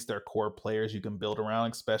at least their core players you can build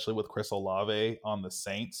around, especially with Chris Olave on the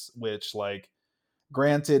Saints, which like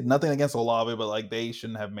granted, nothing against Olave, but like they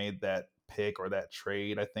shouldn't have made that pick or that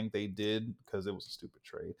trade. I think they did because it was a stupid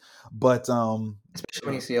trade. But Especially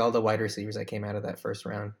when you see all the wide receivers that came out of that first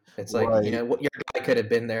round. It's like, right. what your guy could have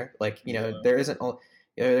been there. Like, Yeah. there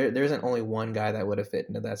isn't only one guy that would have fit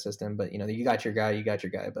into that system, but you got your guy,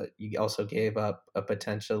 but you also gave up a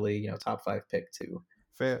potentially, top 5 pick to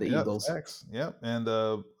Fair, the yep, Eagles. facts, yep.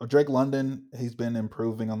 And Drake London, he's been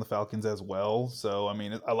improving on the Falcons as well. So I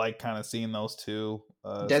mean, I like kind of seeing those two.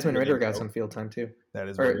 See Desmond where they Ritter got go. some field time too. That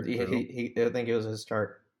is Or very true. I think it was his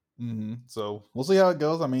start. So we'll see how it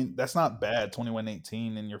goes. I mean, that's not bad,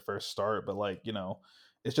 21-18 in your first start, but like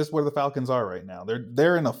it's just where the Falcons are right now.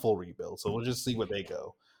 They're in a full rebuild, so we'll just see where they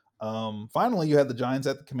go. Finally, you had the Giants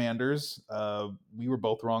at the Commanders. We were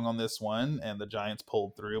both wrong on this one, and the Giants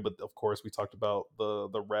pulled through. But of course, we talked about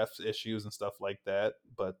the ref issues and stuff like that.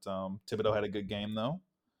 But Thibodeau had a good game though.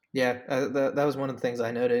 Yeah, that was one of the things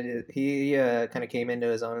I noted. He kind of came into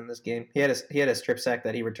his own in this game. He had a strip sack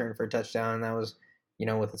that he returned for a touchdown, and that was,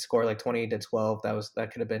 with a score like 20-12,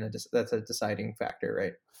 that could have been that's a deciding factor,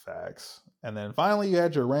 right? Facts. And then finally, you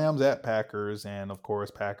had your Rams at Packers. And of course,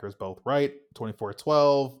 Packers both right,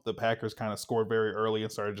 24-12. The Packers kind of scored very early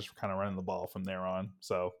and started just kind of running the ball from there on.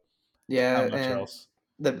 So Yeah, not much and else.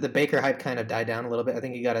 the Baker hype kind of died down a little bit. I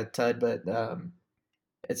think he got a tud, but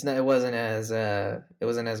it wasn't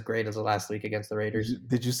as great as the last week against the Raiders.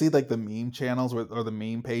 Did you see like the meme channels or the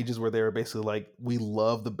meme pages where they were basically like, we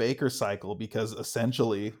love the Baker cycle because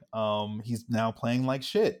essentially he's now playing like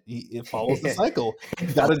shit. It follows the cycle.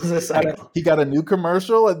 He got a new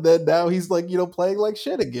commercial and then now he's like, playing like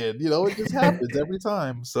shit again. It just happens every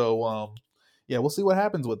time. So yeah, we'll see what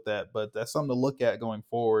happens with that. But that's something to look at going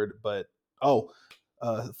forward. But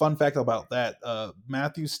fun fact about that: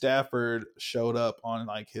 Matthew Stafford showed up on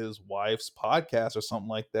like his wife's podcast or something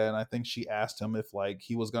like that, and I think she asked him if like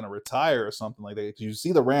he was going to retire or something like that. Because you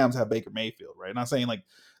see, the Rams have Baker Mayfield, right? Not saying like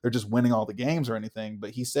they're just winning all the games or anything,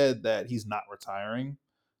 but he said that he's not retiring.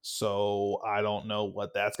 So I don't know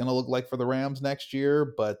what that's going to look like for the Rams next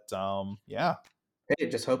year, but yeah. Hey,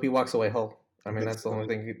 just hope he walks away whole. I mean, that's the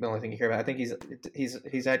Basically. only thing you hear about. I think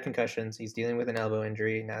he's had concussions. He's dealing with an elbow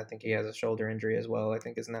injury. Now I think he has a shoulder injury as well. I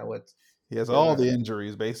think isn't that what? He has all the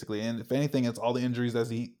injuries basically, and if anything, it's all the injuries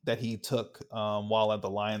that he took while at the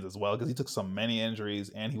Lions as well, because he took so many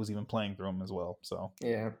injuries and he was even playing through them as well. So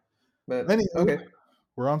Yeah, but anywho, okay.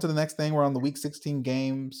 we're on to the next thing. We're on the Week 16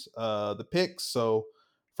 games, the picks. So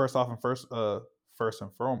first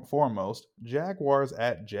and foremost, Jaguars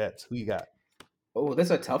at Jets. Who you got? Oh, this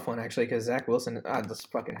is a tough one actually because Zach Wilson. This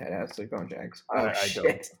fucking head ass going Jags. Oh I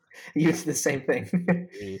shit, he used the same thing.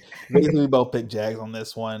 Basically, we both picked Jags on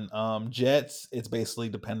this one. Jets, it's basically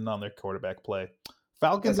dependent on their quarterback play.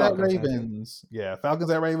 Falcons at Ravens. Yeah, Falcons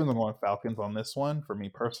at Ravens. I'm going Falcons on this one for me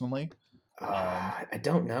personally. I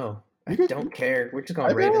don't know. I don't care. We're just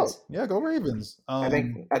going Ravens. Yeah, go Ravens. I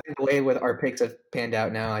think the way with our picks have panned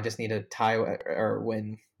out now, I just need to tie or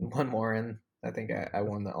win one more, and I think I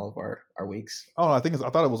won all of our weeks. Oh, I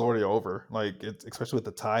thought it was already over. Like it's especially with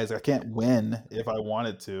the ties, I can't win if I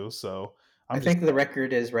wanted to. So I think the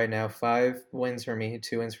record is right now 5 wins for me,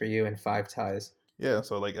 2 wins for you, and 5 ties. Yeah,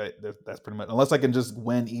 so like that's pretty much, unless I can just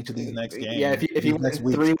win each of these next games. Yeah, if you win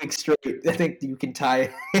 3 weeks straight, I think you can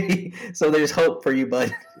tie. So there's hope for you,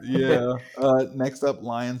 bud. Yeah. Next up,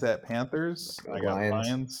 Lions at Panthers. I got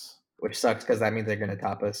Lions, which sucks because that means they're going to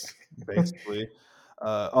top us, basically.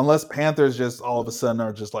 Unless Panthers just all of a sudden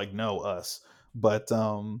are just like no us, but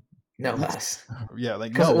no us. Yeah,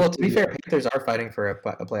 like no. Well, to be fair, Panthers are fighting for a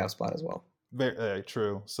playoff spot as well. Very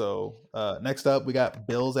true. So next up, we got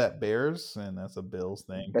Bills at Bears, and that's a Bills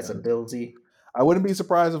thing. That's a Billsy. I wouldn't be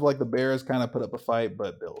surprised if like the Bears kind of put up a fight,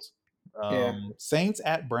 but Bills. Yeah. Saints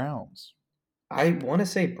at Browns. I want to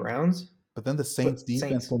say Browns, but then the Saints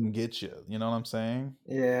defense wouldn't get you. You know what I'm saying?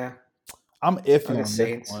 Yeah. I'm iffy on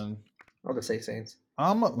this one. I'll just say Saints.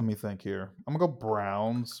 Let me think here. I'm gonna go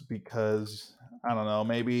Browns because I don't know.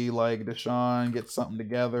 Maybe like Deshaun gets something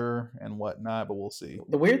together and whatnot, but we'll see.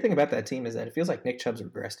 The weird thing about that team is that it feels like Nick Chubb's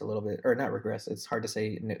regressed a little bit, or not regressed. It's hard to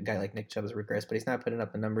say a guy like Nick Chubb has regressed, but he's not putting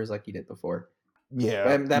up the numbers like he did before. Yeah,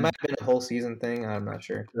 But that might have been a whole season thing. I'm not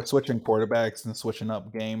sure. they're switching quarterbacks and switching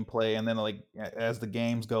up gameplay, and then like as the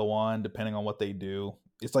games go on, depending on what they do,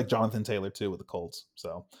 it's like Jonathan Taylor too with the Colts.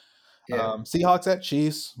 So Yeah, Seahawks at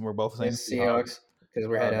Chiefs. We're both saying it's Seahawks. Seahawks because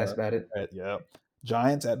we're head ass about it. Yeah.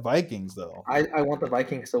 Giants at Vikings though. I want the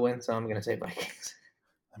Vikings to win, so I'm gonna say Vikings.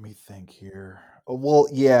 Let me think here. Well,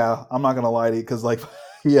 yeah, I'm not gonna lie to you because like,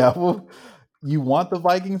 yeah, well, you want the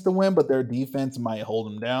Vikings to win, but their defense might hold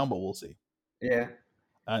them down. But we'll see. Yeah,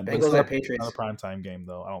 But Bengals it's at not Patriots. a primetime game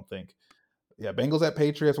though. I don't think. Yeah, Bengals at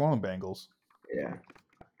Patriots. One of them Bengals. Yeah,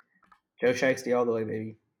 Joe Shiesty all the way,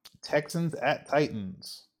 baby. Texans at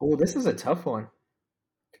Titans. Oh, this is a tough one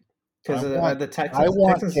because the Texans. I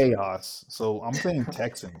want Texans, chaos, so I'm saying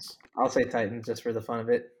Texans. I'll say Titans just for the fun of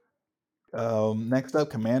it. Next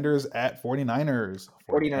up, Commanders at 49ers.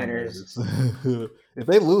 49ers. If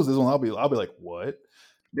they lose this one, I'll be like, what?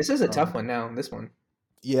 This is a tough one now. This one.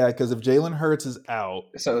 Yeah, because if Jalen Hurts is out,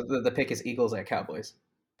 so the pick is Eagles at Cowboys.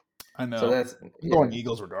 I know. So that's I'm going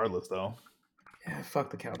Eagles regardless, though. Yeah,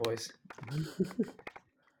 fuck the Cowboys.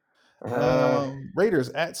 Raiders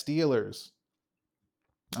at Steelers.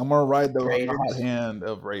 I'm gonna ride the hot hand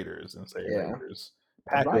of Raiders and say Raiders.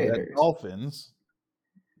 Packers at Dolphins.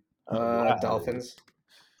 Dolphins.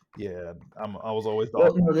 Yeah, I was always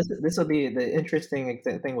Dolphins. Well, no, this will be the interesting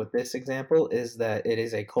thing with this example is that it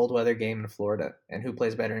is a cold weather game in Florida, and who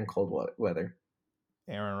plays better in cold weather?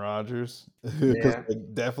 Aaron Rodgers. Yeah.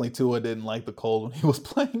 Like, definitely Tua didn't like the cold when he was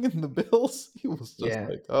playing in the Bills. He was just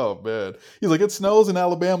like, oh man. He's like, it snows in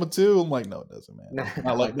Alabama too. I'm like, no, it doesn't, man.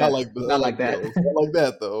 Not like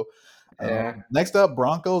that though. Yeah. Next up,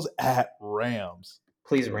 Broncos at Rams.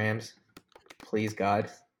 Please, Rams. Please, God.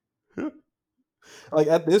 Like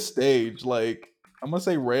at this stage, like I'm gonna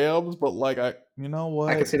say Rams, but like you know what?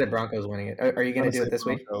 I can see the Broncos winning it. Are you gonna do it this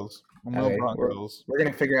week? Okay. Broncos. We're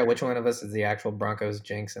gonna figure out which one of us is the actual Broncos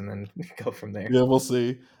jinx, and then go from there. Yeah, we'll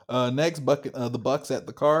see. Next, the Bucks at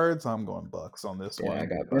the Cards. I'm going Bucks on this one. I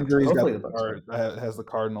got Bucks. Injuries. Hopefully, the Bucks has the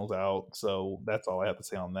Cardinals out, so that's all I have to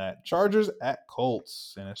say on that. Chargers at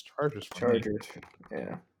Colts, and it's Chargers. Chargers.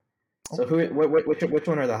 Yeah. So which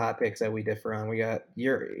one are the hot picks that we differ on? We got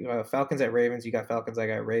your Falcons at Ravens. You got Falcons. I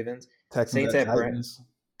got Ravens. Texans at Titans.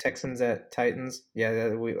 Texans at Titans.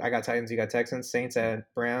 Yeah, I got Titans. You got Texans. Saints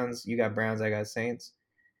at Browns. You got Browns. I got Saints.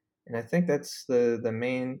 And I think that's the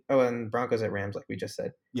main. Oh, and Broncos at Rams, like we just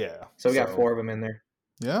said. Yeah. So we got 4 of them in there.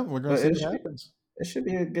 Yeah, we're gonna see what happens. It should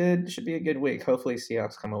be a good week. Hopefully,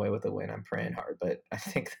 Seahawks come away with a win. I'm praying hard, but I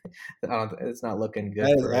think it's not looking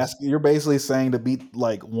good. You're basically saying to beat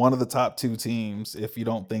like one of the top 2 teams if you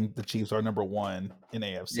don't think the Chiefs are number 1 in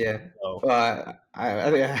AFC. Yeah. So. Well,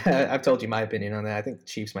 I've told you my opinion on that. I think the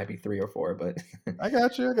Chiefs might be 3 or 4, but I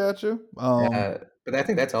got you. But I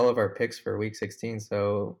think that's all of our picks for Week 16.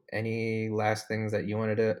 So, any last things that you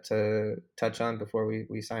wanted to touch on before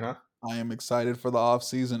we sign off? I am excited for the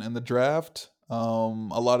offseason and the draft. A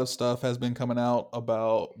lot of stuff has been coming out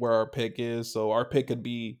about where our pick is. So our pick could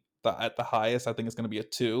be at the highest. I think it's going to be a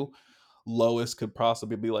 2. Lowest could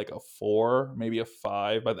possibly be like a 4, maybe a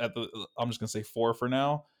 5. But I'm just going to say 4 for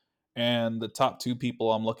now. And the top 2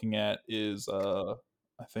 people I'm looking at is I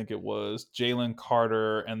think it was Jalen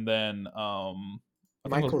Carter and then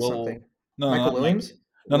Michael something. Michael Williams.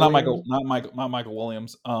 No, not Michael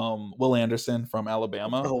Williams. Will Anderson from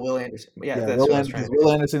Alabama. Oh, Will Anderson. Yeah, that's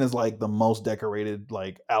Will Anderson is like the most decorated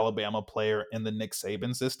like Alabama player in the Nick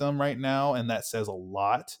Saban system right now, and that says a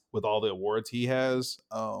lot with all the awards he has.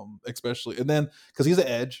 Especially and then because he's an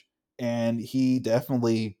edge, and he gives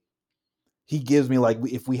me like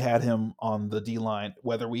if we had him on the D line,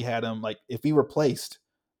 whether we had him like if he replaced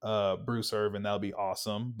Bruce Irvin, that would be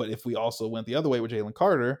awesome. But if we also went the other way with Jalen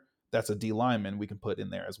Carter, that's a D lineman we can put in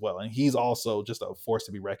there as well. And he's also just a force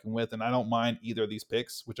to be reckoned with. And I don't mind either of these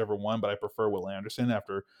picks, whichever one, but I prefer Will Anderson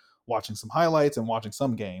after watching some highlights and watching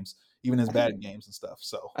some games, even his bad games and stuff.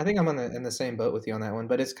 So I think I'm in the same boat with you on that one,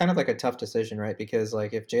 but it's kind of like a tough decision, right? Because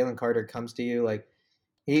like if Jalen Carter comes to you, like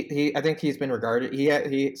I think he's been regarded.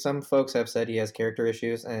 Some folks have said he has character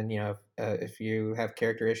issues, and if you have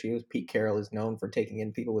character issues, Pete Carroll is known for taking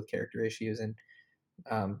in people with character issues and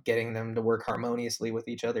getting them to work harmoniously with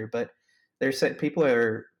each other. But people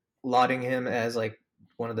are lauding him as like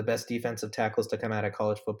one of the best defensive tackles to come out of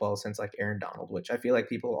college football since like Aaron Donald, which I feel like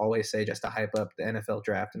people always say just to hype up the NFL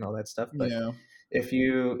draft and all that stuff. But if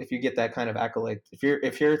you get that kind of accolade, if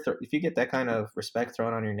you get that kind of respect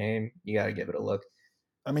thrown on your name, you got to give it a look.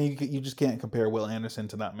 I mean, you just can't compare Will Anderson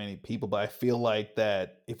to not many people, but I feel like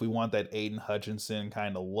that if we want that Aiden Hutchinson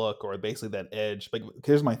kind of look, or basically that edge, like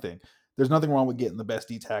here's my thing: there's nothing wrong with getting the best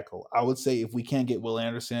D tackle. I would say if we can't get Will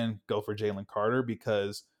Anderson, go for Jalen Carter,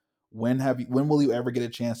 because when will you ever get a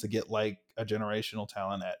chance to get like a generational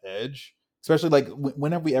talent at edge? Especially like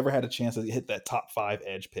when have we ever had a chance to hit that top 5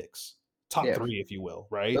 edge picks, top Yeah, 3, if you will,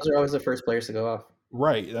 right? those are always the first players to go off.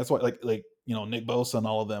 Right. That's why, like Nick Bosa and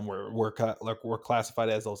all of them were classified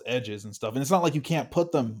as those edges and stuff. And it's not like you can't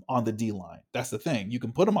put them on the D line. That's the thing. You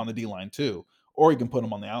can put them on the D line too, or you can put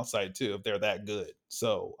them on the outside too if they're that good.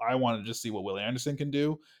 So I want to just see what Will Anderson can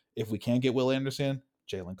do. If we can't get Will Anderson,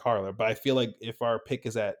 Jalen Carter. But I feel like if our pick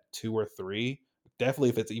is at 2 or 3, definitely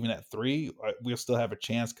if it's even at 3, we'll still have a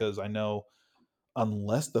chance because I know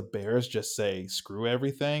unless the Bears just say screw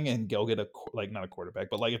everything and go get like not a quarterback,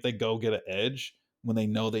 but like if they go get an edge when they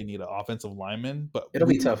know they need an offensive lineman, but It'll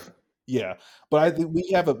be tough. yeah, but I think we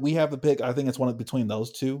have a pick. I think it's one of between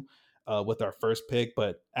those two with our first pick,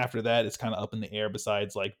 but after that it's kind of up in the air.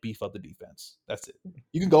 Besides like beef up the defense, that's it.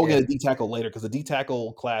 You can go get Yeah, a D tackle later because the D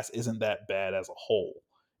tackle class isn't that bad as a whole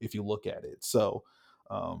if you look at it. So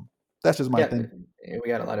um, that's just my yeah, thing. we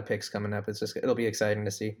got a lot of picks coming up. It'll be exciting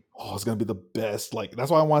to see. Oh, it's gonna be the best. Like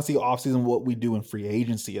that's why I want to see offseason what we do in free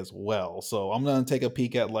agency as well. So I'm gonna take a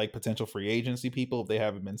peek at like potential free agency people if they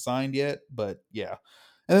haven't been signed yet. But yeah.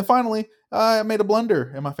 And then finally, I made a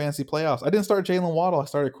blunder in my fantasy playoffs. I didn't start Jalen Waddle. I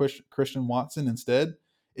started Christian Watson instead.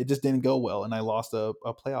 It just didn't go well, and I lost a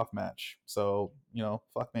playoff match. So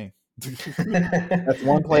fuck me. That's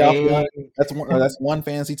one playoff done. Hey, That's one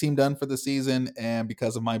fantasy team done for the season, and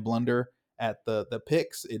because of my blunder at the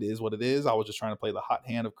picks, it is what it is. I was just trying to play the hot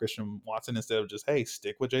hand of Christian Watson instead of just hey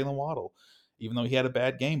stick with Jalen Waddle, even though he had a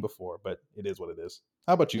bad game before. But it is what it is.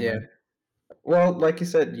 How about you, yeah. man? Well, like you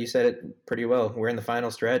said it pretty well. We're in the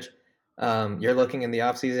final stretch. You're looking in the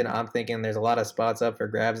offseason. I'm thinking there's a lot of spots up for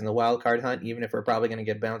grabs in the wild card hunt, even if we're probably going to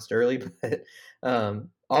get bounced early. But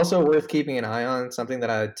also worth keeping an eye on, something that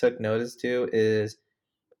I took notice to is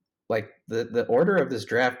like the order of this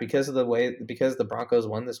draft because the Broncos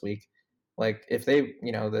won this week. Like if they,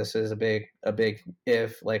 this is a big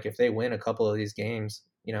if, like if they win a couple of these games,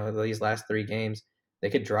 these last 3 games, they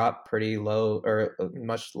could drop pretty low or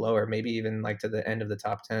much lower, maybe even like to the end of the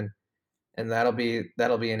top 10. And that'll be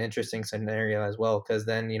an interesting scenario as well, because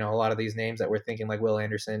then a lot of these names that we're thinking like Will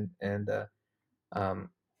Anderson and um,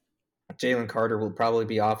 Jalen Carter will probably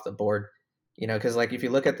be off the board. Because like if you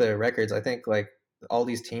look at the records, I think like all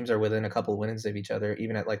these teams are within a couple wins of each other,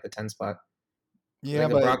 even at like the 10 spot. I Yeah,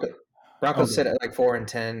 think the but Broncos okay. sit at like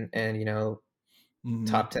 4-10, and Mhm.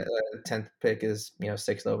 top 10, 10th pick is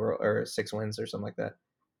sixth over or 6 wins or something like that.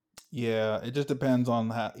 Yeah, it just depends on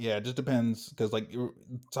how. Yeah, it just depends because like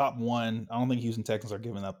top one, I don't think Houston Texans are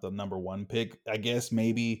giving up the number one pick. I guess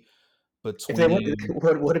maybe If they would, between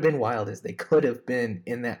what would have been wild is they could have been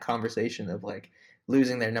in that conversation of like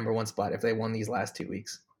losing their number one spot if they won these last 2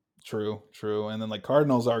 weeks. true, true, and then like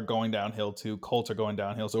Cardinals are going downhill too. Colts are going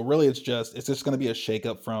downhill. So really, it's just going to be a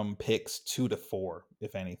shakeup from picks 2 to 4,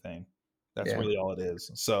 if anything. That's Yeah. really all it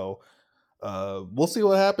is. So we'll see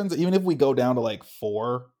what happens. Even if we go down to like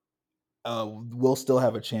 4, we'll still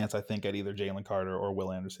have a chance, I think, at either Jalen Carter or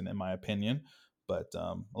Will Anderson, in my opinion. But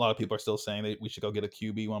a lot of people are still saying that we should go get a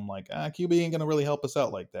QB. When I'm like, QB ain't gonna really help us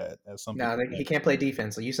out like that, as some No, people he think. can't play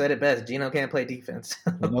defense. So you said it best. Gino can't play defense.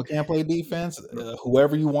 Can't play defense.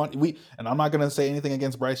 Whoever you want, and I'm not gonna say anything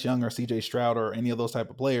against Bryce Young or C.J. Stroud or any of those type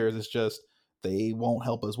of players. It's just they won't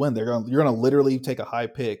help us win. You're gonna literally take a high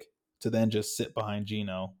pick to then just sit behind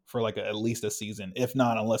Gino for like at least a season, if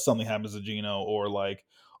not, unless something happens to Gino or like,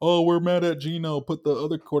 oh, we're mad at Gino, put the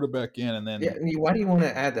other quarterback in, and Yeah, then why do you want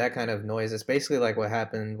to add that kind of noise? It's basically like what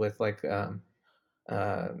happened with you're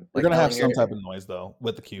like gonna have Ellinger, some type of noise though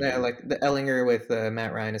with the yeah, QB. like the Ellinger with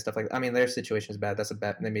Matt Ryan and stuff like that. I mean, their situation is bad. That's a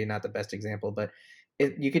bad, maybe not the best example, but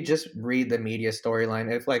you could just read the media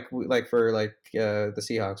storyline. If like for like the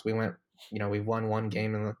Seahawks, we won one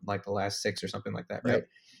game in like the last 6 or something like that, right? Yep.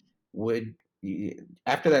 Would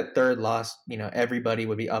After that third loss, everybody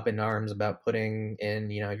would be up in arms about putting in,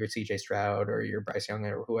 your CJ Stroud or your Bryce Young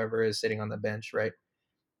or whoever is sitting on the bench, right?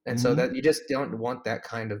 And so Hmm. that you just don't want that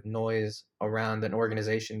kind of noise around an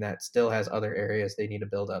organization that still has other areas they need to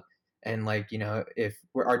build up. And like, if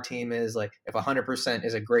our team is like, if 100%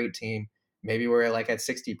 is a great team, maybe we're like at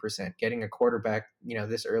 60%. Getting a quarterback,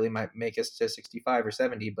 this early might make us to 65 or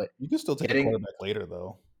 70, but You can still take a getting, quarterback later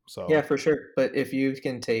though. yeah, So for sure. But if you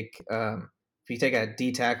take a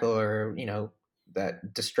D tackle or,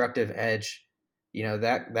 that destructive edge,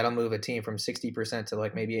 that'll move a team from 60% to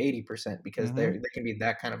like maybe 80% because hmm they can be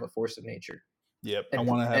that kind of a force of nature. Yep. I And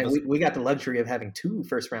want to have we got the luxury of having 2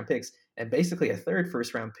 first-round picks and basically a third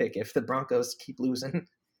first-round pick if the Broncos keep losing.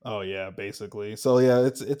 Oh yeah, basically. So yeah,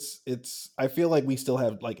 it's I feel like we still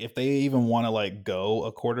have, like, if they even want to like go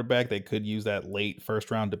a quarterback, they could use that late first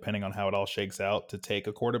round depending on how it all shakes out to take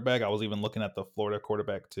a quarterback. I was even looking at the Florida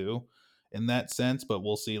quarterback too in that sense, but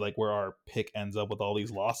we'll see like where our pick ends up with all these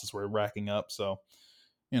losses we're racking up. So,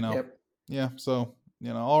 you know, Yep. yeah, so,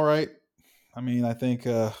 all right. I mean, I think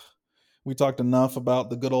we talked enough about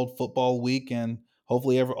the good old football week, and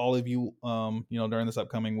hopefully all of you during this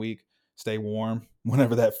upcoming week stay warm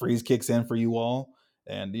whenever that freeze kicks in for you all.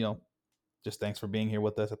 And just thanks for being here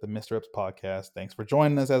with us at the Mr. Reps podcast. Thanks for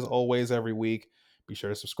joining us as always every week. Be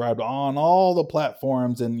sure to subscribe on all the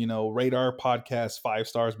platforms and rate our podcast 5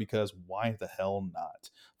 stars, because why the hell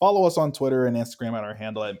not? Follow us on Twitter and Instagram at our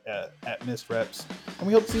handle at Misreps, and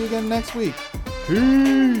we hope to see you again next week.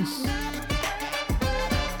 Peace.